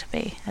aspire to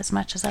be as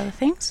much as other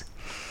things.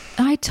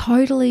 I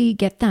totally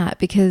get that,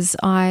 because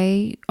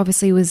I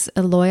obviously was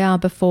a lawyer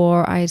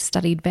before I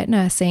studied vet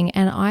nursing,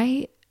 and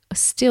I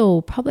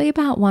still probably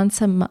about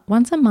once a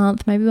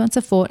month, maybe once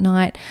a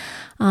fortnight,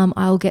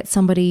 I'll get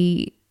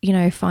somebody,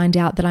 find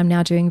out that I'm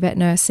now doing vet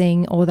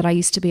nursing or that I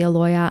used to be a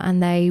lawyer,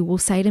 and they will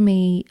say to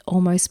me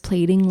almost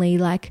pleadingly,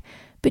 like,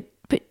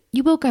 but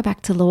you will go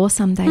back to law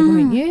someday,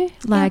 won't you?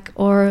 Like,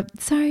 or,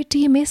 so do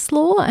you miss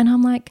law? And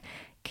I'm like,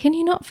 can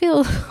you not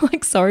feel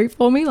like sorry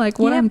for me? Like,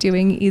 what I'm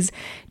doing is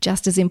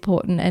just as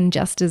important and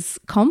just as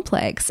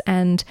complex.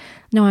 And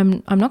no,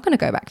 I'm not going to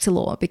go back to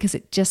law, because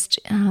it just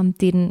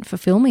didn't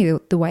fulfill me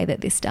the way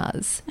that this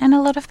does. And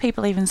a lot of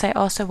people even say,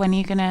 oh, so when are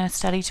you going to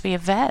study to be a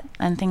vet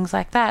and things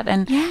like that,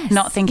 and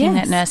not thinking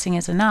that nursing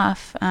is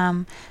enough.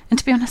 And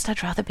to be honest,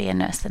 I'd rather be a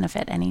nurse than a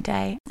vet any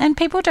day. And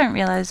people don't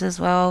realise as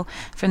well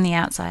from the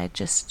outside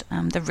just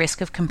the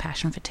risk of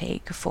compassion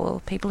fatigue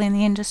for people in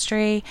the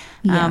industry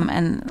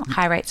and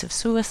high rates of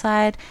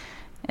suicide.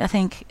 I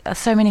think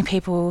so many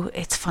people,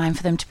 it's fine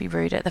for them to be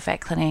rude at the vet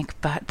clinic,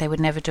 but they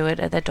would never do it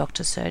at their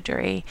doctor's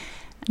surgery.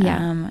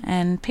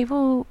 And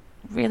people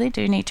really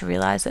do need to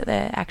realise that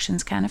their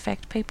actions can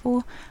affect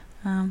people.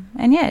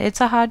 And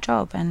it's a hard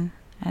job, and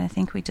I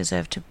think we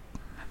deserve to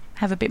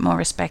have a bit more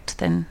respect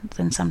than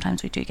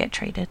sometimes we do get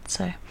treated.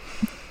 So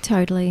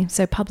totally.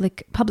 So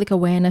public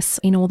awareness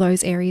in all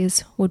those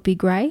areas would be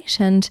great.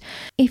 And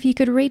if you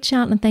could reach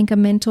out and thank a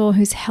mentor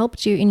who's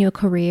helped you in your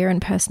career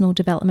and personal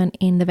development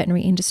in the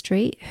veterinary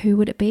industry, who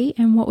would it be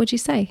and what would you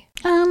say?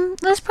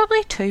 There's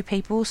probably two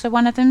people. So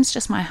one of them's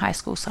just my high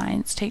school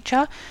science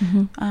teacher.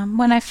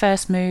 When I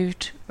first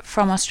moved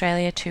from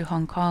Australia to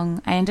Hong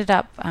Kong, I ended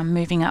up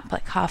moving up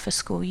like half a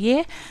school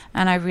year,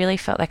 and I really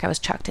felt like I was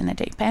chucked in the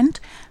deep end.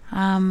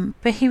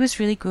 But he was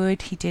really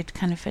good. He did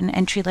kind of an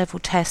entry-level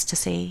test to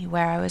see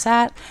where I was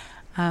at.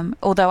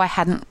 Although I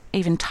hadn't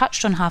even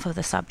touched on half of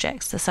the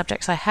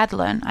subjects I had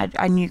learned,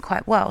 I knew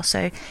quite well.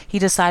 So he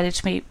decided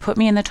to put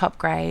me in the top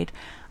grade.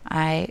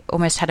 I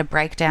almost had a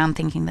breakdown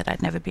thinking that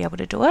I'd never be able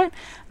to do it.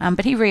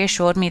 But he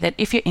reassured me that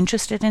if you're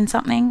interested in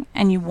something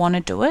and you want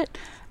to do it,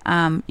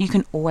 you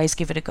can always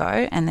give it a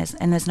go, and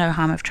there's no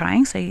harm of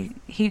trying. So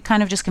he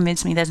kind of just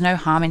convinced me there's no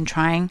harm in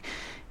trying,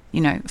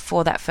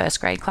 for that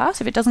first grade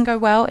class. If it doesn't go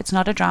well, it's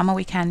not a drama,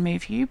 we can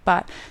move you,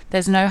 but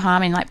there's no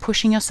harm in like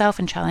pushing yourself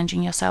and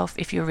challenging yourself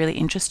if you're really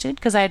interested,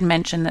 because I had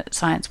mentioned that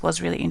science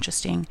was really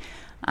interesting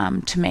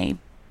to me,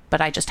 but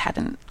I just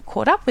hadn't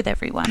caught up with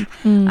everyone.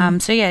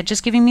 So yeah,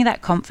 just giving me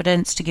that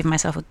confidence to give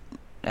myself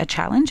a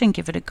challenge and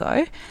give it a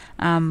go.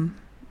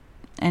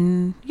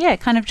 And yeah,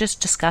 kind of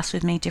just discuss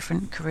with me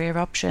different career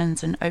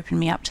options and open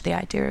me up to the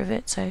idea of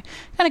it. So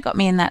kind of got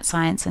me in that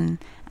science and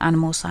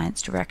animal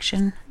science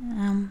direction.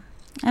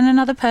 And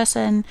another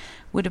person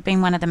would have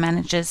been one of the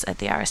managers at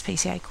the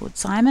RSPCA called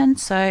Simon.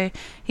 So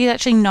he's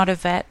actually not a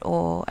vet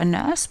or a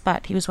nurse,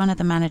 but he was one of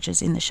the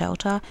managers in the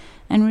shelter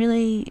and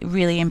really,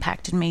 really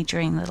impacted me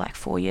during the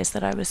 4 years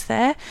that I was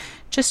there,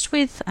 just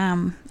with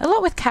a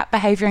lot with cat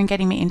behaviour and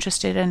getting me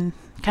interested in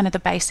kind of the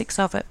basics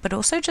of it, but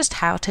also just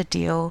how to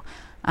deal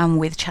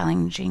with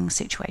challenging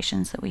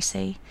situations that we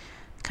see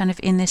kind of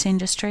in this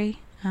industry.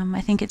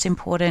 I think it's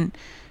important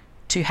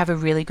to have a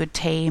really good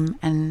team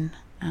and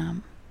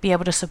be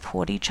able to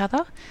support each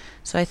other.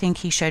 So I think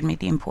he showed me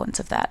the importance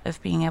of that,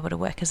 of being able to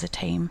work as a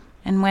team.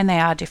 And when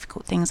there are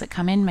difficult things that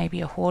come in,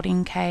 maybe a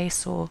hoarding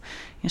case or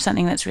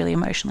something that's really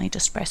emotionally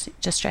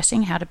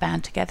distressing, how to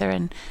band together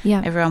and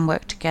everyone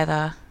work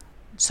together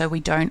so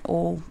we don't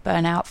all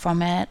burn out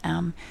from it.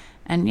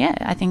 And yeah,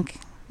 I think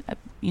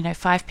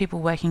 5 people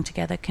working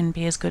together can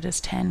be as good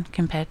as 10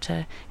 compared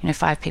to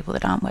 5 people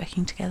that aren't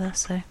working together.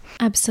 So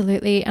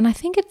absolutely. And I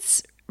think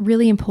it's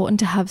really important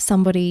to have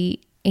somebody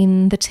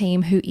in the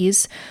team who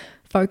is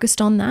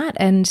focused on that.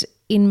 And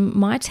in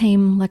my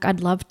team, I'd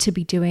love to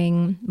be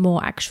doing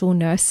more actual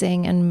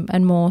nursing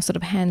and more sort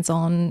of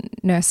hands-on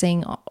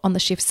nursing on the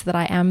shifts that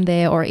I am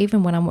there, or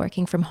even when I'm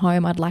working from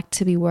home, I'd like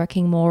to be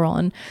working more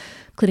on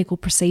clinical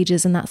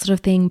procedures and that sort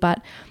of thing.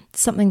 But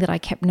something that I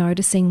kept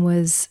noticing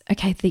was,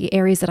 okay, the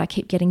areas that I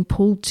keep getting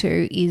pulled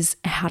to is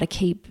how to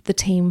keep the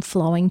team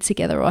flowing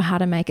together, or how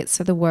to make it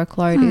so the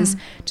workload is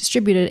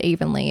distributed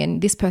evenly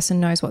and this person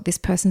knows what this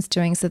person's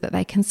doing so that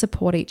they can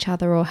support each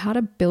other, or how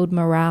to build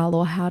morale,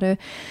 or how to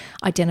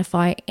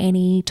identify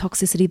any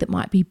toxicity that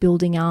might be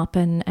building up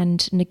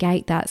and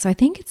negate that. So I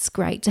think it's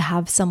great to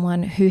have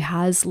someone who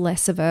has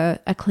less of a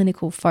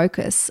clinical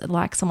focus,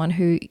 like someone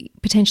who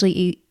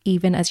potentially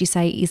even, as you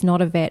say, is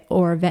not a vet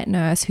or a vet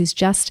nurse, who's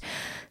just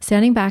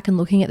standing back and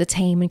looking at the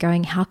team and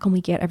going, how can we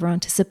get everyone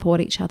to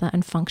support each other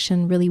and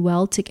function really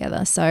well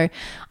together? So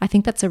I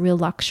think that's a real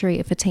luxury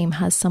if a team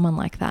has someone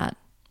like that.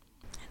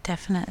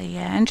 Definitely,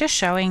 yeah. And just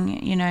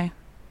showing,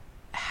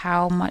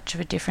 how much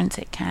of a difference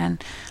it can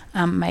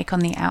make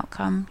on the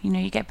outcome.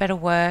 You get better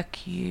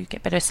work, you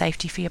get better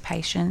safety for your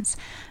patients.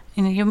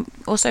 You're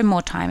also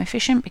more time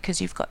efficient because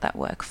you've got that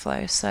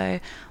workflow. So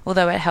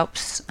although it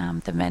helps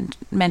the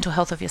mental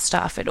health of your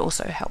staff, it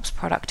also helps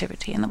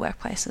productivity in the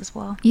workplace as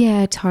well.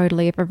 Yeah,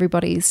 totally. If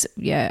everybody's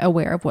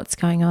aware of what's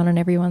going on and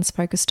everyone's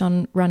focused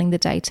on running the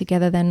day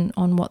together, then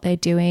on what they're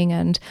doing.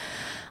 And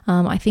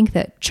I think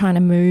that trying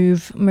to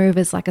move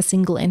as like a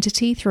single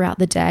entity throughout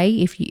the day,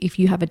 if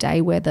you have a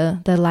day where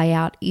the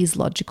layout is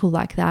logical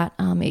like that,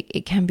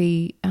 it can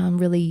be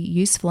really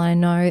useful. I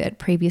know at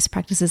previous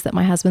practices that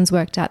my husband's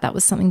worked at, that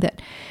was something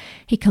that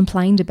he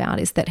complained about,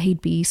 is that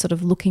he'd be sort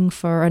of looking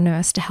for a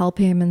nurse to help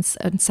him and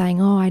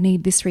saying, oh, I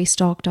need this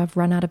restocked, I've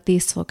run out of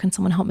this, or can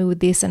someone help me with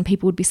this? And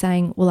people would be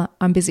saying, well,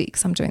 I'm busy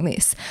because I'm doing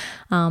this.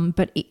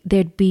 But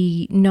there'd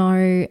be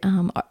no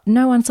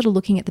one sort of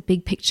looking at the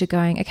big picture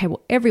going, okay,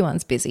 well,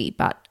 everyone's busy,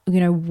 but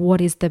what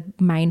is the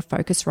main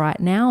focus right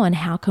now, and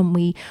how can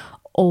we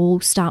all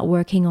start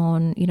working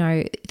on,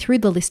 through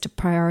the list of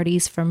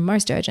priorities from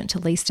most urgent to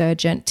least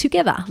urgent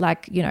together,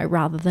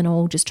 rather than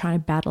all just trying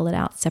to battle it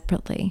out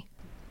separately.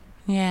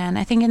 Yeah, and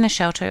I think in the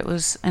shelter it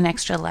was an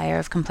extra layer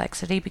of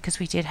complexity because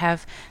we did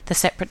have the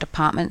separate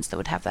departments that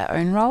would have their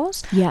own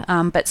roles. Yeah.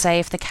 But say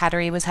if the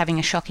cattery was having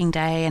a shocking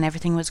day and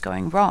everything was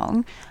going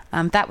wrong,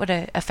 that would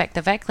affect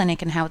the vet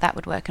clinic and how that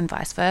would work and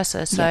vice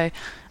versa. So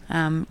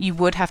you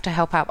would have to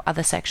help out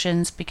other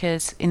sections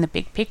because in the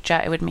big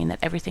picture it would mean that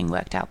everything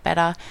worked out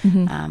better.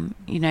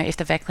 Mm-hmm. If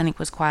the vet clinic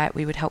was quiet,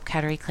 we would help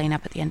cattery clean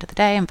up at the end of the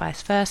day and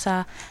vice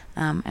versa.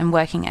 And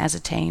working as a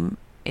team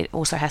it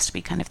also has to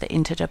be kind of the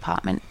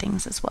interdepartment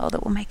things as well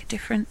that will make a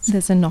difference.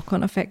 There's a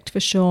knock-on effect for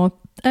sure.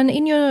 And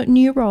in your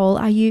new role,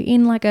 are you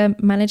in like a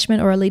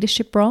management or a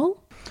leadership role?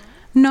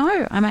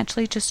 No, I'm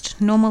actually just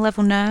normal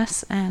level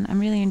nurse, and I'm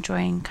really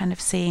enjoying kind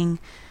of seeing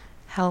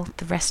how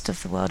the rest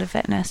of the world of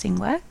vet nursing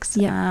works.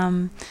 Yeah.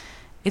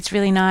 It's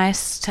really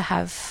nice to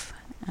have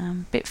a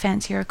bit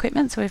fancier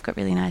equipment. So we've got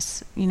really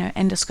nice,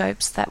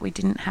 endoscopes that we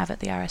didn't have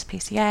at the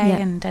RSPCA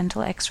and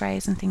dental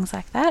x-rays and things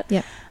like that.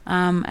 Yeah.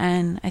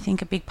 And I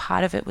think a big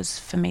part of it was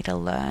for me to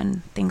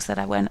learn things that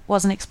I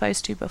wasn't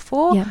exposed to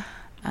before. Yeah.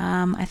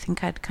 I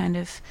think I'd kind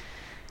of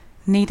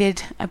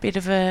needed a bit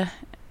of a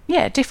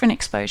different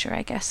exposure,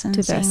 I guess, and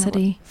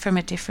diversity from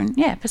a different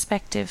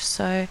perspective.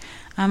 So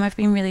I've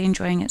been really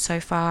enjoying it so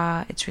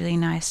far. It's really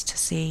nice to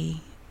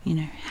see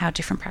how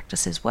different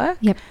practices work.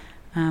 Yep.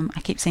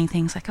 I keep seeing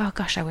things like, oh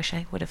gosh, I wish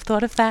I would have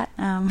thought of that,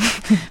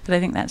 but I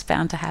think that's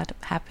bound to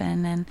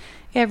happen. And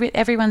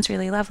everyone's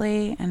really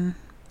lovely, and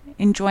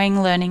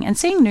enjoying learning and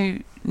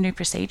seeing new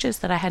procedures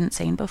that I hadn't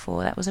seen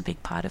before. That was a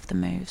big part of the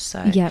move. So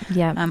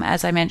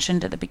as I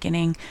mentioned at the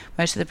beginning,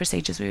 most of the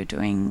procedures we were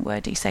doing were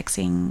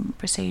desexing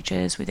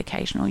procedures with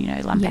occasional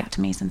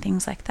lumpectomies and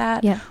things like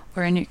that,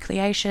 or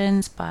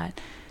enucleations, but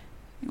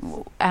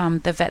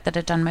the vet that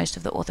had done most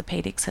of the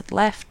orthopedics had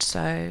left,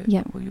 so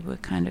we were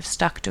kind of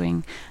stuck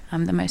doing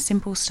the most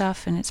simple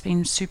stuff, and it's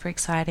been super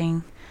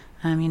exciting.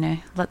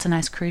 Lots of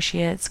nice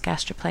cruciates,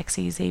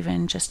 gastroplexies,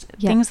 even just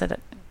things that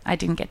I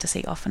didn't get to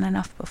see often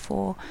enough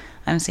before.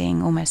 I'm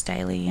seeing almost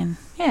daily, and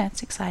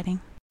it's exciting.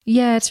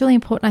 Yeah, it's really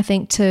important, I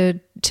think, to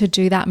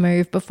do that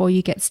move before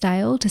you get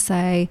stale, to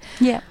say,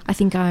 I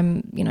think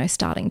I'm,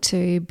 starting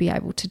to be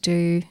able to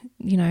do,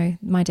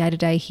 my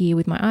day-to-day here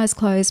with my eyes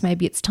closed.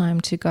 Maybe it's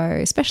time to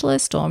go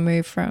specialist or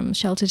move from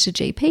shelter to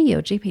GP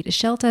or GP to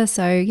shelter.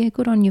 So,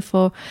 good on you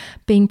for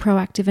being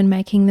proactive and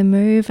making the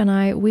move. And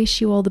I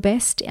wish you all the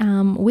best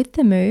with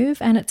the move.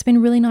 And it's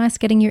been really nice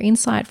getting your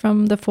insight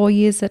from the 4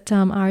 years at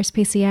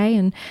RSPCA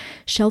and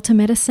shelter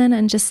medicine,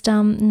 and just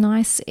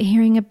nice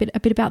hearing a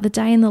bit about the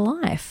day in the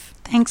life.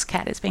 Thanks,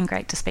 Kat. It's been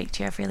great to speak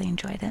to you. I've really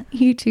enjoyed it.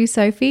 You too,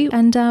 Sophie.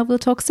 And we'll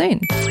talk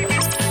soon.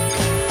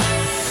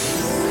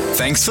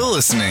 Thanks for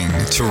listening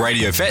to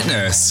Radio Vet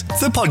Nurse,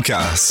 the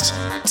podcast.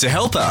 To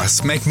help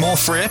us make more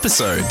free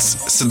episodes,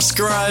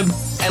 subscribe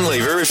and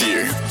leave a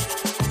review.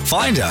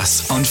 Find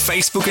us on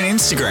Facebook and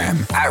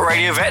Instagram at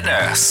Radio Vet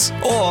Nurse,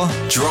 or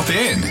drop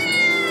in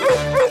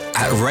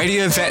at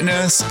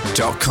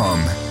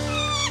radiovetnurse.com.